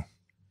you know.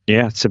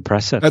 Yeah, it's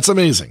impressive. That's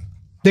amazing.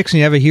 Dickson,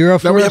 you have a hero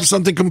for us? Now we have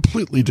something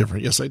completely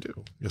different. Yes, I do.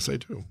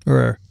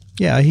 Or,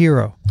 yeah, a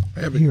hero.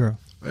 I have a hero.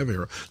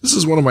 This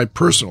is one of my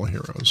personal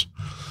heroes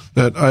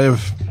that I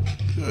have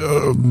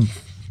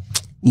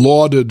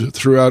lauded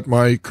throughout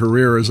my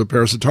career as a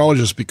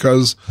parasitologist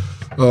because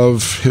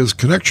of his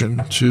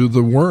connection to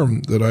the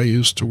worm that I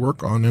used to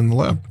work on in the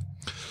lab,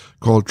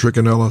 called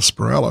Trichinella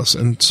spiralis.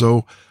 And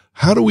so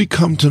how do we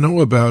come to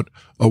know about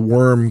a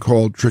worm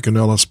called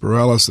Trichinella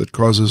spiralis that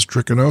causes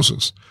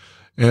trichinosis?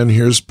 And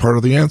here's part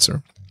of the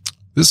answer.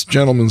 This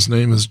gentleman's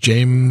name is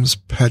James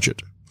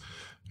Paget.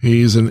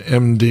 He's an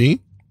MD,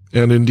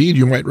 and indeed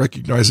you might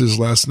recognize his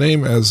last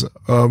name as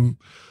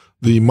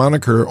the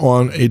moniker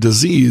on a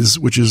disease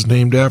which is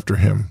named after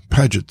him,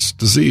 Paget's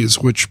disease,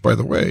 which, by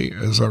the way,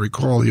 as I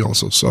recall, he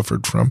also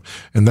suffered from,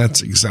 and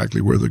that's exactly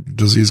where the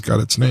disease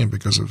got its name,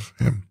 because of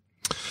him.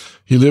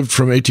 He lived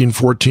from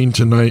 1814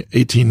 to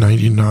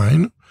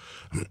 1899,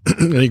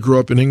 and he grew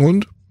up in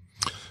England,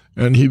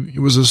 and he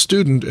was a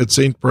student at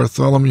St.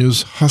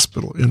 Bartholomew's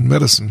Hospital in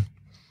medicine.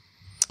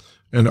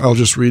 And I'll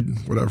just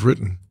read what I've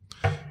written.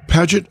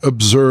 Paget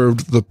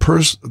observed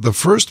the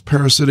first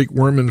parasitic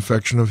worm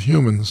infection of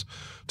humans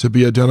to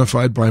be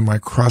identified by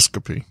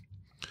microscopy.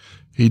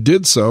 He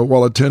did so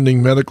while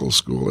attending medical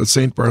school at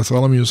St.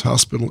 Bartholomew's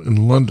Hospital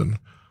in London.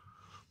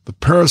 The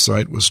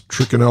parasite was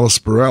Trichinella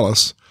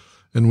spiralis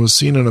and was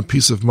seen in a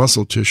piece of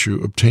muscle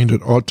tissue obtained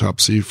at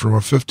autopsy from a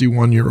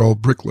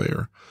 51-year-old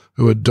bricklayer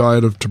who had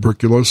died of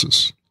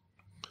tuberculosis.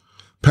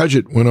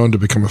 Paget went on to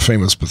become a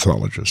famous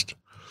pathologist.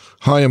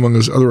 High among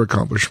his other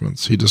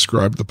accomplishments, he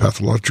described the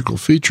pathological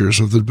features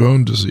of the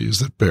bone disease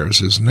that bears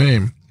his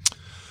name.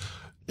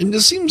 And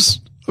this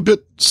seems a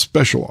bit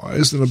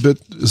specialized and a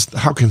bit,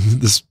 how can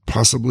this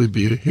possibly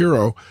be a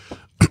hero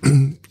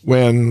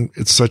when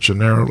it's such a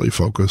narrowly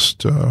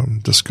focused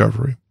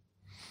discovery?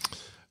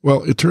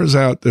 Well, it turns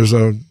out there's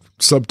a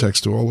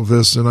subtext to all of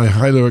this, and I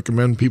highly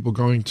recommend people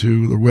going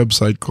to the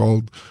website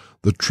called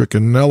the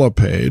Trichinella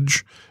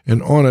page,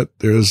 and on it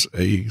there's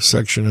a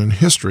section in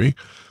history,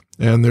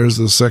 and there's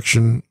a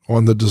section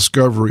on the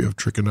discovery of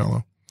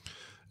Trichinella.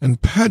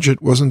 And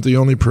Paget wasn't the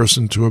only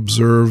person to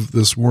observe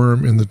this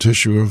worm in the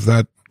tissue of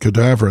that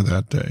cadaver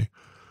that day.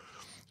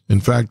 In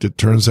fact, it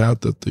turns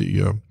out that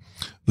the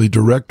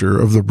director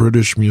of the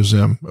British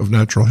Museum of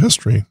Natural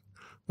History,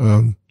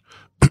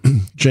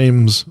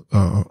 James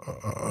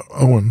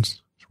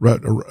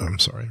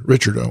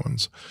Richard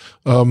Owens,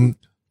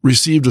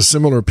 received a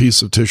similar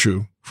piece of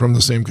tissue from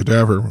the same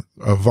cadaver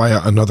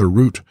via another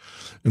route.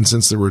 And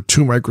since there were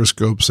two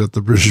microscopes at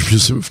the British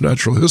Museum of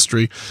Natural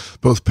History,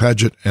 both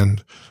Paget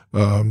and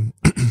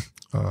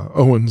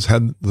Owens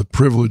had the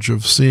privilege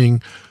of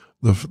seeing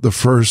the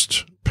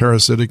first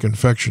parasitic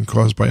infection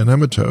caused by a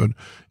nematode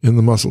in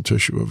the muscle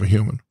tissue of a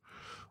human.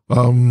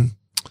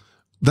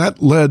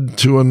 That led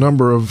to a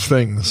number of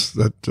things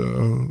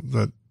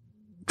that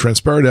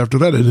transpired after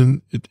that.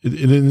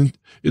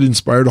 It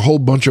inspired a whole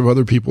bunch of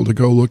other people to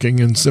go looking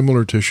in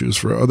similar tissues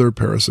for other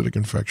parasitic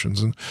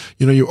infections. And,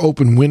 you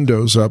open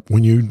windows up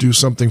when you do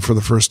something for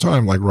the first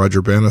time, like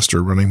Roger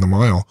Bannister running the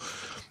mile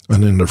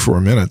and under 4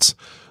 minutes.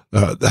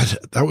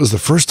 That was the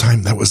first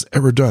time that was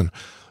ever done.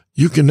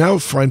 You can now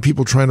find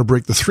people trying to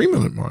break the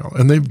 3-minute mile,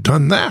 and they've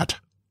done that.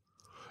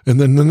 And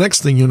then the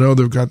next thing you know,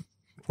 they've got,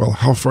 well,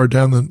 how far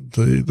down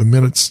the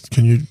minutes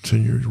can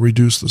you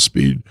reduce the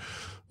speed,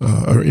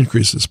 or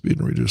increase the speed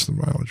and reduce the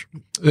mileage?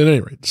 At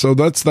any rate, so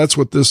that's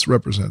what this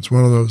represents.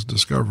 One of those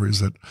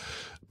discoveries that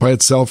by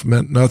itself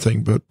meant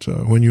nothing, but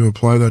when you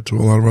apply that to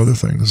a lot of other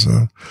things,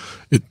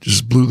 it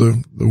just blew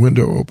the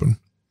window open.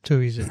 So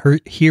he's a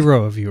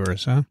hero of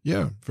yours, huh?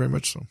 Yeah, very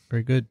much so.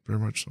 Very good. Very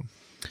much so.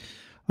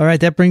 All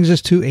right, that brings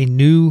us to a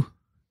new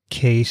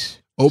case.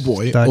 Oh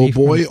boy,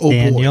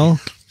 Daniel.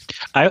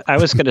 I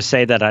was going to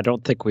say that I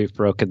don't think we've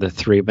broken the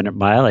 3-minute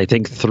mile. I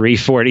think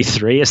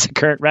 3:43 is the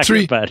current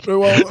record. But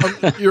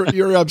well,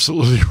 you're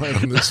absolutely right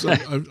on this.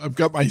 I've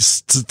got my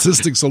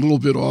statistics a little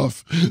bit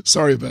off.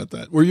 Sorry about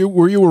that. Were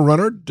you a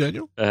runner,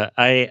 Daniel?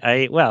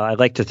 I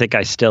like to think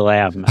I still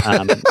am.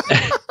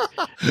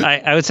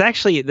 I was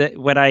actually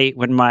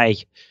when my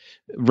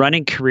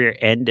running career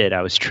ended,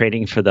 I was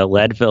training for the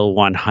Leadville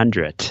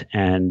 100,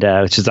 and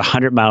which is a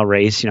 100-mile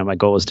race. My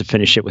goal was to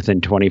finish it within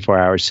 24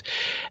 hours.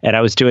 And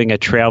I was doing a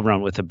trail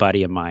run with a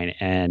buddy of mine,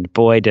 and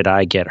boy, did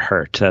I get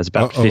hurt. I was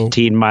about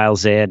 15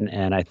 miles in,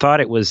 and I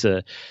thought it was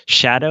a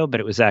shadow,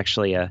 but it was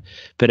actually a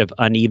bit of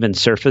uneven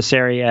surface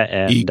area.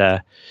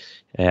 And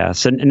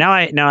so now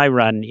I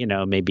run,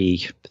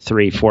 maybe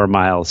 3-4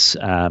 miles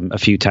a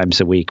few times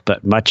a week,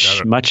 but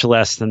much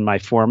less than my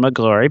former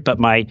glory. But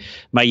my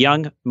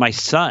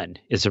son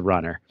is a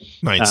runner.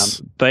 Nice.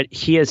 But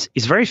he's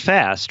very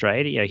fast,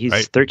 right?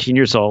 He's 13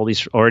 years old.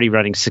 He's already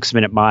running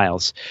 6-minute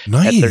miles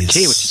at 13,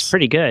 which is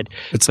pretty good.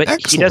 But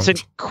excellent. He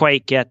doesn't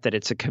quite get that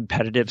it's a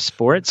competitive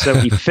sport. So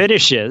he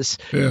finishes.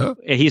 Yeah.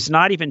 He's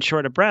not even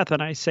short of breath.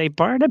 And I say,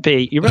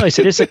 Barnaby, you realize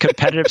it is a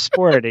competitive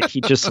sport. And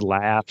he just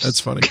laughs. That's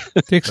funny.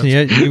 Dickson,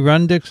 you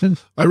run, Dickson?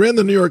 I ran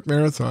the New York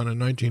Marathon in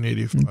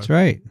 1985. That's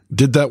right.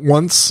 Did that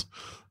once.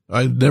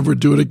 I'd never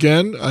do it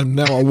again. I'm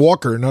now a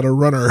walker, not a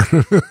runner.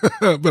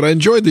 But I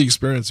enjoyed the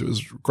experience. It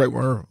was quite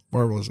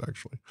marvelous,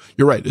 actually.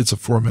 You're right. It's a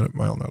 4-minute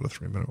mile, not a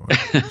 3-minute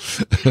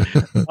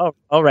mile.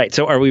 All right.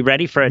 So are we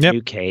ready for a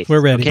new case?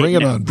 We're ready. Okay,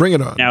 Bring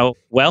it on. Now,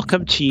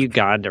 welcome to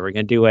Uganda. We're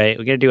going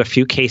to do a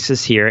few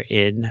cases here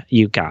in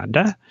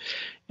Uganda.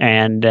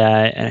 And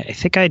I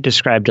think I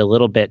described a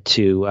little bit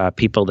to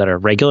people that are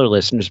regular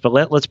listeners, but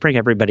let's bring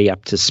everybody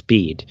up to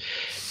speed.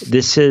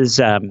 This is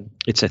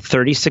it's a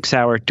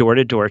 36-hour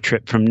door-to-door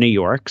trip from New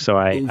York. So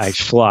I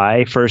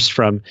fly first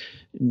I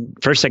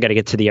got to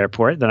get to the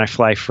airport. Then I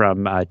fly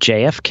from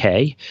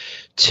JFK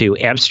to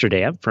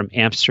Amsterdam, from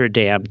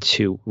Amsterdam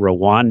to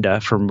Rwanda,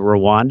 from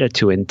Rwanda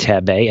to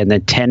Entebbe, and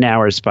then 10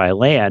 hours by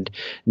land.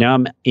 Now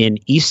I'm in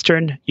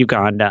eastern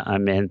Uganda.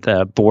 I'm in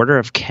the border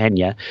of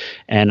Kenya,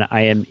 and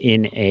I am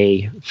in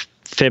a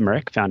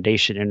FIMRIC,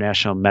 Foundation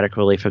International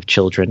Medical Relief of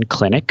Children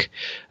clinic,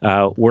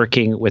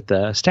 working with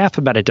the staff,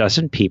 about a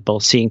dozen people,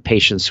 seeing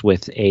patients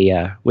with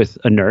a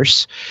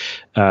nurse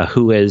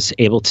who is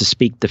able to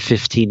speak the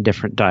 15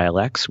 different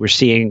dialects. We're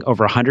seeing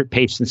over 100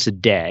 patients a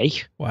day.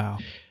 Wow.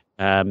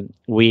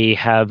 We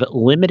have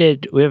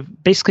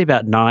basically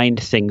about 9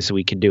 things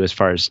we can do as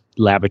far as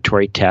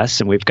laboratory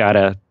tests, and we've got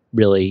to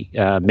really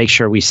make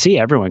sure we see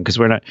everyone, because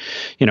we're not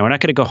going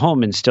to go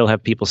home and still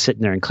have people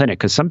sitting there in clinic,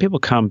 because some people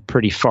come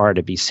pretty far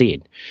to be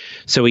seen.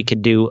 So we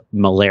could do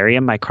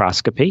malaria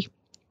microscopy.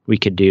 We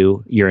could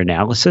do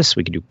urinalysis.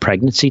 We could do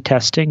pregnancy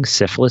testing,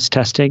 syphilis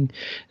testing.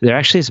 There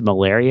actually is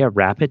malaria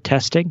rapid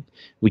testing.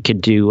 We could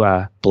do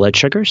blood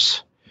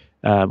sugars.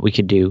 We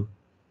could do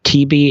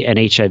TB and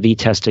HIV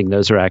testing.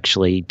 Those are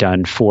actually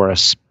done for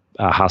us.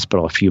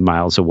 Hospital a few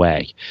miles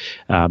away,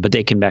 but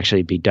they can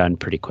actually be done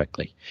pretty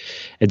quickly.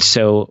 And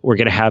so we're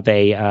going to have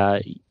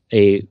a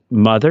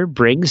mother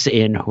brings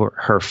in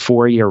her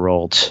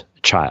 4-year-old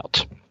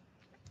child,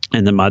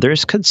 and the mother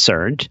is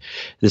concerned.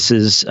 This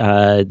is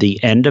the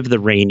end of the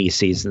rainy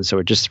season,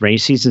 so rainy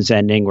season's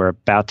ending. We're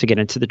about to get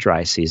into the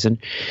dry season.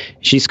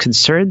 She's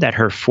concerned that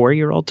her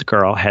 4-year-old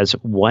girl has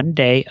 1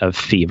 day of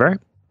fever,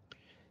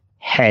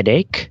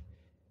 headache,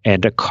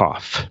 and a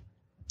cough.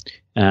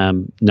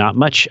 Not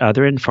much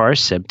other than far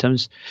as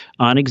symptoms.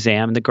 On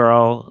exam, the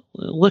girl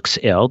looks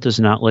ill, does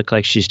not look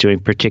like she's doing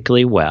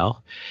particularly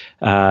well.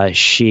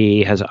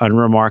 She has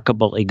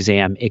unremarkable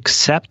exam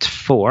except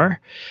for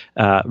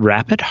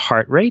rapid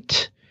heart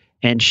rate,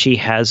 and she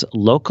has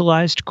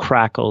localized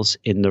crackles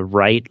in the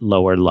right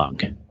lower lung.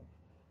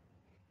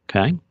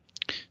 Okay.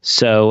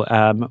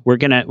 So we're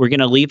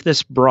gonna leave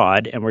this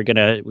broad, and we're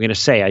gonna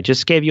say, I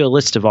just gave you a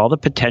list of all the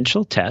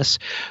potential tests.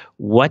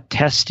 What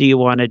tests do you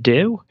want to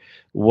do?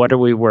 What are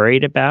we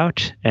worried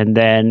about? And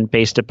then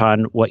based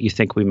upon what you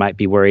think we might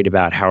be worried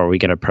about, how are we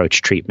going to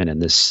approach treatment in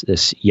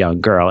this young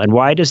girl? And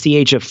why does the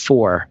age of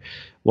 4,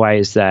 why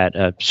is that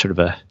a sort of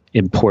a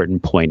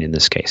important point in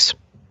this case?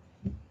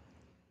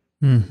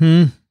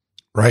 Mm-hmm.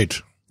 Right.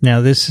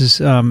 Now, this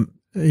is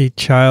a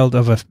child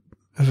of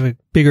a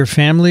bigger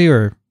family,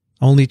 or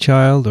only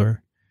child,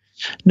 or?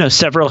 No,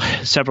 several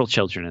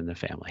children in the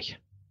family.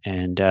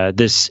 And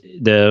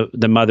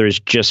the mother is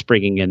just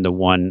bringing in the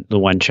one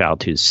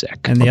child who's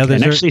sick, and the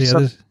others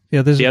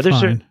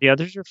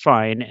are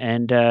fine,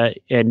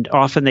 and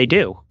often they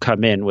do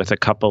come in with a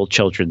couple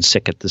children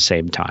sick at the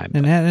same time.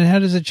 And how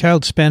does a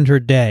child spend her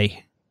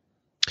day?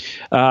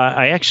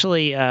 I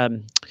actually I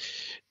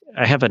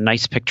have a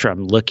nice picture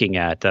I'm looking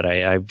at that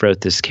I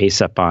wrote this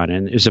case up on,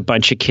 and there's a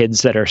bunch of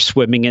kids that are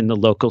swimming in the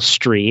local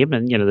stream,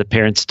 and the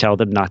parents tell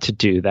them not to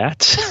do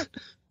that.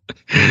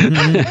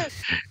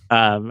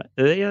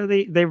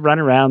 They run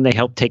around, they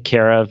help take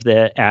care of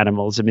the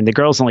animals. I mean, the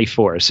girl's only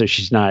 4, so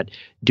she's not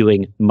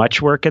doing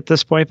much work at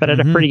this point, but at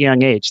a pretty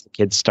young age, the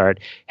kids start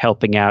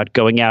helping out,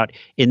 going out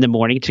in the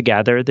morning to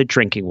gather the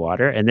drinking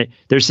water. And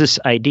there's this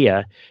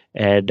idea,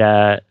 and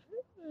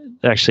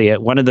actually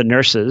one of the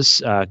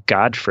nurses,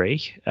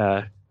 Godfrey,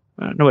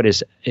 I don't know what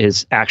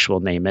his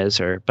actual name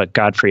is, but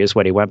Godfrey is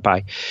what he went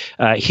by.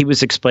 He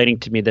was explaining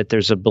to me that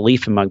there's a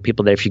belief among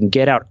people that if you can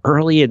get out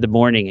early in the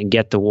morning and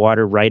get the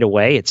water right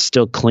away, it's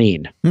still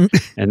clean. And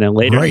then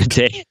later in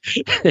the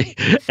day,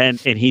 and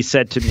he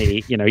said to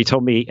me, he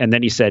told me, and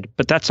then he said,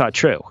 but that's not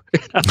true.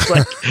 I was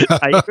like,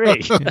 I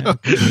agree. Yeah.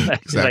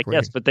 He's like,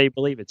 yes, but they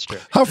believe it's true.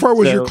 How far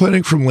was your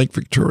clinic from Lake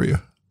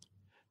Victoria?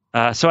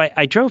 So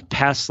I drove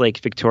past Lake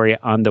Victoria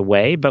on the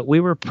way, but we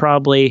were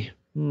probably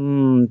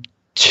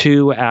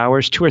 2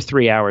 or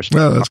 3 hours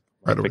from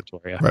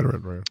Victoria.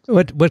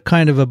 Right. What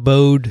kind of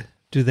abode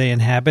do they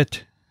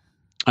inhabit?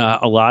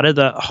 A lot of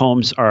the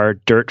homes are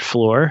dirt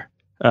floor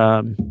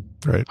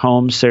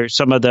homes.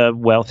 Some of the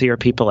wealthier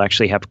people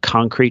actually have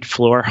concrete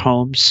floor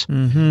homes.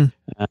 Mm-hmm.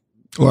 A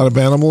lot of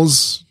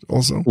animals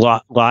also.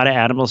 Lot of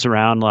animals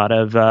around. A lot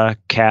of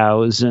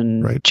cows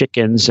and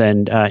chickens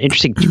and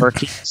interesting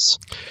turkeys.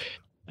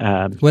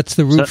 What's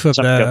the roof of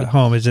the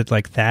home? Is it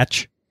like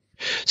thatch?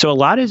 So a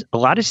lot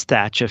is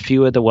thatch. A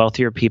few of the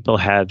wealthier people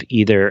have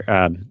either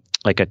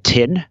like a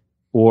tin,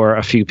 or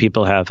a few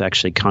people have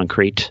actually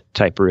concrete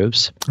type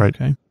roofs. Right.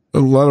 Okay. A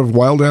lot of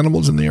wild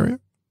animals in the area?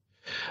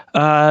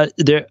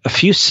 There are a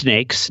few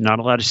snakes, not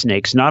a lot of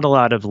snakes, not a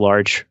lot of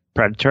large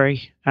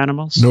predatory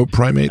animals. No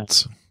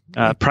primates?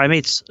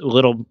 Primates a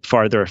little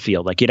farther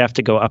afield. Like you'd have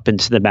to go up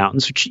into the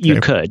mountains, which you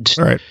could.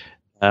 All right.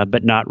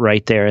 But not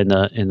right there in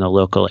the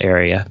local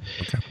area.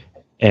 Okay.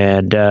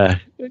 And a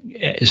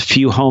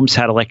few homes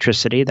had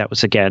electricity. That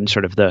was, again,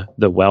 sort of the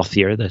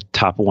wealthier, the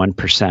top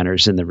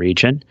 1%ers in the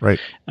region. Right.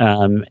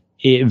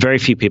 Very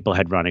few people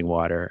had running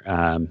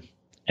water.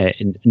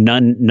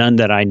 None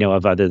that I know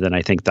of, other than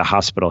I think the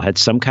hospital had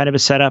some kind of a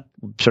setup,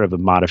 sort of a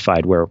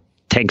modified where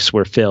tanks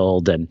were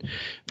filled,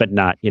 but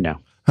not,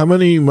 How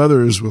many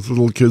mothers with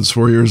little kids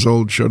 4 years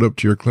old showed up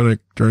to your clinic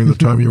during the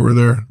time you were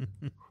there?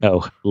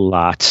 Oh,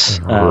 lots.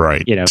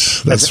 Right.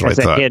 That's what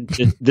I thought.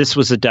 This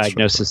was a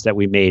diagnosis that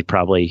we made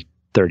probably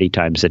 30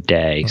 times a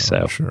day.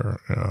 So sure.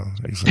 Yeah,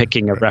 exactly.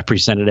 Picking a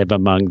representative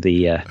among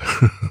the...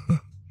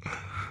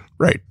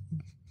 Right.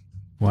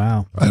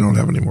 Wow. I don't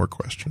have any more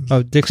questions.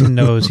 Oh, Dickson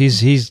knows.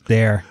 He's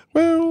there.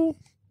 Well,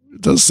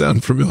 it does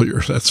sound familiar,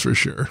 that's for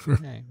sure.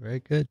 Okay, very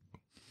good.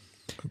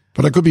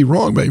 But I could be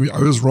wrong. Maybe I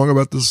was wrong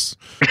about this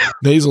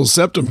nasal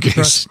septum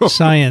case.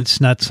 Science,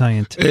 not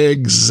scientist.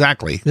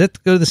 Exactly. Does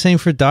that go the same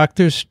for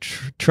doctors?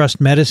 Trust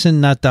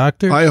medicine, not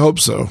doctors? I hope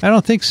so. I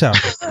don't think so.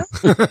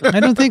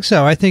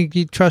 I think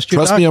you trust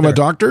your doctor. Trust me, I'm a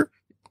doctor?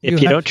 If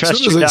you don't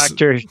trust your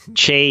doctor,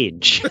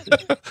 change.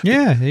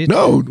 Yeah.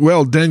 No,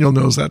 well, Daniel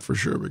knows that for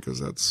sure, because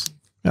that's...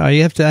 No,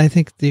 you have to. I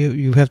think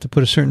you have to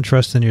put a certain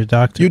trust in your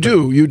doctor. You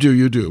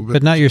do.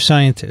 But not your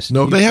scientist.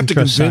 No, they have to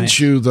convince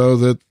you, though,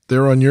 that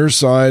they're on your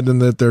side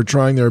and that they're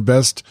trying their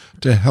best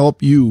to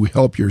help you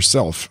help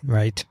yourself.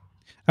 Right.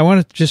 I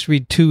want to just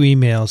read 2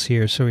 emails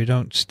here so we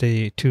don't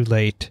stay too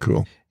late.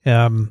 Cool.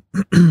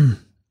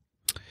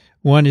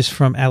 One is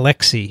from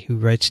Alexi, who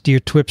writes, Dear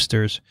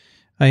Twipsters,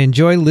 I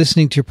enjoy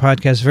listening to your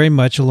podcast very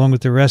much, along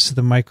with the rest of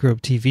the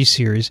Microbe TV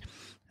series.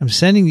 I'm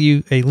sending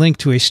you a link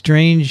to a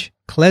strange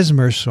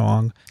klezmer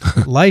song,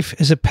 Life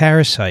as a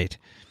Parasite,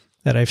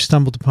 that I've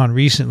stumbled upon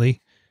recently.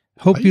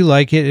 Hope you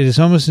like it. It is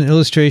almost an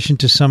illustration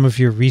to some of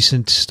your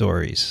recent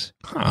stories.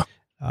 Huh.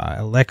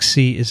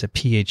 Alexi is a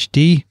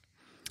PhD,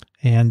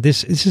 and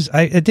this is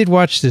I did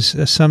watch this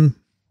some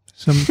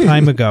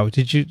time ago.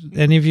 Did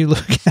any of you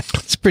look at it?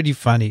 It's pretty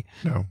funny.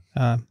 No.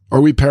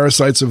 Are we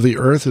parasites of the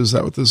earth? Is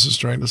that what this is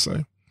trying to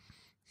say?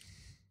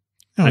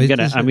 No,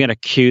 I'm gonna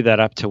cue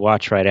that up to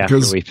watch right after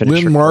we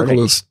finish. Lynn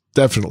Markle is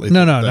definitely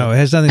no. It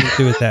has nothing to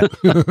do with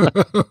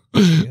that.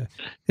 Yeah.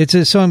 It's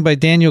a song by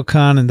Daniel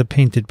Kahn and the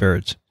Painted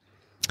Birds.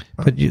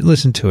 But you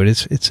listen to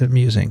it; it's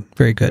amusing,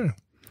 very good.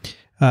 Yeah.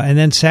 And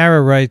then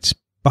Sarah writes,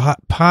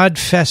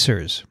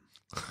 "Podfessors."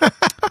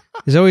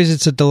 As always,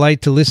 it's a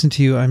delight to listen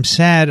to you. I'm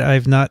sad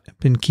I've not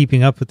been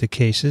keeping up with the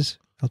cases.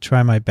 I'll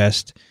try my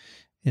best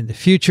in the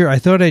future. I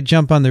thought I'd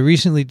jump on the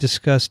recently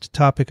discussed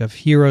topic of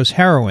heroes'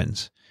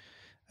 heroines.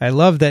 I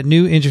love that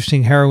new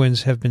interesting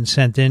heroines have been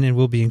sent in and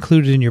will be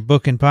included in your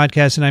book and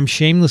podcast, and I'm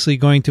shamelessly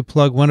going to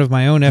plug one of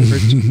my own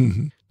efforts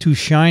to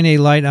shine a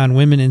light on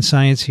women in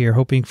science here,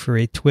 hoping for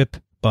a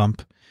TWiP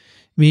bump.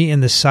 Me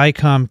and the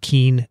SciComm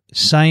Keen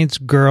Science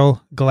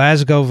Girl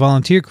Glasgow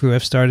volunteer crew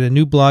have started a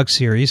new blog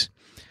series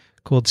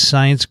called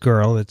Science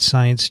Girl. It's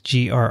Science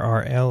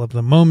GRRL of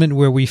the moment,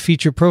 where we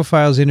feature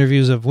profiles,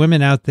 interviews of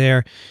women out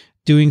there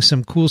doing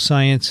some cool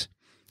science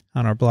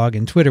on our blog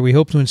and Twitter. We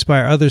hope to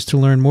inspire others to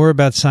learn more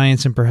about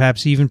science and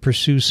perhaps even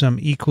pursue some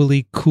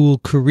equally cool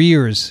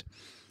careers.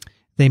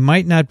 They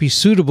might not be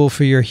suitable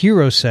for your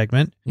hero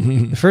segment.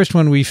 The first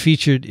one we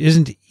featured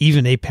isn't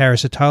even a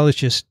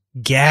parasitologist.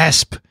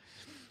 Gasp!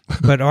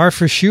 but are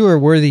for sure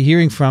worthy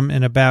hearing from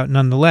and about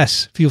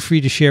nonetheless. Feel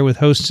free to share with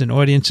hosts and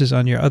audiences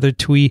on your other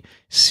TWi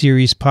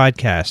series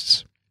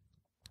podcasts.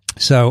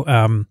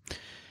 So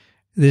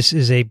this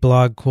is a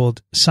blog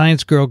called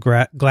Science Girl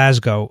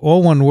Glasgow,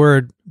 all one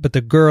word, but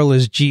the girl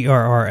is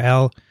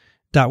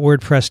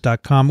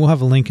grrl.wordpress.com. We'll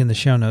have a link in the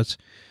show notes.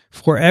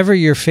 Forever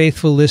your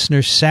faithful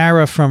listener,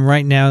 Sarah from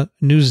right now,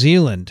 New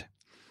Zealand.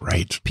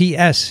 Right.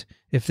 P.S.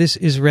 If this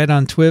is read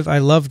on TWiP, I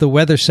love the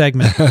weather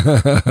segment.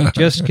 It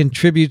just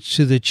contributes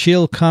to the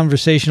chill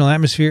conversational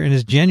atmosphere and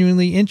is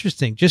genuinely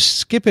interesting. Just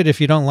skip it if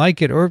you don't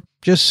like it, or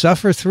just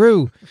suffer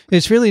through.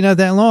 It's really not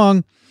that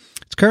long.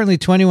 It's currently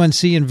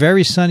 21°C and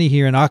very sunny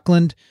here in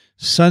Auckland.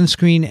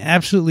 Sunscreen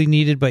absolutely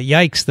needed, but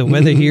yikes, the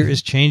weather here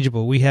is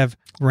changeable. We have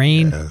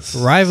rain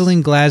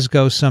rivaling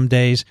Glasgow some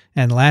days,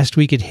 and last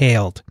week it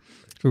hailed.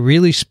 It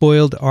really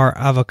spoiled our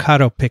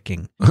avocado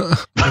picking.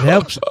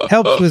 It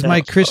helps with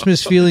my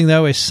Christmas feeling,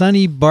 though. A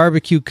sunny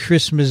barbecue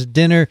Christmas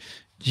dinner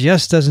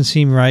just doesn't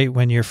seem right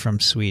when you're from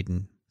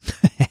Sweden.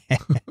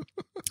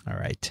 All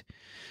right.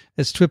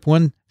 That's TWiP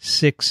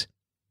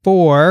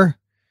 164.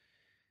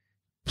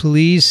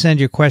 Please send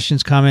your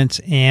questions,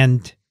 comments,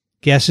 and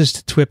guesses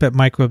to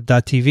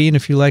twip@microbe.tv. And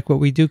if you like what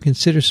we do,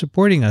 consider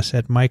supporting us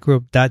at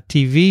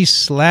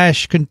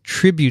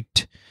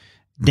microbe.tv/contribute.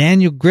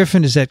 Daniel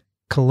Griffin is at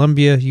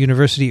Columbia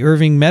University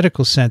Irving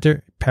Medical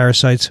Center,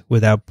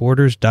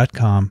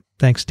 parasiteswithoutborders.com.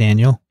 Thanks,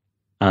 Daniel.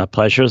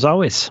 Pleasure as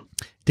always.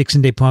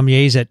 Dickson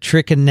Despommier is at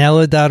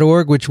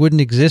Trichinella.org, which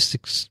wouldn't exist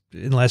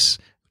unless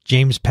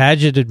James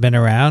Padgett had been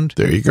around.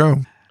 There you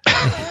go.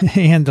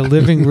 And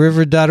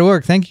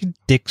thelivingliver.org. Thank you,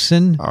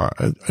 Dickson.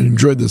 I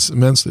enjoyed this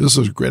immensely. This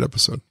was a great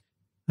episode.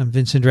 I'm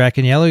Vincent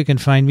Racaniello. You can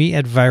find me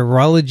at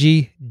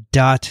virology.ws.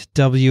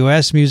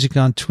 Music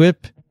on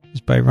TWiP is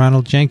by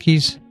Ronald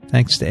Jenkins.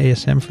 Thanks to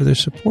ASM for their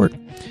support.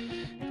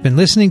 You've been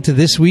listening to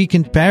This Week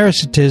in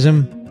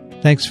Parasitism.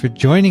 Thanks for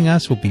joining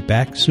us. We'll be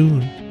back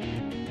soon.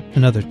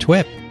 Another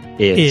TWiP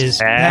is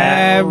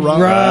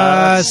parasitic.